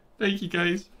 Archer. Thank you,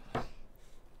 guys.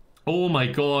 Oh my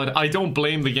god, I don't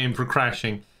blame the game for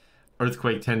crashing.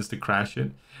 Earthquake tends to crash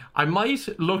it. I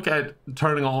might look at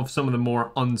turning off some of the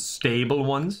more unstable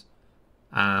ones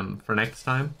for next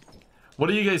time. What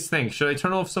do you guys think? Should I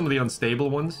turn off some of the unstable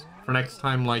ones for next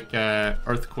time, like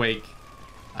Earthquake,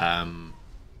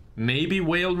 maybe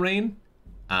Whale Rain,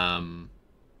 and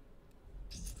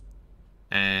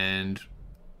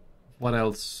what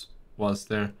else was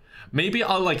there? Maybe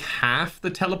I'll like half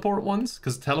the teleport ones,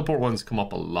 because the teleport ones come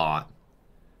up a lot.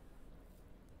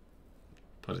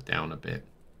 Put it down a bit.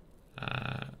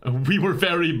 We were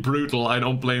very brutal. I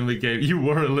don't blame the game. You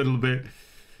were a little bit.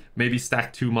 Maybe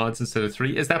stack 2 mods instead of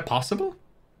 3. Is that possible?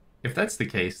 If that's the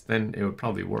case, then it would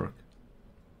probably work.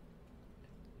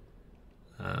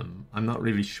 I'm not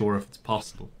really sure if it's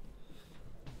possible.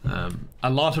 A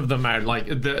lot of them are like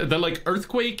the like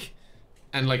Earthquake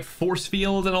and like Force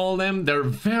Field and all them. They're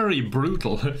very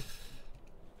brutal.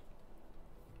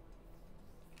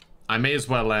 I may as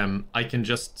well. I can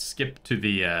just skip to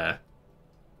the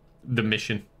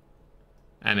mission,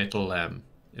 and it'll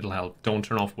help. Don't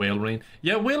turn off Whale Rain.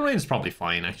 Yeah, Whale Rain's probably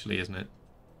fine, actually, isn't it?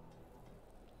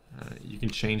 You can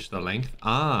change the length.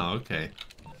 Ah, okay.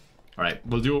 All right,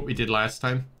 we'll do what we did last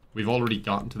time. We've already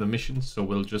gotten to the mission, so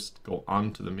we'll just go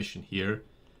on to the mission here.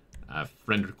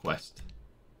 Friend request.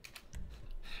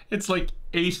 It's like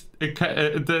 8.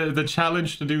 The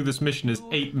challenge to do this mission is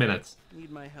 8 minutes.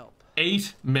 Need my help.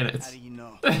 8 minutes. How do you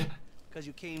know? Because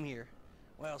you came here.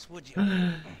 Why else would you?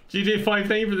 GJ5,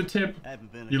 thank you for the tip.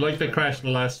 You liked that crash the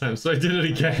last time, so I did it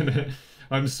again.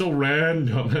 I'm so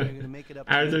random.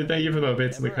 Arthur, thank you for the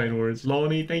bits and the kind words.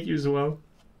 Lonnie, thank you as well.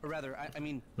 Or rather, I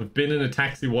mean... I've been in a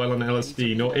taxi while on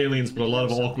LSD. No aliens, but a lot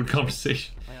of awkward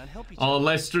conversation. Oh,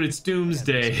 Lester, it's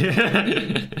Doomsday.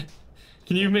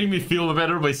 Can you make me feel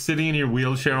better by sitting in your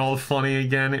wheelchair all funny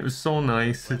again? It was so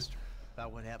nice. Lester,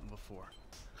 about what happened before.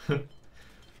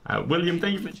 William,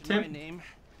 thank you for the tip.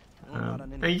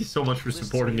 Thank you so much for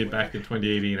supporting me back in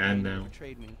 2018 and now.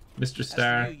 Mr.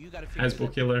 Star,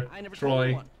 Hasbro Killer,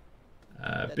 Troy,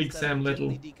 Big Sam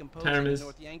Little, Tarmis,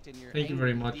 thank you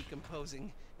very much.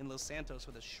 Decomposing in Los Santos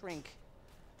with a shrink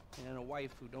and a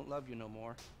wife who don't love you no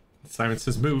more. Simon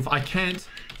says move. I can't.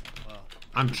 Well,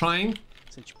 I'm trying.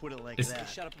 since you put it like Is- that.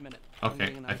 Shut up a minute.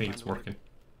 Okay, I think it's working.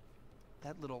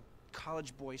 That little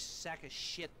college boy sack of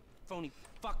shit, phony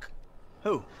fuck.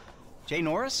 Who? Jay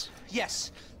Norris?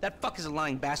 Yes, that fuck is a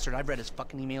lying bastard. I've read his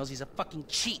fucking emails. He's a fucking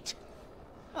cheat.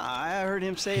 I heard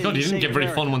him say. God, you didn't saved get very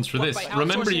America. fun ones for this. By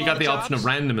Remember, you outsourcing got all the the option of jobs?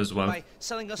 random as well. By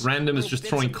selling us Random is little just bits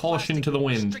throwing of caution plastic to the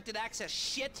wind. Restricted access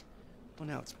shit. Well,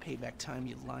 now it's payback time,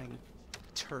 you lying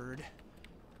turd.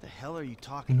 The hell are you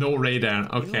talking No about? radar. Okay,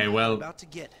 You know what I'm well, about to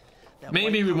get. That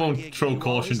maybe we white-collar won't gig throw you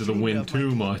caution always to the dreamed wind of,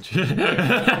 my too kid.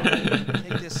 much.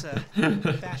 Take this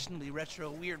fashionably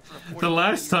retro weird for a The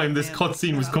last 45-year-old time this man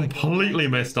cutscene was out like a completely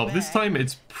knife messed in up. the This back. time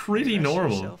it's pretty Dress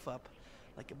normal. yourself up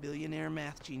like a billionaire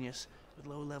math genius with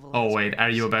low-level Oh wait, are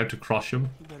you Alzheimer's. about to crush him?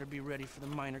 You better be ready for the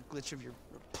minor glitch of your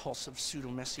repulsive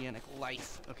pseudo-messianic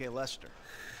life. Okay, Lester.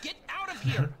 Get out of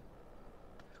here!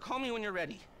 Call me when you're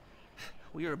ready.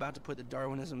 We are about to put the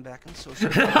Darwinism back in social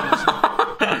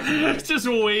Darwinism. Just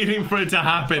waiting for it to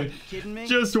happen. Kidding me?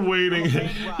 Just waiting.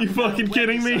 You fucking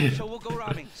kidding me? So we'll go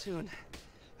robbing soon.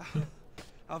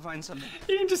 I'll find something.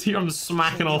 You can just hear him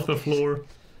smacking off the floor.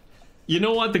 You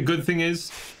know what the good thing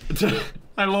is?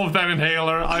 I love that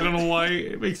inhaler. I don't know why.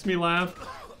 It makes me laugh.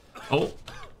 Oh.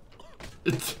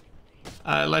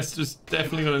 Lester's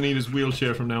definitely going to need his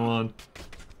wheelchair from now on.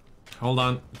 Hold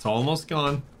on. It's almost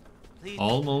gone.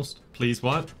 Almost. Please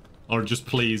what? Or just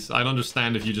please. I'd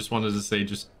understand if you just wanted to say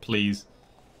just please.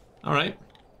 Alright.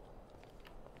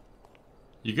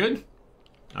 You good?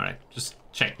 Alright. Just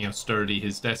checking how sturdy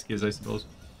his desk is, I suppose.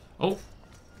 Oh.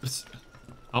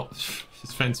 Oh.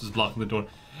 His fence was blocking the door.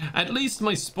 At least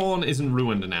my spawn isn't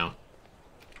ruined now.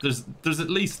 There's at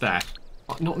least that.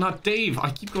 Oh, no, not Dave. I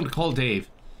keep going to call Dave.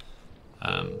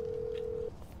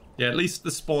 Yeah, at least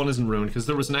the spawn isn't ruined because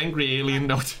there was an angry alien.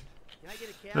 No,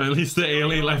 at least the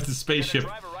alien left the spaceship.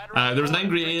 There was an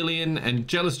angry alien and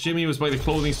Jealous Jimmy was by the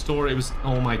clothing store. It was...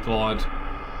 Oh my god.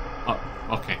 Oh,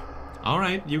 okay.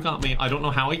 Alright, you got me. I don't know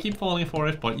how I keep falling for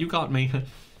it, but you got me.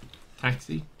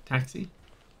 Taxi. Taxi.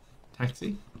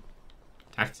 Taxi.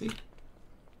 Taxi.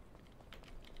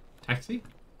 Taxi.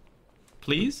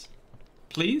 Please?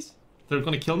 Please? They're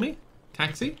gonna kill me?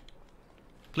 Taxi?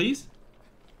 Please?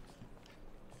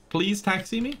 Please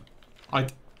taxi me?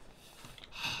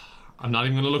 I'm not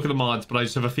even gonna look at the mods, but I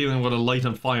just have a feeling I'm gonna light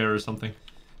on fire or something.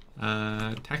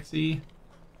 Taxi.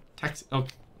 Taxi.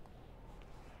 Okay.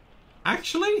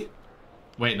 Actually?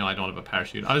 Wait, no, I don't have a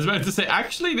parachute. I was about to say,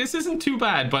 actually, this isn't too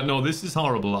bad, but no, this is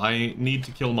horrible. I need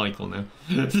to kill Michael now.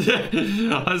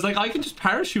 I was like, I can just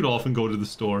parachute off and go to the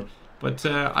store. But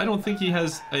I don't think he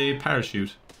has a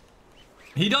parachute.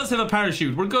 He does have a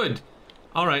parachute. We're good.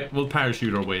 Alright, we'll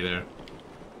parachute our way there.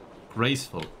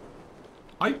 Graceful.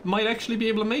 I might actually be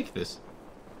able to make this.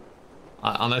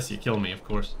 Unless you kill me, of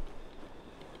course.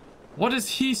 What is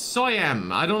he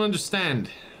Soyam? I don't understand.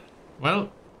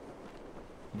 Well,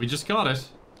 we just got it.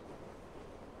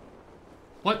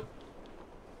 What?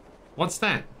 What's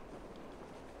that?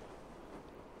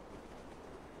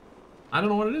 I don't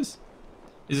know what it is.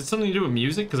 Is it something to do with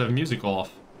music? Because I have music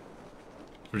off.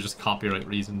 For just copyright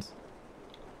reasons.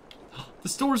 The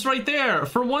store's right there!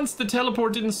 For once the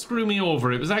teleport didn't screw me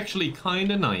over. It was actually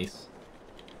kinda nice.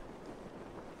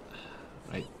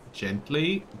 Right.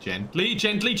 Gently, gently,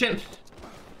 gently, gently.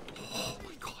 Oh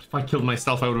my god, if I killed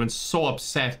myself I would have been so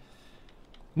upset.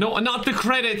 No, not the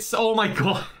credits! Oh my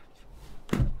god.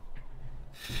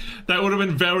 That would have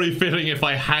been very fitting if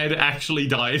I had actually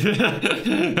died.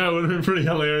 That would have been pretty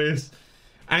hilarious.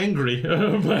 Angry,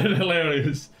 but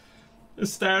hilarious.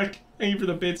 Stark, thank you for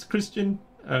the bits. Christian,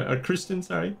 or Kristen,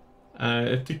 sorry.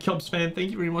 To Cubs fan,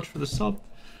 thank you very much for the sub.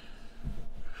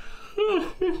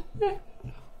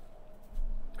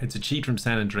 It's a cheat from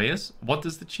San Andreas. What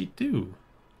does the cheat do?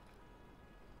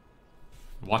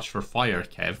 Watch for fire,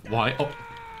 Kev. Why? Oh.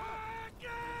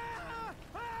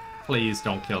 Please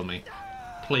don't kill me.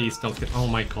 Please don't kill. Oh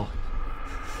my god.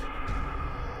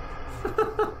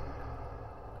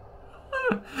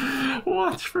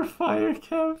 Watch for fire,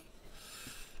 Kev.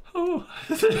 Oh.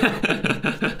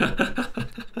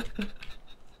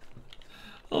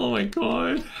 Oh my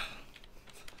god.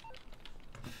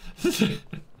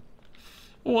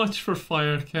 Watch for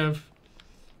fire, Kev.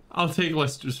 I'll take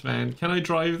Lester's van. Can I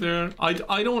drive there?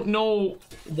 I don't know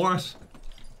what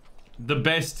the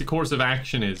best course of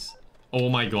action is. Oh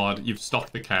my god, you've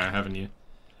stuck the car, haven't you?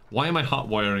 Why am I hot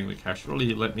wiring the car? Surely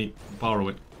you let me borrow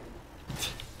it.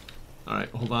 Alright,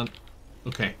 hold on.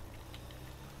 Okay.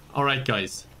 Alright,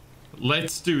 guys.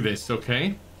 Let's do this,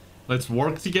 okay? Let's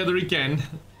work together again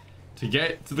to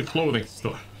get to the clothing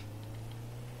store.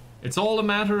 It's all a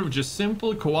matter of just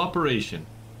simple cooperation.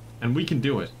 And we can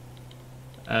do it.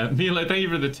 Mila, thank you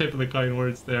for the tip and the kind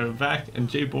words there. Vac and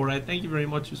Jay Borat, thank you very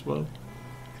much as well.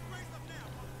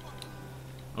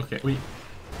 Okay, we...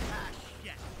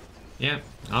 Yeah.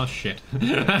 Oh, shit.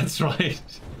 That's right.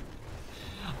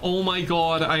 Oh my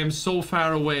god, I am so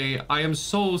far away. I am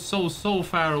so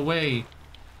far away.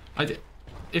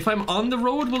 If I'm on the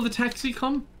road, will the taxi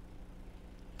come?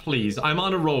 Please, I'm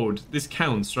on a road. This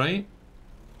counts, right?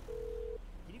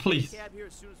 Please.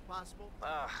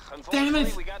 Damn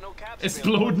it!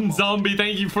 Exploding zombie,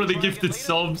 thank you for the gifted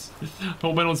subs.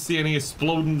 Hope I don't see any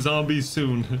exploding zombies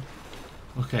soon.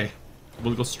 Okay,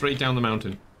 we'll go straight down the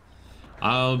mountain.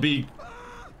 I'll be...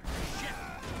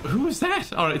 Who is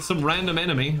that? Alright, some random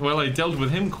enemy. Well, I dealt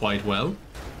with him quite well.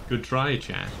 Good try,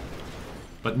 chat.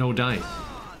 But no dice.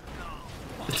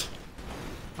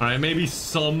 Alright, maybe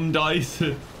some dice.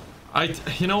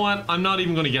 You know what? I'm not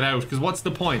even going to get out, because what's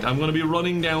the point? I'm going to be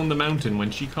running down the mountain when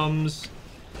she comes.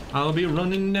 I'll be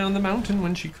running down the mountain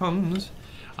when she comes.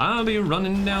 I'll be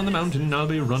running down the mountain. I'll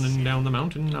be running down the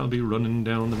mountain. I'll be running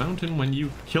down the mountain when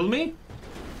you kill me.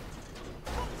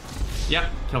 Yeah,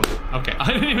 kill me. Okay,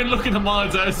 I didn't even look at the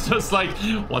mods. I was just like,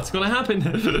 what's going to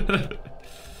happen?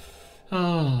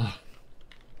 Oh.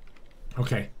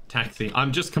 Okay, taxi.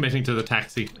 I'm just committing to the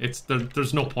taxi.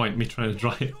 There's no point in me trying to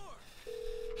drive.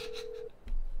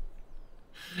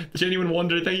 Genuine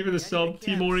Wonder, thank you for the sub.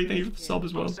 T-Mori, thank you for the sub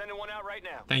as well.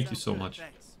 Thank you so much.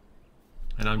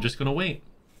 And I'm just gonna wait.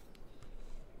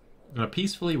 I'm gonna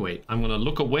peacefully wait. I'm gonna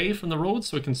look away from the road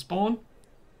so it can spawn.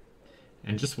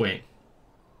 And just wait.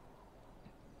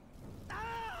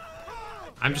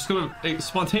 I'm just gonna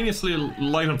spontaneously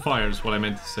light on fire is what I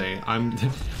meant to say. I'm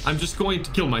just going to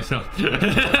kill myself.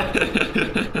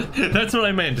 That's what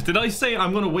I meant. Did I say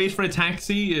I'm gonna wait for a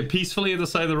taxi peacefully at the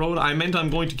side of the road? I meant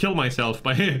I'm going to kill myself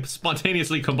by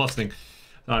spontaneously combusting.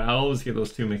 Alright, I always get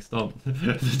those two mixed up.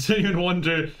 The Genuine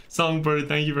Wonder, Songbird,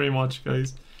 thank you very much,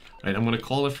 guys. Alright, I'm gonna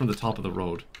call it from the top of the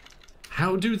road.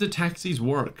 How do the taxis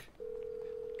work?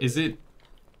 Is it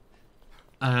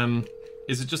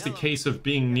just a case of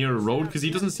being near a road? Because he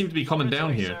doesn't seem to be coming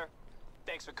down here.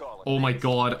 Oh my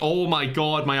god. Oh my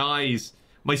god, my eyes.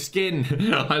 My skin.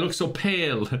 I look so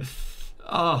pale.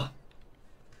 Oh.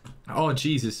 Oh,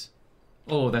 Jesus.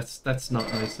 Oh, that's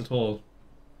not nice at all.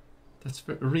 That's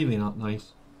really not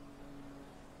nice.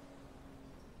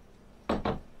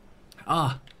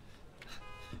 Ah.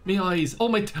 Me eyes. Oh,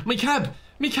 my cab.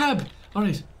 Me cab. All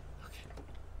right. Okay.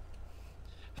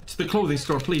 To the clothing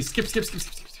store, please. Skip. Okay.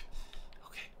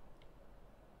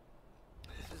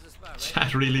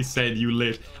 Chat really said you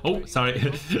lit. Oh,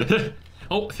 sorry.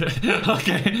 Oh,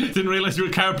 okay. Didn't realize you were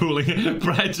carpooling.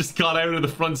 Brad just got out of the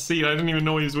front seat. I didn't even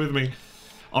know he was with me.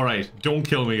 All right, don't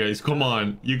kill me, guys. Come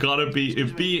on, you gotta be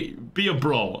a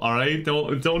bro. All right,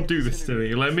 don't do this to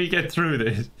me. Let me get through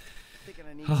this. Thinking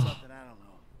I need something, I don't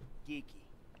know,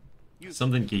 geeky.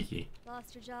 Something geeky.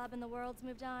 Lost your job and the world's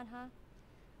moved on, huh?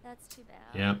 That's too bad.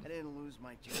 Yeah. I didn't lose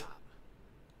my job.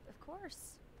 Of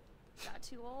course. Got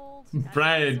too old.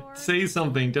 Brad, say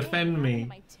something. Defend me.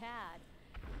 My tad.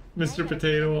 Mr.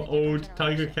 Potato, Ode,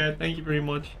 Tiger Cat. Thank you very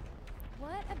much.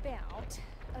 What about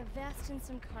a vest and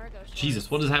some cargo shorts? Jesus,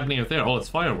 what is happening out there? Oh, it's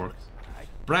fireworks.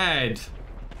 Brad.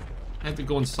 I have to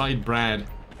go inside Brad.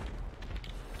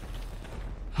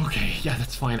 Okay, yeah,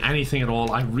 that's fine. Anything at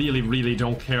all. I really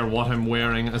don't care what I'm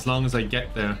wearing as long as I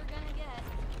get there.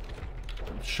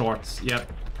 Shorts.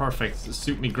 Yep. Perfect.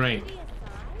 Suit me great.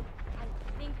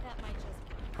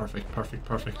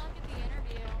 Perfect.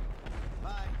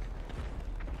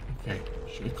 Okay.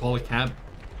 Should we call a cab?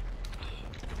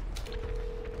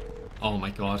 Oh my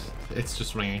god. It's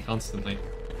just ringing constantly.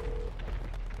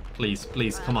 Please,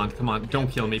 come on. Don't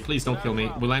kill me. Please don't kill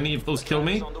me. Will any of those kill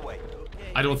me?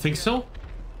 I don't think so.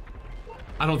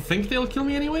 I don't think they'll kill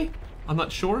me anyway. I'm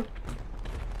not sure.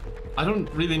 I don't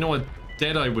really know what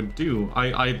Dead-Eye would do.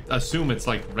 I assume it's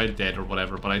like Red Dead or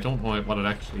whatever, but I don't know what it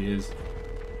actually is.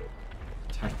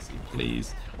 Taxi,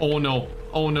 please. Oh no.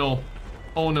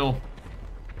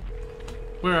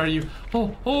 Where are you?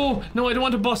 Oh, no, I don't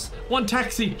want a bus. One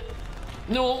taxi.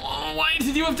 No, why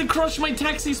did you have to crush my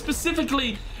taxi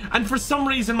specifically? And for some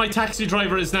reason, my taxi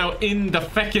driver is now in the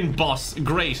feckin' bus.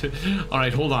 Great. All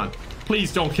right, hold on.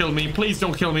 Please don't kill me.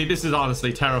 This is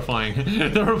honestly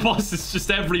terrifying. There are buses just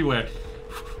everywhere.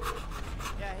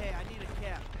 Yeah, hey, I need a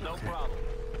cab. No problem.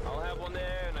 I'll have one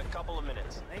there in a couple of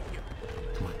minutes. Thank you.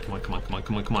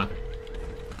 Come on.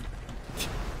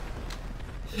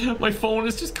 My phone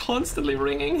is just constantly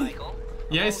ringing. Michael,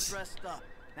 yes. I'm all dressed up.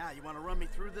 Now, you want to run me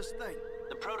through this thing?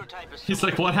 The prototype is He's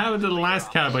like, what happened to the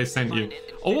last cab I sent you?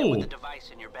 Oh. the device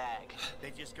in your bag.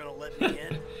 They just gonna let me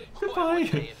in? Goodbye.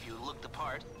 If you look the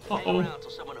part, Uh-oh. hang around till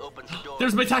someone opens the door.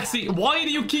 There's my taxi. Why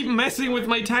do you keep messing with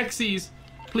my taxis?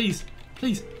 Please.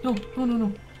 No.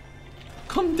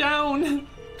 Come down.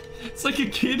 It's like a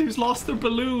kid who's lost their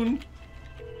balloon.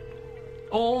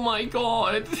 Oh my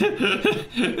god.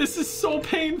 This is so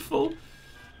painful.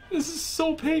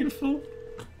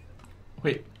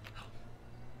 Wait.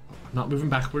 I'm not moving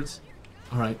backwards.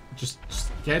 Alright, just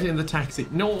get in the taxi.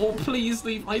 No, please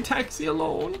leave my taxi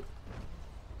alone.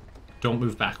 Don't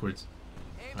move backwards.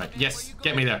 Alright, yes,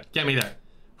 get me there.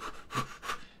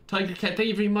 Tiger Cat, thank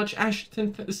you very much.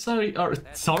 Ashton, sorry,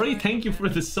 thank you for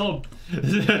the sub.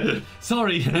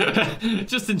 Sorry.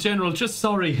 Just in general, just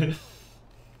sorry.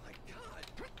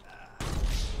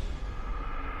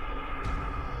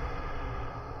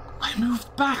 I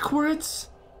moved backwards.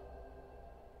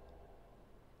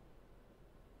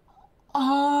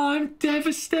 Oh, I'm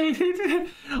devastated.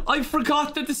 I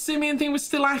forgot that the simian thing was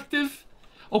still active.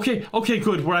 Okay,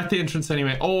 good. We're at the entrance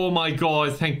anyway. Oh my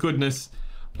god, thank goodness.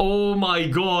 Oh my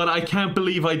god, I can't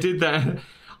believe I did that.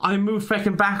 I moved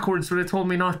feckin' backwards when it told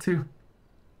me not to.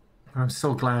 I'm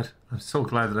so glad.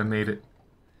 That I made it.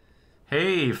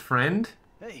 Hey, friend.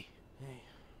 Hey.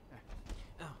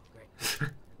 Oh, great.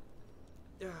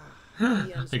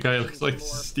 The guy looks like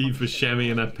Steve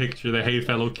Buscemi in that picture, the Hey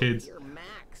Fellow Kids. You're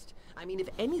maxed. I mean, if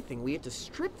anything, we have to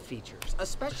strip features,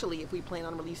 especially if we plan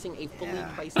on releasing a fully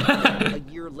priced a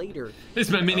year later. This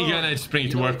is my minigun, I just bring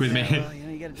it to work with me. Well,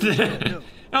 you gotta do what you gotta do.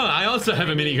 Oh, I also have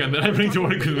a minigun that I bring to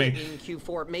work with me. In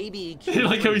Q4, maybe I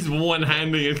like how he's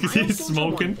one-handing it because he's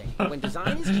smoking. When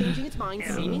design is changing its mind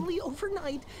seemingly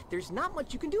overnight, there's not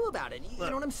much you can do about it. You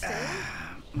know what I'm saying?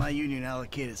 My union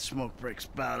allocated smoke breaks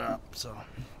about up, so...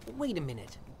 Wait a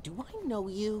minute. Do I know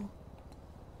you?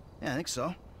 Yeah, I think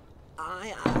so.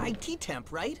 IT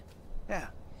temp, right? Yeah.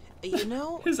 You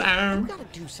know, His arm. You gotta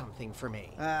do something for me.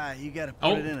 You gotta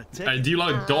put it in a ticket. Do you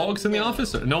like dogs in the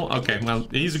office? Or? No? Okay, well,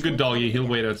 he's a good doggy. He'll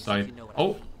wait outside.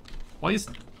 Oh, why is...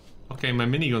 Okay, my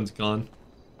minigun's gone.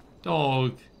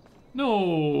 Dog.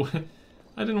 No.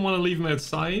 I didn't want to leave him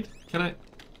outside. Can I...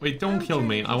 Wait, don't kill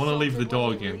me. I want to leave the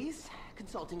dog in.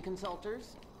 Consulting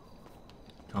consulters.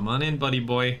 Come on in, buddy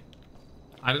boy.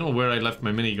 I don't know where I left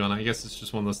my minigun. I guess it's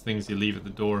just one of those things you leave at the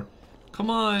door. Come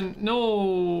on.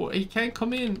 No, he can't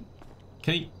come in.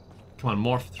 Can he? Come on,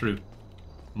 morph through.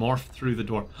 Morph through the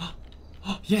door.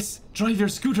 Oh, yes, drive your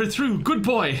scooter through. Good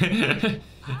boy.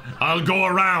 I'll go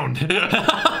around.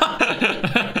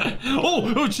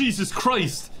 Oh, Jesus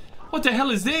Christ. What the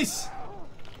hell is this?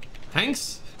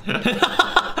 Thanks.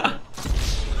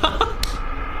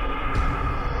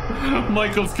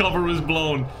 Michael's cover was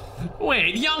blown.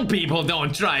 Wait, young people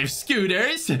don't drive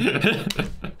scooters.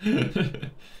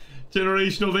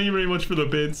 Generational, thank you very much for the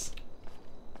bits.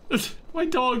 My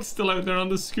dog's still out there on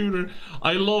the scooter.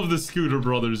 I love the Scooter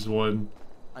Brothers one.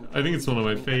 I think it's one of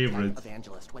my favorites.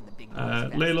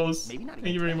 Lelos, thank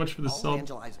you very much for the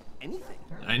sub.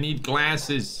 I need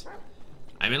glasses.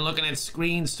 I've been looking at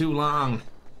screens too long.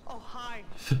 Oh, hi.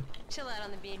 Chill out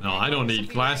on the beam. No, I don't need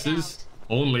glasses.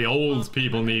 Only old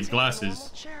people need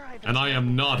glasses. And I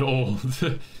am not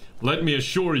old. Let me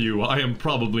assure you, I am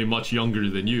probably much younger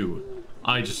than you.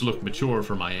 I just look mature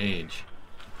for my age.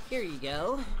 Here you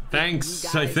go.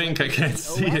 Thanks, I think I can't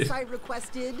see it. I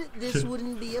requested, this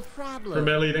wouldn't be a problem. For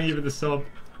Melly, thank you for the sub.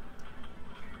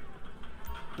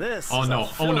 This oh no,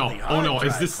 oh no, oh no,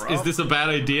 is this a bad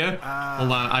idea?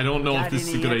 Hold on, I don't know if this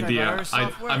is a good idea.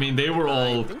 I mean they were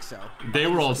all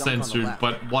censored,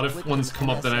 but what if ones come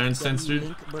up that aren't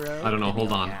censored? I don't know,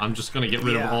 hold on. I'm just gonna get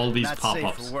rid of all these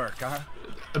pop-ups.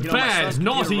 Bad,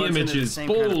 naughty images,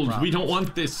 bold, we don't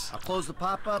want this. I'll close the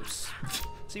pop-ups,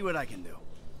 see what I can do.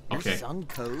 Okay,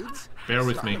 bear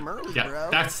with me. Yeah,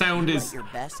 that sound is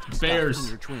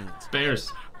bears.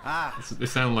 Bears. That's what they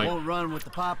sound like. Won't run with the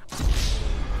pop.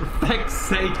 For feck's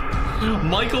sake,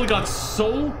 Michael got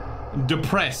so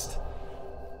depressed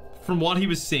from what he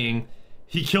was seeing,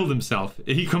 he killed himself.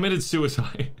 He committed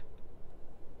suicide.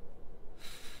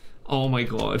 Oh my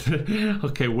god.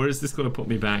 Okay, where is this going to put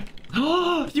me back?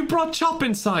 Oh, you brought Chop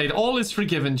inside. All is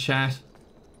forgiven, chat.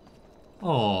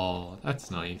 Oh, that's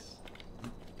nice.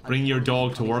 Bring your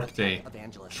dog to work day.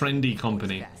 Trendy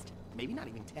company. Maybe not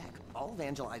even tech. I'll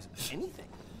evangelize anything.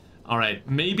 Alright,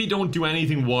 maybe don't do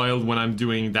anything wild when I'm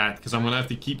doing that, because I'm gonna have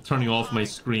to keep turning off my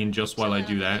screen just while I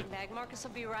do that.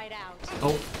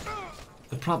 Oh,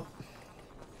 the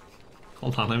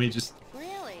Hold on, let me just...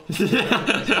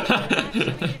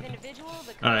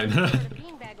 Alright.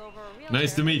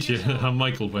 Nice to meet you. I'm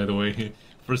Michael, by the way.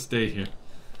 First day here.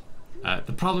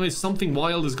 The problem is something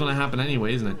wild is gonna happen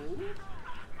anyway, isn't it?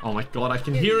 Oh my god, I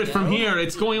can hear it from here.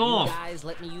 It's going off. Guys,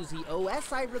 let me use the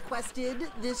OS I requested.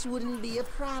 This wouldn't be a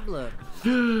problem.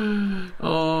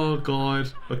 Oh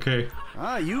god. Okay.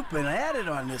 Ah, you've been at it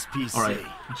on this PC. All right.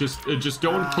 Just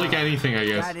don't click anything, I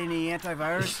guess. Got any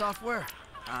antivirus software?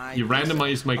 You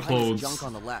randomized my clothes.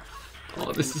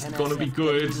 Oh, this isn't gonna be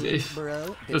good.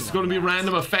 There's gonna be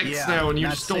random effects now, and you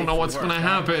just don't know what's gonna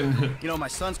happen. You know, my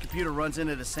son's computer runs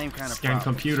into the same kind of Scan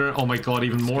computer. Oh my god,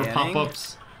 even more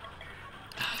pop-ups.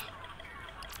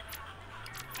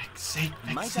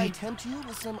 Might I tempt you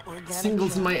with some organic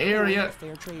singles in my area.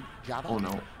 Oh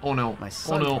no. Oh no. My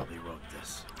son probably wrote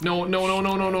this. No.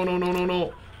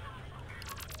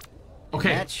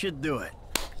 Okay. That should do it.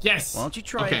 Yes. Why don't you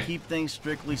try to keep things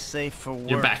strictly safe for work?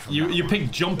 You're back. You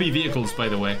picked jumpy vehicles, by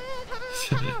the way.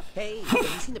 Hey, have you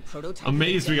seen the prototype?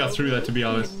 Amazed we got through that, to be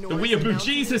honest. The weeaboo.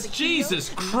 Jesus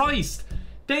Christ.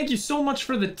 Thank you so much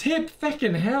for the tip.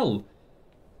 Feckin' hell.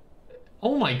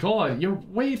 Oh my god, you're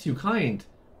way too kind.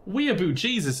 Weeaboo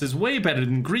Jesus is way better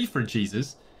than Griefer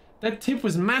Jesus. That tip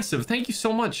was massive. Thank you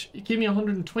so much. You gave me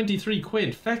 123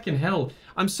 quid. Feckin' hell.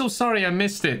 I'm so sorry I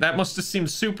missed it. That must have seemed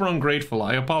super ungrateful.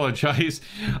 I apologize.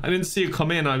 I didn't see it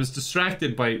come in. I was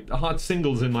distracted by hot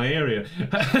singles in my area.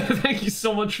 Thank you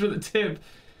so much for the tip.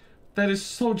 That is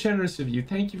so generous of you.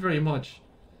 Thank you very much.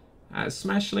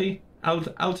 Smashley,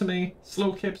 Altame,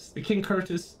 Slow Kips, the King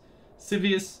Curtis,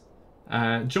 Sivius,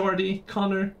 Jordy,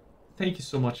 Connor. Thank you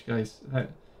so much, guys.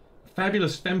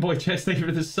 Fabulous Femboy Chest, thank you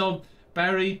for the sub.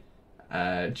 Barry,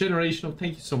 Generational,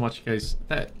 thank you so much, guys.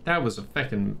 That was a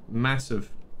fucking massive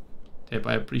tip.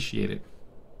 I appreciate it.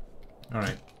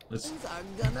 Alright, let's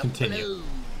continue.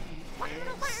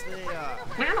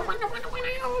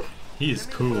 He is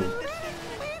cool.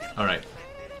 Alright.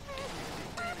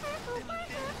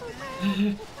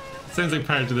 Sounds like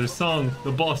part of their song.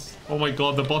 The boss. Oh my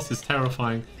god, the boss is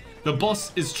terrifying. The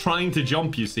boss is trying to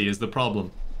jump, you see, is the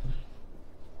problem.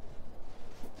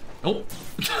 Oh.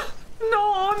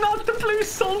 No, not the Blue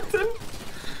Sultan.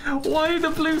 Why the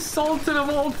Blue Sultan of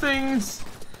all things?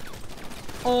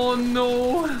 Oh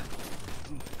no.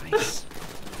 Nice.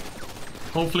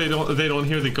 Hopefully they don't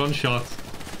hear the gunshots.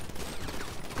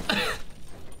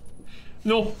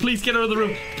 No, please get out of the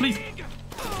room. Please.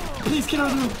 Please get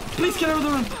out of the room. Please get out of the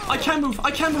room. I can't move.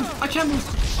 I can't move. I can't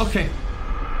move. Okay.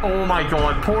 Oh my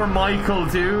god, poor Michael,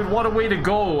 dude. What a way to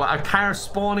go. A car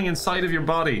spawning inside of your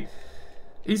body.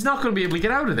 He's not going to be able to get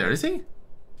out of there, is he?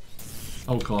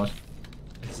 Oh god.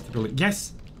 Exit the building.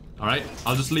 Yes! Alright,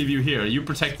 I'll just leave you here. You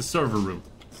protect the server room.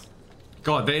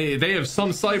 God, they have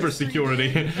some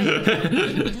cybersecurity.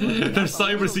 Their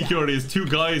cybersecurity is 2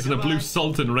 guys and a blue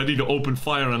sultan ready to open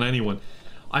fire on anyone.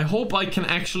 I hope I can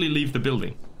actually leave the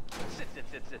building.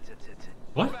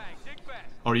 What?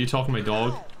 Oh, are you talking to my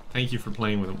dog? Thank you for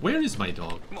playing with him. Where is my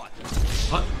dog? What?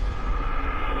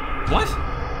 What?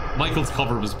 Michael's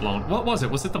cover was blown. What was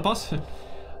it? Was it the bus?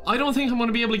 I don't think I'm going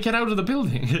to be able to get out of the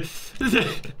building.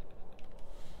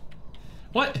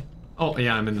 What? Oh,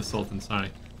 yeah, I'm in the Sultan.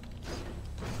 Sorry.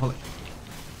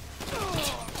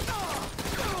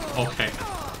 Okay.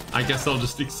 I guess I'll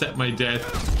just accept my death.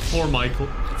 Poor Michael.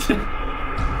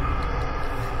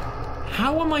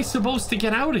 How am I supposed to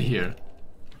get out of here?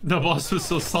 The boss was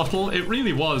so subtle. It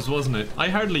really was, wasn't it? I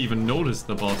hardly even noticed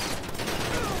the boss.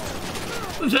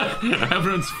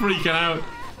 Everyone's freaking out.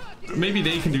 Maybe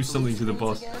they can do something to the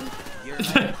boss.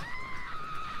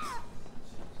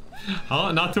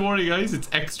 Oh, not to worry, guys. It's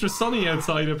extra sunny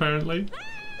outside, apparently.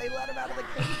 They let him out of the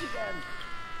cage again.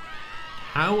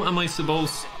 How am I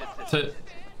supposed to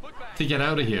get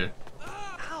out of here?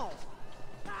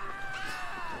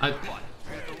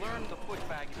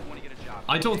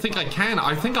 I don't think I can.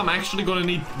 I think I'm actually going to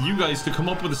need you guys to come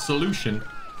up with a solution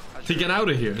to get out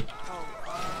of here.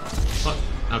 What?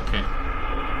 Okay.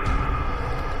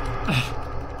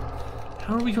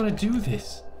 How are we going to do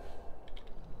this?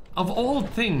 Of all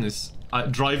things,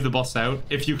 drive the bus out.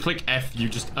 If you click F, you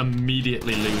just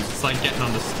immediately lose. It's like getting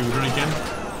on the scooter again.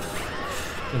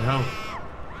 What the hell?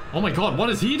 Oh my god, what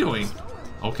is he doing?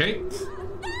 Okay.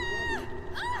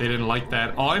 They didn't like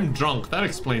that. Oh, I'm drunk. That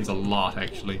explains a lot,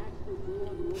 actually.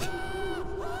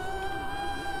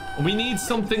 We need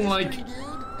something like...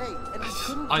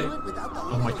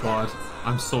 Oh my god.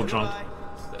 I'm so drunk.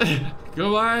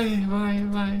 Goodbye. Bye,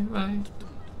 bye, bye.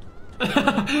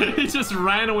 He just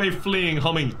ran away fleeing,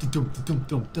 humming.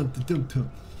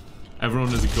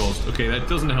 Everyone is a ghost. Okay, that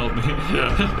doesn't help me.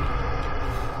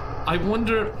 I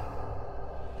wonder...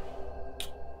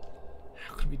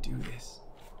 How can we do this?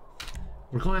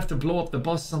 We're gonna have to blow up the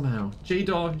bus somehow.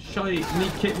 J-Dog, Shy,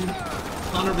 Neat Kitten,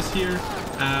 Connor was here,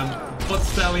 Butt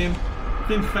Stallion,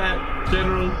 Thin Fat,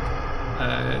 General,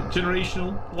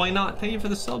 Generational. Why not? Thank you for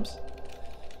the subs.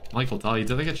 Michael died.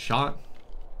 Did I get shot?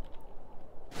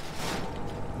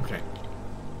 Okay.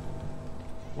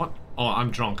 What? Oh,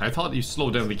 I'm drunk. I thought you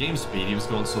slowed down the game speed. He was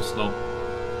going so slow.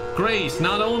 Great.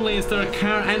 Not only is there a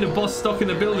car and a bus stuck in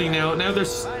the building now they're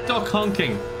stuck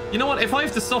honking. You know what? If I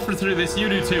have to suffer through this, you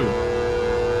do too.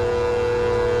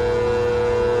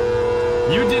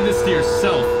 You did this to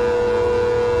yourself.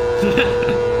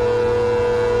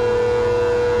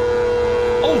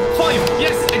 Oh, 5!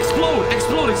 Yes! Explode!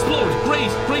 Explode! Explode! Great!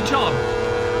 Great job!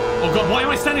 Oh god, why am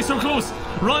I standing so close?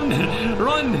 Run!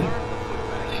 Run!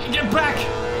 Get back!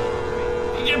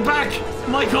 Get back!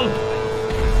 Michael!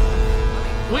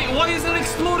 Wait, why isn't it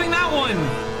exploding that one?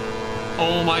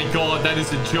 Oh my god, that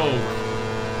is a joke.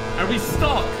 Are we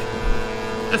stuck?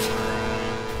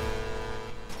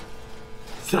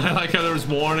 I like how there's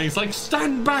warnings like,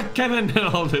 stand back, Kevin, and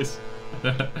all this.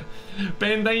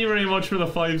 Ben, thank you very much for the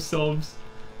 5 subs.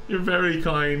 You're very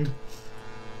kind.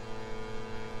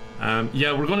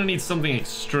 Yeah, we're gonna need something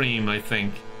extreme, I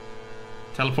think.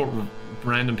 Teleport,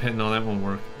 random pit, no, that won't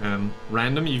work.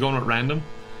 Random, you going with random?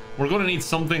 We're gonna need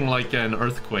something like an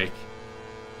earthquake.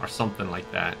 Or something like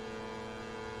that.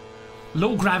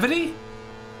 Low gravity?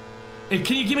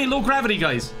 Can you give me low gravity,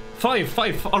 guys?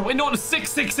 5. Or wait, no,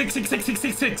 6. If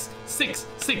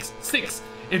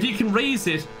you can raise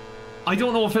it, I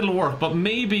don't know if it'll work, but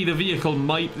maybe the vehicle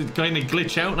might kind of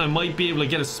glitch out and I might be able to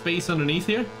get a space underneath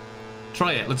here.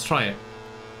 Try it. Let's try it.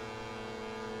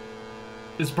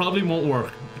 This probably won't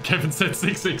work. Kevin said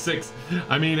 666.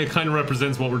 I mean, it kind of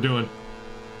represents what we're doing.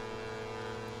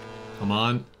 Come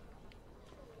on.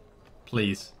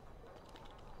 Please.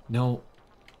 No.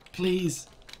 Please.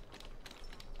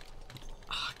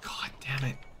 Oh, god damn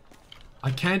it.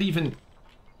 I can't even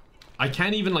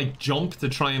like jump to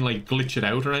try and like glitch it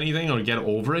out or anything or get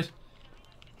over it.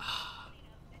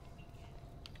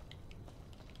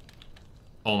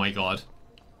 Oh my god.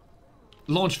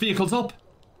 Launch vehicles up.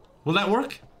 Will that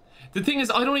work? The thing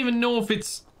is, I don't even know if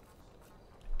it's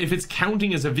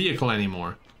counting as a vehicle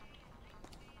anymore.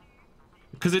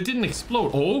 Because it didn't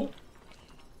explode. Oh.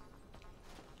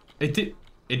 It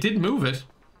did move it.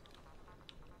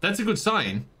 That's a good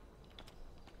sign.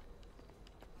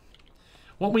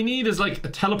 What we need is like a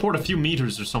teleport a few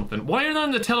meters or something. Why are none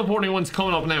of the teleporting ones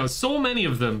coming up now? So many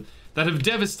of them that have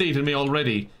devastated me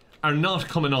already are not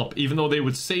coming up, even though they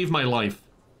would save my life.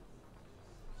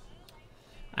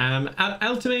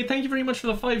 Ultimate, thank you very much for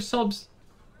the 5 subs.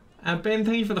 Ben,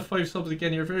 thank you for the 5 subs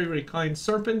again. You're very, very kind.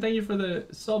 Serpent, thank you for the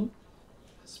sub.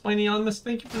 Spiny Honest,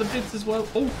 thank you for the bits as well.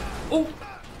 Oh, oh.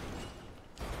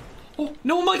 Oh,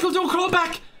 no, Michael, don't crawl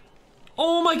back.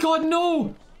 Oh my god,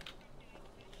 no.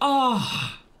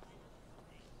 Ah.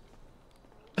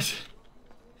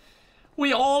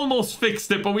 We almost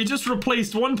fixed it, but we just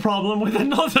replaced one problem with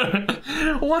another.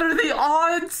 What are the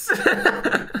odds?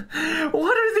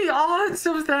 What are the odds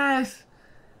of that?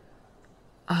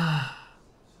 Ah.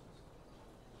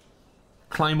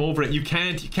 Climb over it. You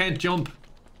can't jump.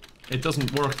 It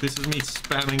doesn't work. This is me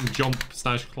spamming jump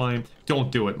 / climb.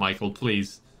 Don't do it, Michael,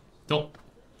 please. Don't.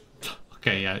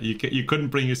 Okay, yeah, you couldn't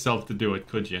bring yourself to do it,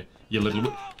 could you? You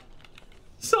little...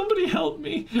 Somebody help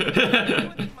me.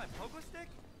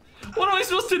 What am I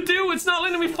supposed to do? It's not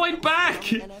letting me fight back.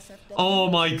 Oh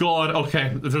my god.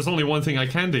 Okay, there's only one thing I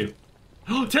can do.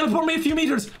 Teleport me a few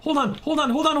meters. Hold on.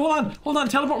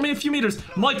 Teleport me a few meters.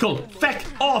 Michael, feck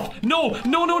off. No.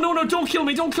 Don't kill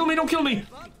me.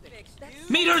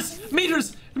 Meters.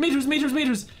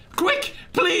 Quick,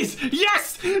 please.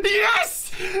 Yes.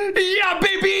 Yeah,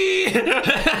 baby.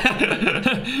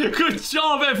 Good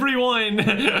job, everyone.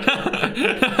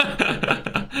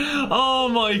 Oh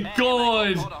my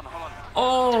god.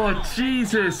 Oh,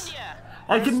 Jesus.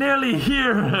 I can nearly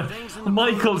hear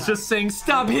Michael's just saying,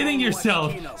 stop hitting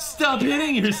yourself.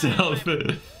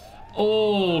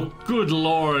 Oh, good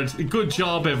lord. Good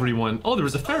job, everyone. Oh, there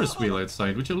was a Ferris wheel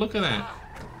outside. Would you look at that?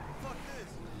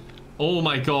 Oh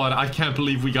my god, I can't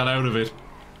believe we got out of it.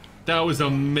 That was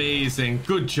amazing.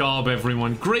 Good job,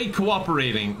 everyone. Great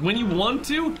cooperating. When you want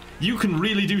to, you can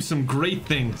really do some great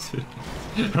things.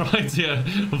 Right, yeah.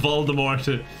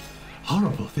 Voldemort.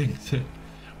 Horrible things.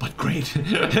 But great.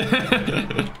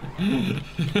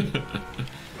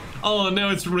 Oh, now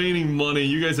it's raining money.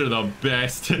 You guys are the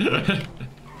best.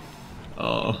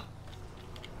 Oh.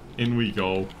 In we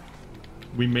go.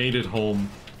 We made it home.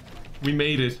 We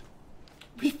made it.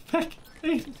 We fucking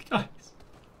made it, guys.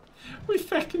 We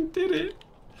fucking did it.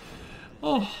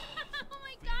 Oh. Oh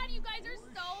my god, you guys are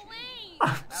so lame.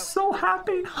 I'm so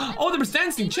happy. Oh, there was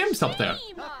dancing chimps up there.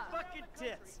 Fucking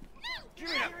tits.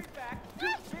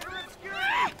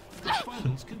 The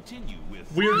finals continue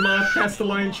with Weird Moth,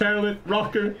 Castelline, Charlotte,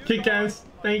 Rocker, Kick-Ass.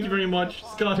 Thank you very much.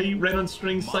 Scotty, Red on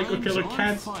Strings, Psycho Killer,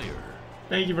 Cats.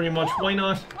 Thank you very much. Why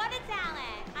not? What a talent.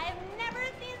 I've never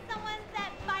seen someone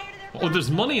set fire to their Oh,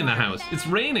 there's money in the house. It's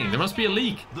raining. There must be a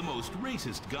leak. the most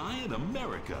racist guy in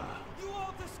America. You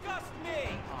all disgust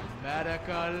me.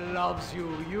 America loves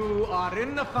you. You are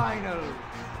in the final.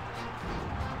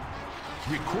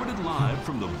 Recorded live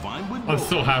from the Vinewood. I'm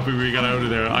so happy we got out of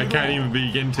there. I can't even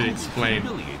begin to Who explain.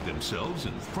 humiliate themselves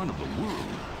in front of the world.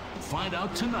 Find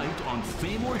out tonight on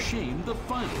Fame or Shame, the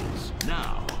finals.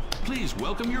 Now, please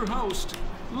welcome your host,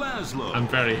 Laszlo. I'm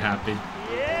very happy.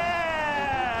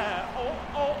 Yeah!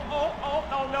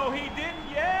 Oh, no, he didn't.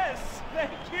 Yes!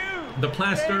 Thank you! The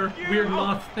Plaster, Thank you. Weird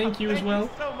Moth, thank you as well.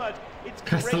 Thank you so much. It's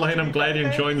Castelline, great to I'm be glad back.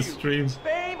 you're enjoying the Thank you. streams.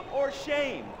 Fame or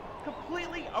Shame?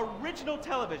 Completely original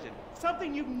television.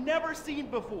 Something you've never seen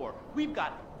before. We've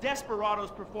got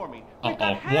desperados performing. We've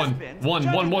got has-beens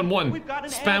judging. One. We've got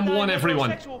an Spam one,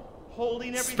 everyone. anti-heterosexual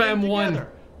holding everything Spam one.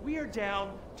 together. We are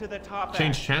down to the top.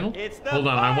 Change act. channel? It's the Hold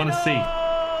on, I want to see.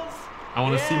 finals. I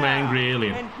want to see my angry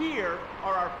alien. And here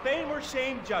are our Fame or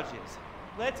Shame judges.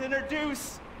 Let's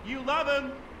introduce. You love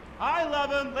him. I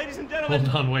love him. Ladies and gentlemen.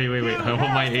 Hold on, wait. Hugh I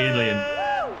want my alien.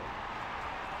 Hefner.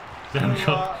 Damn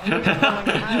God.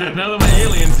 Now that my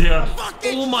alien's here.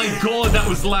 Oh my god, that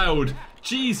was loud.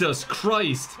 Jesus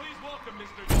Christ. Please welcome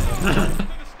Mr. to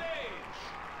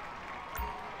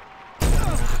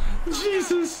the stage.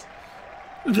 Jesus.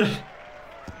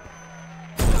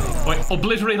 Wait,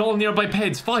 obliterate all nearby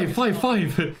peds. 5.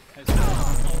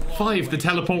 5. The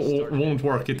teleport won't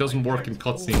work. It doesn't work in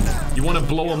cutscenes. You want to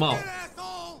blow them up.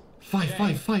 5.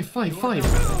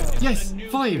 Yes,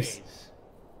 5s.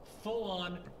 Full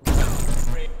on.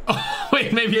 Oh,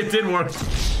 wait, maybe it did work.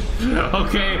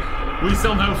 Okay, we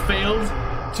somehow failed.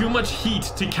 Too much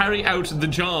heat to carry out the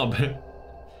job.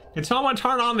 Can someone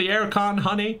turn on the aircon,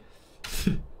 honey?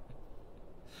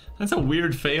 That's a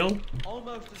weird fail.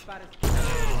 Almost as bad as.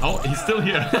 Oh, he's still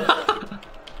here.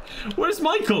 Where's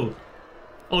Michael?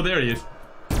 Oh, there he is.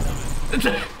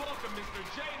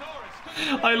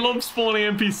 I love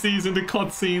spawning NPCs into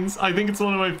cutscenes. I think it's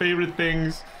one of my favorite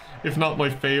things, if not my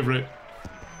favorite.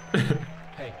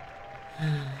 Hey.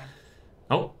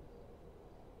 Oh.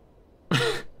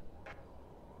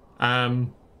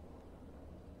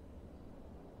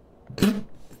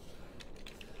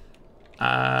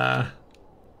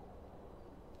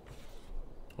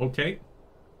 Okay.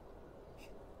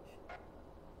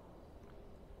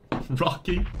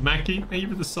 Rocky, Mackie, thank you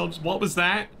for the subs. What was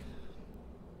that?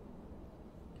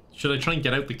 Should I try and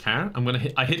get out the car? I'm gonna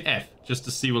hit. I hit F just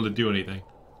to see will it do anything.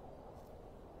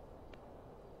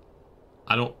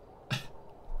 I don't.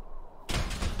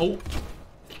 Oh.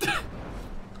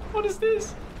 What is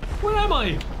this? Where am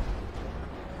I?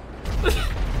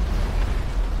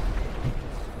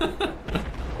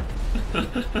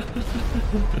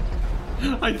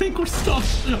 I think we're stuck.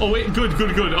 Oh wait, good.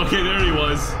 Okay, there he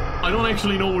was. I don't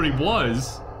actually know where he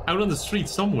was. Out on the street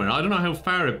somewhere. I don't know how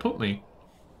far it put me.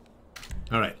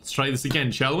 Alright, let's try this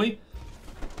again, shall we?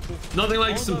 Nothing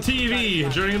like some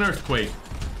TV during an earthquake.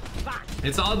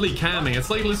 It's oddly calming. It's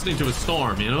like listening to a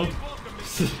storm, you know?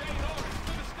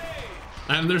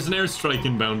 And there's an airstrike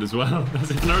inbound as well. As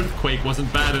if an earthquake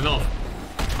wasn't bad enough.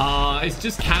 It's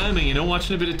just calming, you know?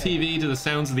 Watching a bit of TV to the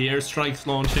sounds of the airstrikes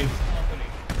launching.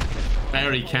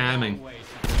 Very calming.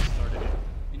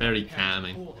 Very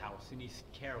calming.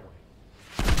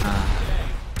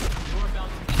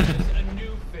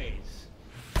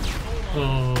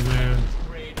 Oh man.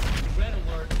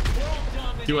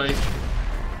 Do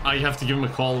I have to give him a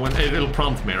call when it'll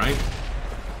prompt me, right?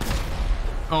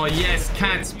 Oh yes,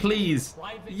 cats, please.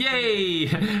 Yay!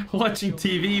 Watching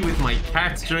TV with my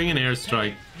cats during an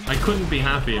airstrike. I couldn't be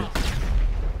happier.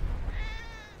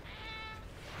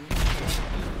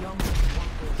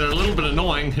 They're a little bit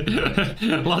annoying.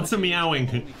 Lots of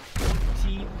meowing.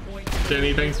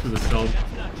 Jenny, thanks for the sub.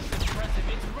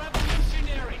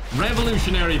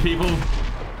 Revolutionary, people.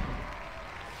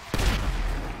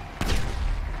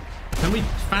 Can we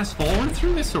fast forward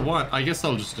through this or what? I guess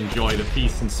I'll just enjoy the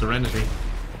peace and serenity.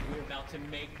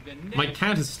 My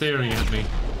cat is staring at me.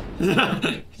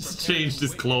 He's changed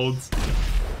his clothes.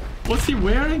 What's he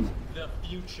wearing? The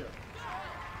future.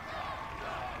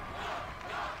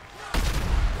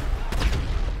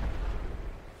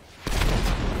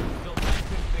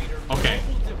 Okay.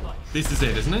 This is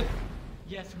it, isn't it?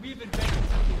 Yes, we've invented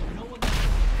something no one has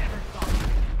ever thought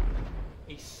of.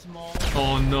 A small,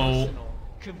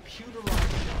 computerized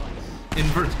device.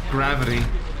 Invert gravity.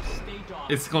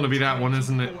 It's gonna be that one,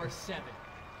 isn't it?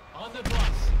 On the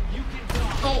bus, you can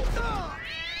dock.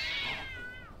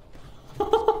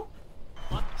 Oh.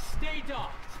 Stay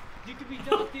docked. You can be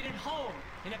docked in at home,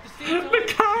 and at the same time,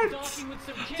 the carts. with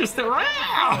some kids. Just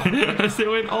as they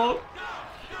went, oh,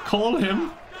 call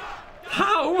him.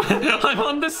 How? I'm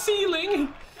on the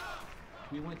ceiling.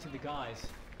 We went to the guys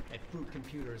at Fruit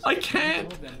Computers. I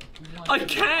can't. I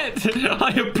can't.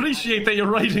 I appreciate that you're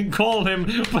writing call him,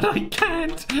 but I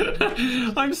can't.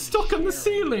 I'm stuck on the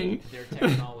ceiling. Their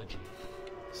technology.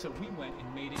 So we went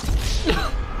and made it.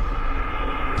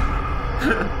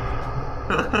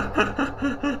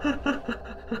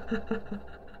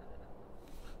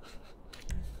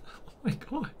 Oh my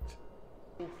god.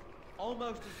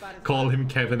 Almost as bad as Call him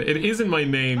Kevin. It isn't my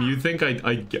name. You'd think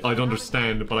I'd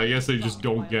understand, but I guess I just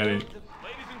don't get it.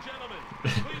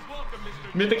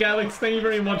 Mythic Alex, thank you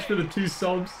very much for the 2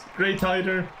 subs. Grey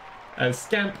Tider,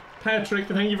 Scamp, Patrick,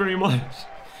 thank you very much.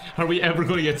 Are we ever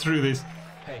going to get through this?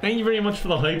 Thank you very much for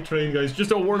the hype train, guys.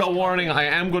 Just a word of warning, I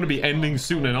am going to be ending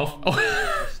soon enough.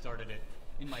 Oh.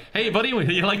 Hey, buddy,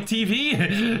 you like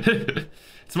TV?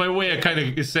 It's my way of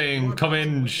kind of saying, come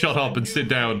in, shut up, and sit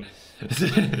down.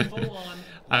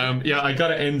 Yeah, I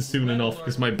gotta end soon enough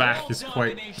because my back is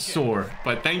quite sore.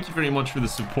 But thank you very much for the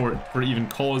support, for even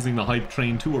causing the hype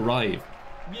train to arrive.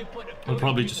 I'll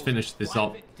probably just finish this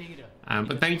up.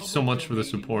 But thank you so much for the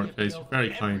support, guys. Very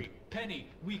kind.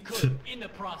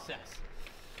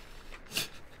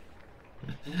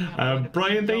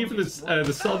 Brian, thank you for this,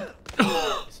 the sub.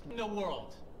 In the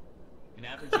world. An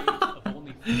average age of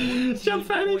only Jump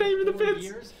Fanny, thank you for the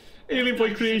bits. Alien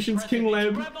Boy Creations, King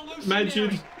Leb,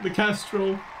 Majid, the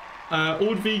Castro,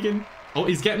 Old Vegan. Oh,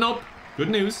 he's getting up. Good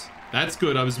news. That's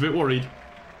good. I was a bit worried.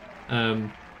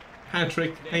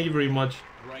 Patrick, thank you very much.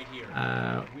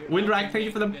 Windrack, thank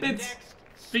you for the bits.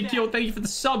 Vicchio, thank you for the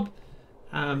sub.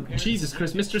 Jesus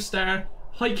Christ, Mr. Star,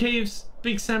 High Caves,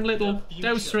 Big Sam Little,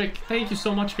 Dousrick, thank you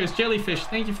so much, guys. Jellyfish,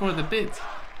 thank you for the bits.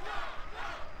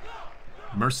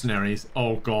 Mercenaries,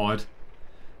 oh god.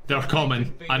 They're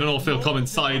coming. I don't know if they'll come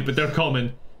inside, but they're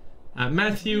coming.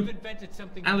 Matthew,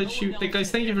 Alex Shoot,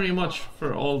 guys, thank you very much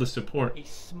for all the support.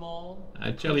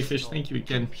 Jellyfish, thank you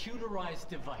again. Computerized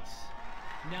device.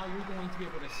 Now you're going to be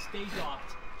able to stay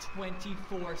docked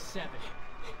 24/7.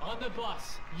 On the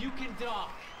bus, you can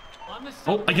dock. On the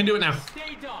oh, I can do it now.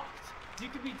 Stay docked. You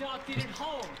can be docked in at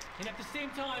home, and at the same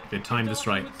time, they timed this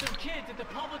right. With some kids at the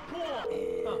public pool.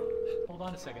 Oh, hold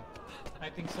on a second. I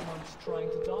think someone's trying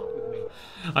to dock with me.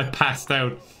 I passed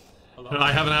out. Hello?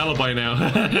 I have an alibi now.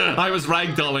 I was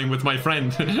ragdolling with my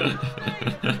friend.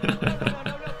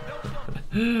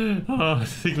 Oh,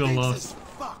 signal lost.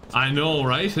 I know,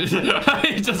 right?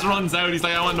 He just runs out. He's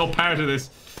like, I want no part of this.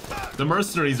 The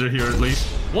mercenaries are here at least.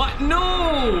 What?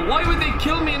 No! Why would they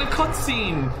kill me in a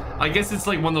cutscene? I guess it's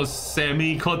like one of those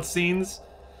semi-cutscenes.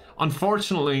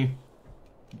 Unfortunately,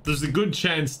 there's a good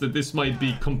chance that this might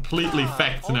be completely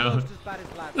fecked now.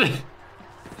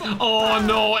 Oh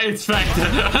no, it's fecked.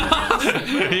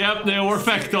 Yep, no, we're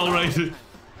fecked alright.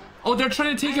 Oh, they're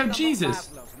trying to take out Jesus.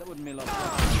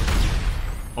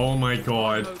 Oh my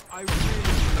god.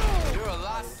 You're a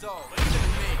lost soul.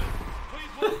 Please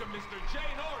welcome Mr. J.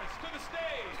 Norris to the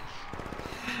stage.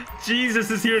 Jesus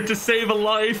is here to save a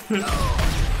life.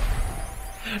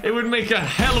 It would make a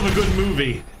hell of a good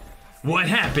movie. What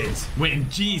happens when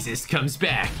Jesus comes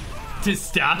back to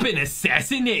stop an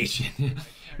assassination?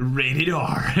 Rated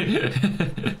R.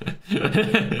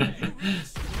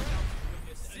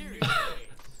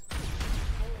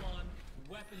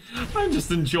 I'm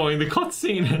just enjoying the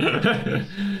cutscene.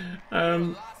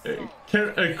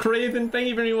 Craven, thank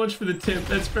you very much for the tip.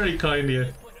 That's very kind of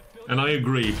you. And I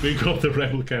agree. Big up the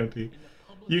Rebel County.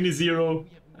 Unizero,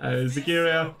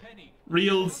 Zagiria,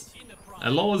 Reels,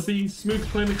 Lawsy, Smooth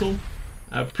Clinical,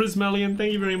 Prismalian,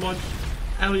 thank you very much.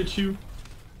 Elliot Chu.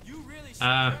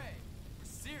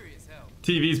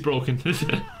 TV's broken.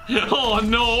 Oh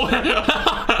no!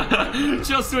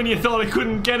 Just when you thought it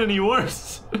couldn't get any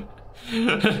worse.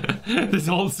 This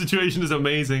whole situation is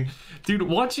amazing. Dude,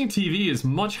 watching TV is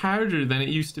much harder than it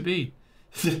used to be.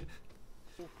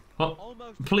 Oh,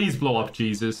 please blow up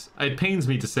Jesus. It pains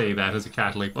me to say that as a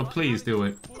Catholic, but please do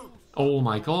it. Oh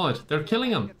my god, they're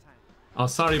killing him. Oh,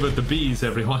 sorry about the bees,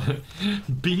 everyone.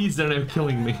 Bees are now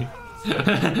killing me.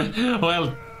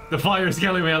 Well, the fire's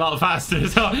killing me a lot faster,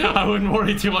 so I wouldn't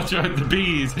worry too much about the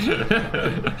bees.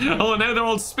 Oh, now they're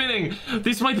all spinning.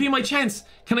 This might be my chance.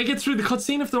 Can I get through the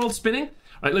cutscene if they're all spinning?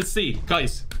 Alright, let's see.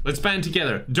 Guys, let's band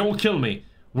together. Don't kill me.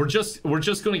 We're just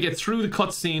gonna get through the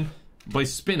cutscene by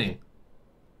spinning.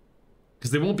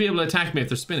 Because they won't be able to attack me if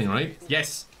they're spinning, right?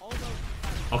 Yes.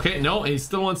 Okay, no, he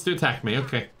still wants to attack me.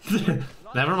 Okay.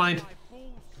 Never mind.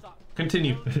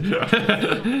 Continue.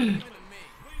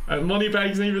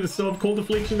 Moneybags, thank you for the sub. Cold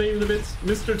Affliction, thank you for the bits.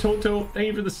 Mr. Toto, thank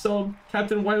you for the sub.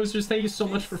 Captain Wowzers, thank you so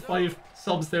much for 5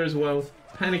 subs there as well.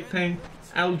 Panic Pang,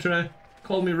 Aldra,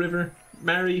 Call Me River,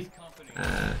 Mary,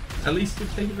 Alicia,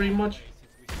 thank you very much.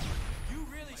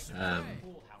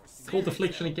 Cold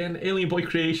Affliction again, Alien Boy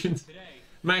Creations,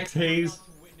 Max Hayes,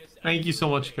 thank you so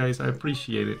much, guys. I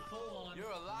appreciate it.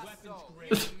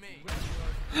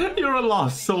 You're a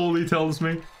lost soul, he tells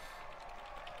me.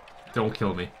 Don't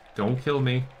kill me. Don't kill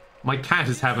me. My cat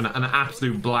is having an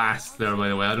absolute blast there, by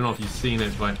the way. I don't know if you've seen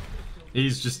it, but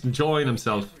he's just enjoying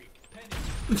himself.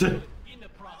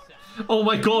 Oh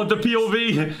my god, the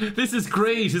POV! This is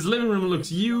great. His living room looks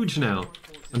huge now.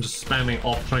 I'm just spamming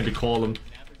off trying to call him.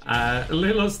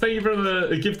 Lilos, thank you for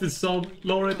the gifted sub.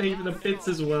 Laura, thank you for the bits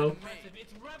as well.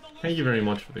 Thank you very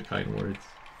much for the kind words.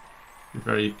 You're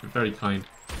very, very kind.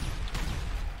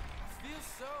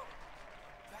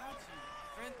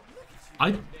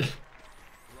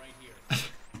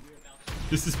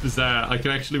 This is bizarre. I can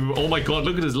actually move. Oh my god,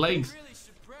 look at his legs.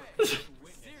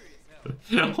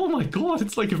 Oh my god,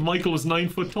 it's like if Michael was 9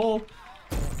 foot tall.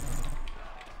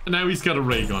 And now he's got a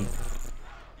ray gun.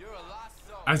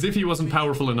 As if he wasn't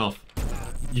powerful enough.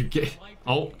 You get.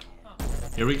 Oh,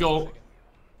 here we go.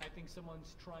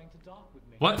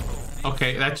 What?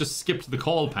 Okay, that just skipped the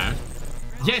call part.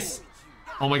 Yes!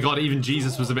 Oh my god, even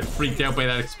Jesus was a bit freaked out by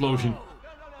that explosion.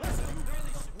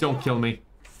 Don't kill me.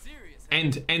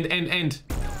 End. End.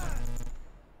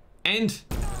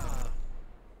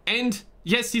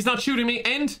 Yes, he's not shooting me.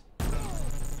 End.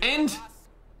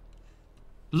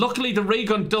 Luckily, the ray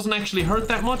gun doesn't actually hurt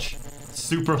that much.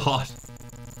 Super hot.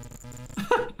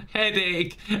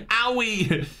 Headache.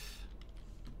 Owie.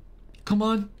 Come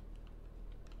on.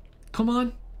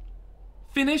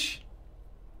 Finish.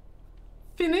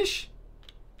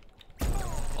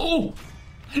 Oh.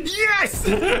 Yes!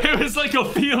 It was like a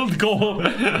field goal.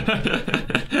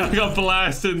 I got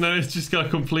blasted and then it just got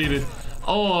completed.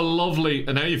 Oh, lovely.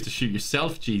 And now you have to shoot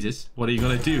yourself, Jesus. What are you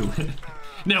gonna do?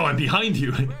 Now I'm behind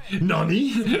you.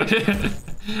 Nani?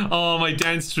 Oh, my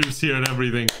dance troops here and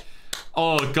everything.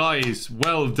 Oh, guys,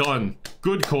 well done.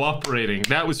 Good cooperating.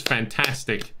 That was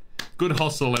fantastic. Good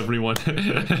hustle, everyone.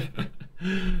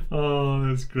 Oh,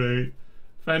 that's great.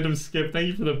 Phantom Skip, thank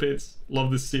you for the bits.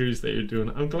 Love this series that you're doing.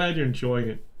 I'm glad you're enjoying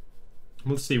it.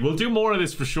 We'll see. We'll do more of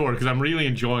this for sure because I'm really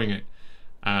enjoying it.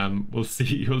 We'll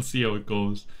see. We'll see how it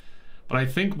goes. But I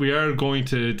think we are going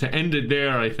to end it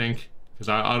there, I think. Because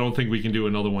I don't think we can do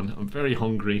another one. I'm very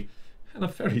hungry. And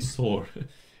I'm very sore.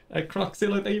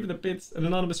 Croczilla, thank you for the bits. An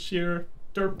anonymous cheer.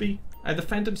 Derpy. The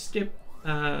Phantom Skip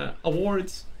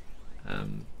awards.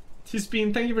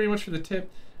 Tisbean, thank you very much for the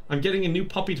tip. I'm getting a new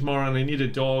puppy tomorrow and I need a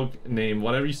dog name.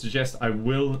 Whatever you suggest, I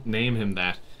will name him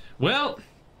that. Well,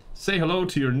 say hello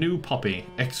to your new puppy.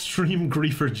 Extreme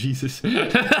Griefer Jesus.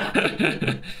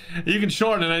 You can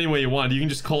shorten it any way you want. You can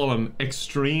just call him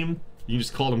Extreme. You can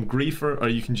just call him Griefer, or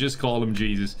you can just call him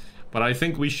Jesus. But I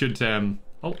think we should...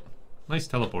 oh, nice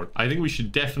teleport. I think we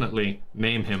should definitely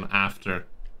name him after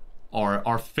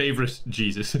our favorite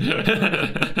Jesus.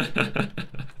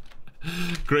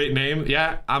 Great name.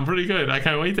 Yeah, I'm pretty good. I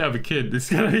can't wait to have a kid.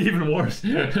 This is gonna be even worse.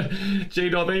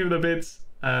 J-Dot, thank you for the bits.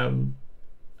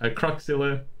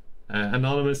 Croczilla,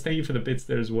 Anonymous, thank you for the bits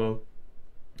there as well.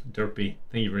 Derpy,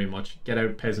 thank you very much. Get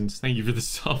Out Peasants, thank you for the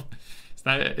sub.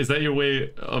 Is that your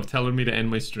way of telling me to end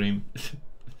my stream?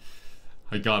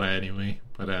 I got it anyway.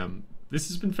 But this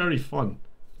has been very fun.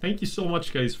 Thank you so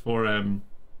much, guys,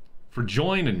 for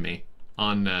joining me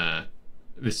on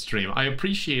this stream. I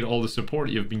appreciate all the support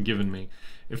you've been giving me.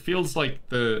 It feels like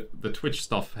the Twitch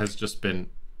stuff has just been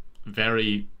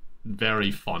very,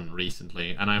 very fun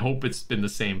recently, and I hope it's been the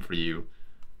same for you,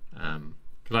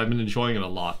 because I've been enjoying it a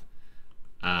lot,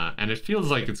 and it feels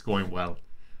like it's going well.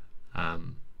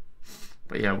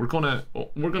 But yeah, we're gonna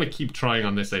keep trying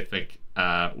on this. I think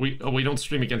we don't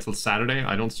stream again till Saturday.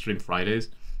 I don't stream Fridays.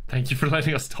 Thank you for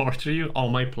letting us torture you. Oh,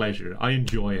 my pleasure. I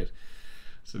enjoy it.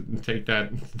 So take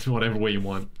that to whatever way you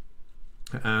want.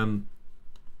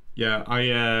 Yeah,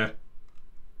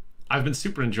 I've been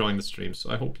super enjoying the stream,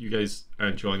 so I hope you guys are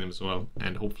enjoying them as well.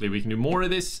 And hopefully we can do more of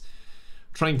this.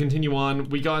 Try and continue on.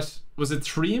 We got, was it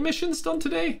 3 missions done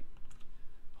today?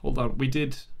 Hold on, we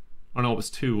did. Oh no, it was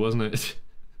 2, wasn't it?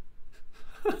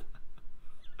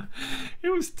 It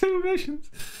was 2 missions.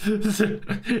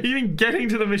 Even getting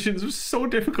to the missions was so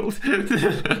difficult.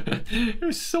 It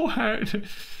was so hard.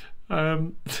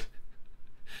 But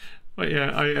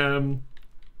yeah,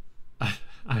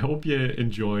 I hope you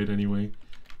enjoyed anyway.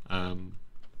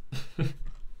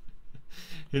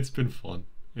 It's been fun.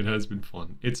 It has been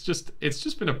fun. It's just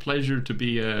been a pleasure to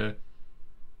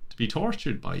be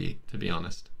tortured by you, to be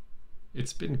honest.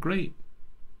 It's been great.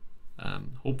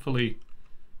 Hopefully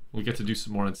we'll get to do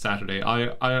some more on Saturday.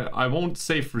 I won't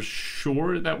say for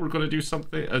sure that we're going to do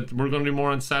something. We're going to do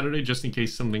more on Saturday, just in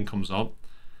case something comes up.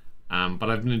 But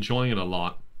I've been enjoying it a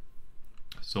lot,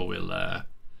 so we'll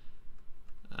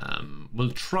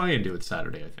try and do it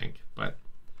Saturday, I think. But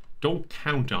don't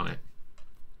count on it.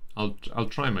 I'll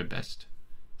try my best.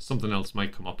 Something else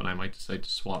might come up, and I might decide to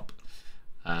swap.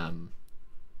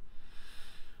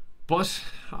 But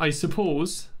I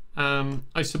suppose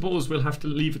we'll have to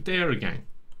leave it there again.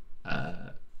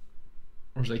 Or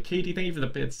was like, Katie, thank you for the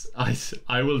bits.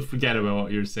 I will forget about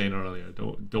what you were saying earlier.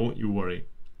 Don't you worry.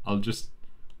 I'll just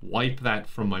wipe that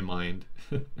from my mind.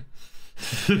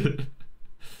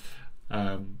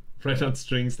 Fred on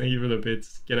Strings, thank you for the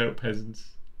bits. Get Out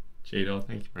Peasants. Jado,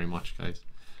 thank you very much, guys.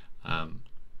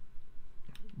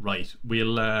 Right,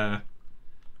 we'll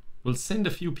send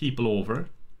a few people over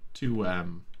to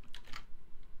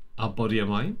a buddy of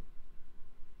mine.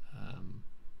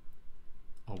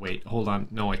 Oh wait, hold on.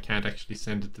 No, I can't actually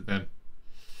send it to them.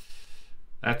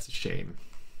 That's a shame.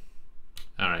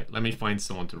 Alright, let me find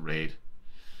someone to raid.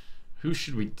 Who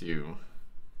should we do?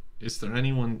 Is there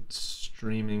anyone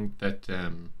streaming that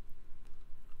I'm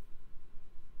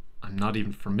not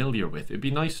even familiar with? It'd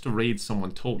be nice to raid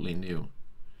someone totally new.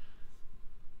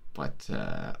 But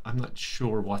I'm not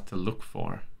sure what to look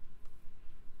for.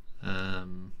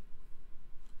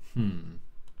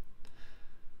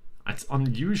 It's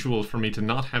unusual for me to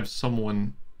not have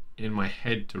someone in my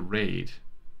head to raid.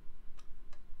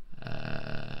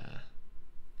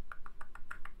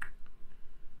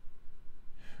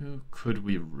 Who could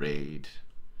we raid?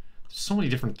 There's so many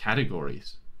different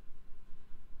categories.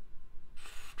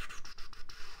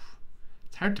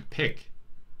 It's hard to pick.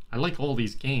 I like all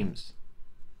these games.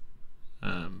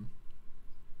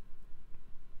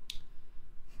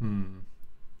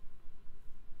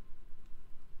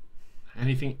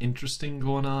 Anything interesting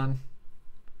going on?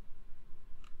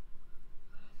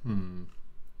 I'm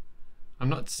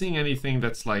not seeing anything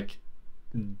that's like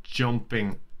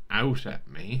jumping out at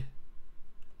me.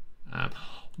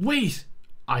 Wait!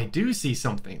 I do see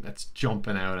something that's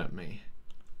jumping out at me.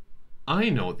 I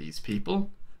know these people.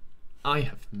 I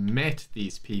have met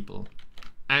these people.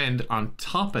 And on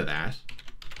top of that,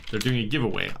 they're doing a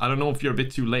giveaway. I don't know if you're a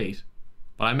bit too late,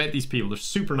 but I met these people. They're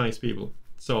super nice people.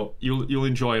 So you'll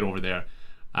enjoy it over there.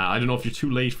 I don't know if you're too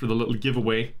late for the little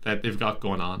giveaway that they've got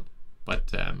going on,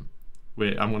 but I'm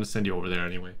going to send you over there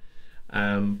anyway.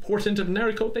 Portent of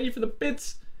Nerico, thank you for the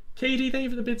bits. Katie, thank you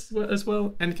for the bits as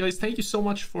well. And guys, thank you so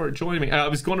much for joining me. I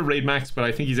was going to raid Max, but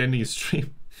I think he's ending his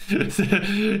stream.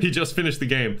 He just finished the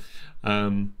game.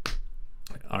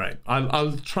 All right,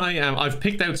 I'll try. I've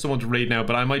picked out someone to raid now,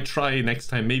 but I might try next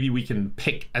time. Maybe we can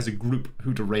pick as a group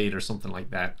who to raid or something like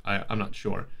that. I'm not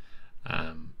sure.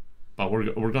 But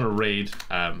we're gonna raid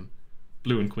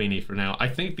Blue and Queenie for now. I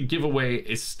think the giveaway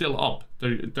is still up.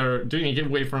 They're doing a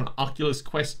giveaway for an Oculus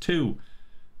Quest 2.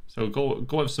 So go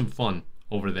have some fun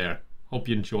over there. Hope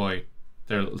you enjoy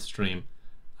their little stream.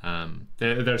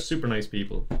 They're super nice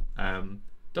people.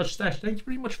 Dutch Stash, thank you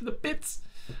very much for the bits.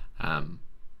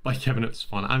 Bye Kevin, it was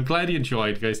fun. I'm glad you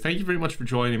enjoyed, guys. Thank you very much for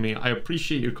joining me. I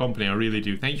appreciate your company, I really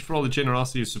do. Thank you for all the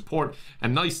generosity of support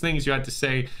and nice things you had to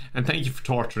say, and thank you for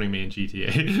torturing me in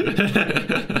GTA.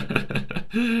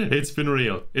 It's been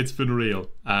real. It's been real.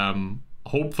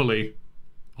 Hopefully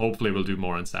we'll do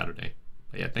more on Saturday.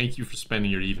 But yeah, thank you for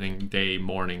spending your evening, day,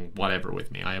 morning, whatever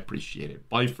with me. I appreciate it.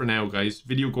 Bye for now, guys.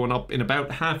 Video going up in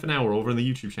about half an hour over on the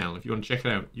YouTube channel. If you want to check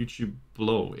it out, YouTube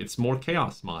below. It's more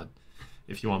Chaos Mod.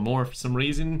 If you want more for some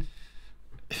reason.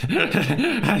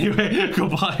 Anyway,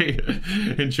 goodbye.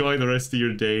 Enjoy the rest of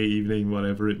your day, evening,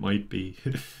 whatever it might be.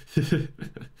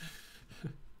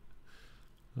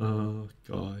 Oh,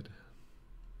 God.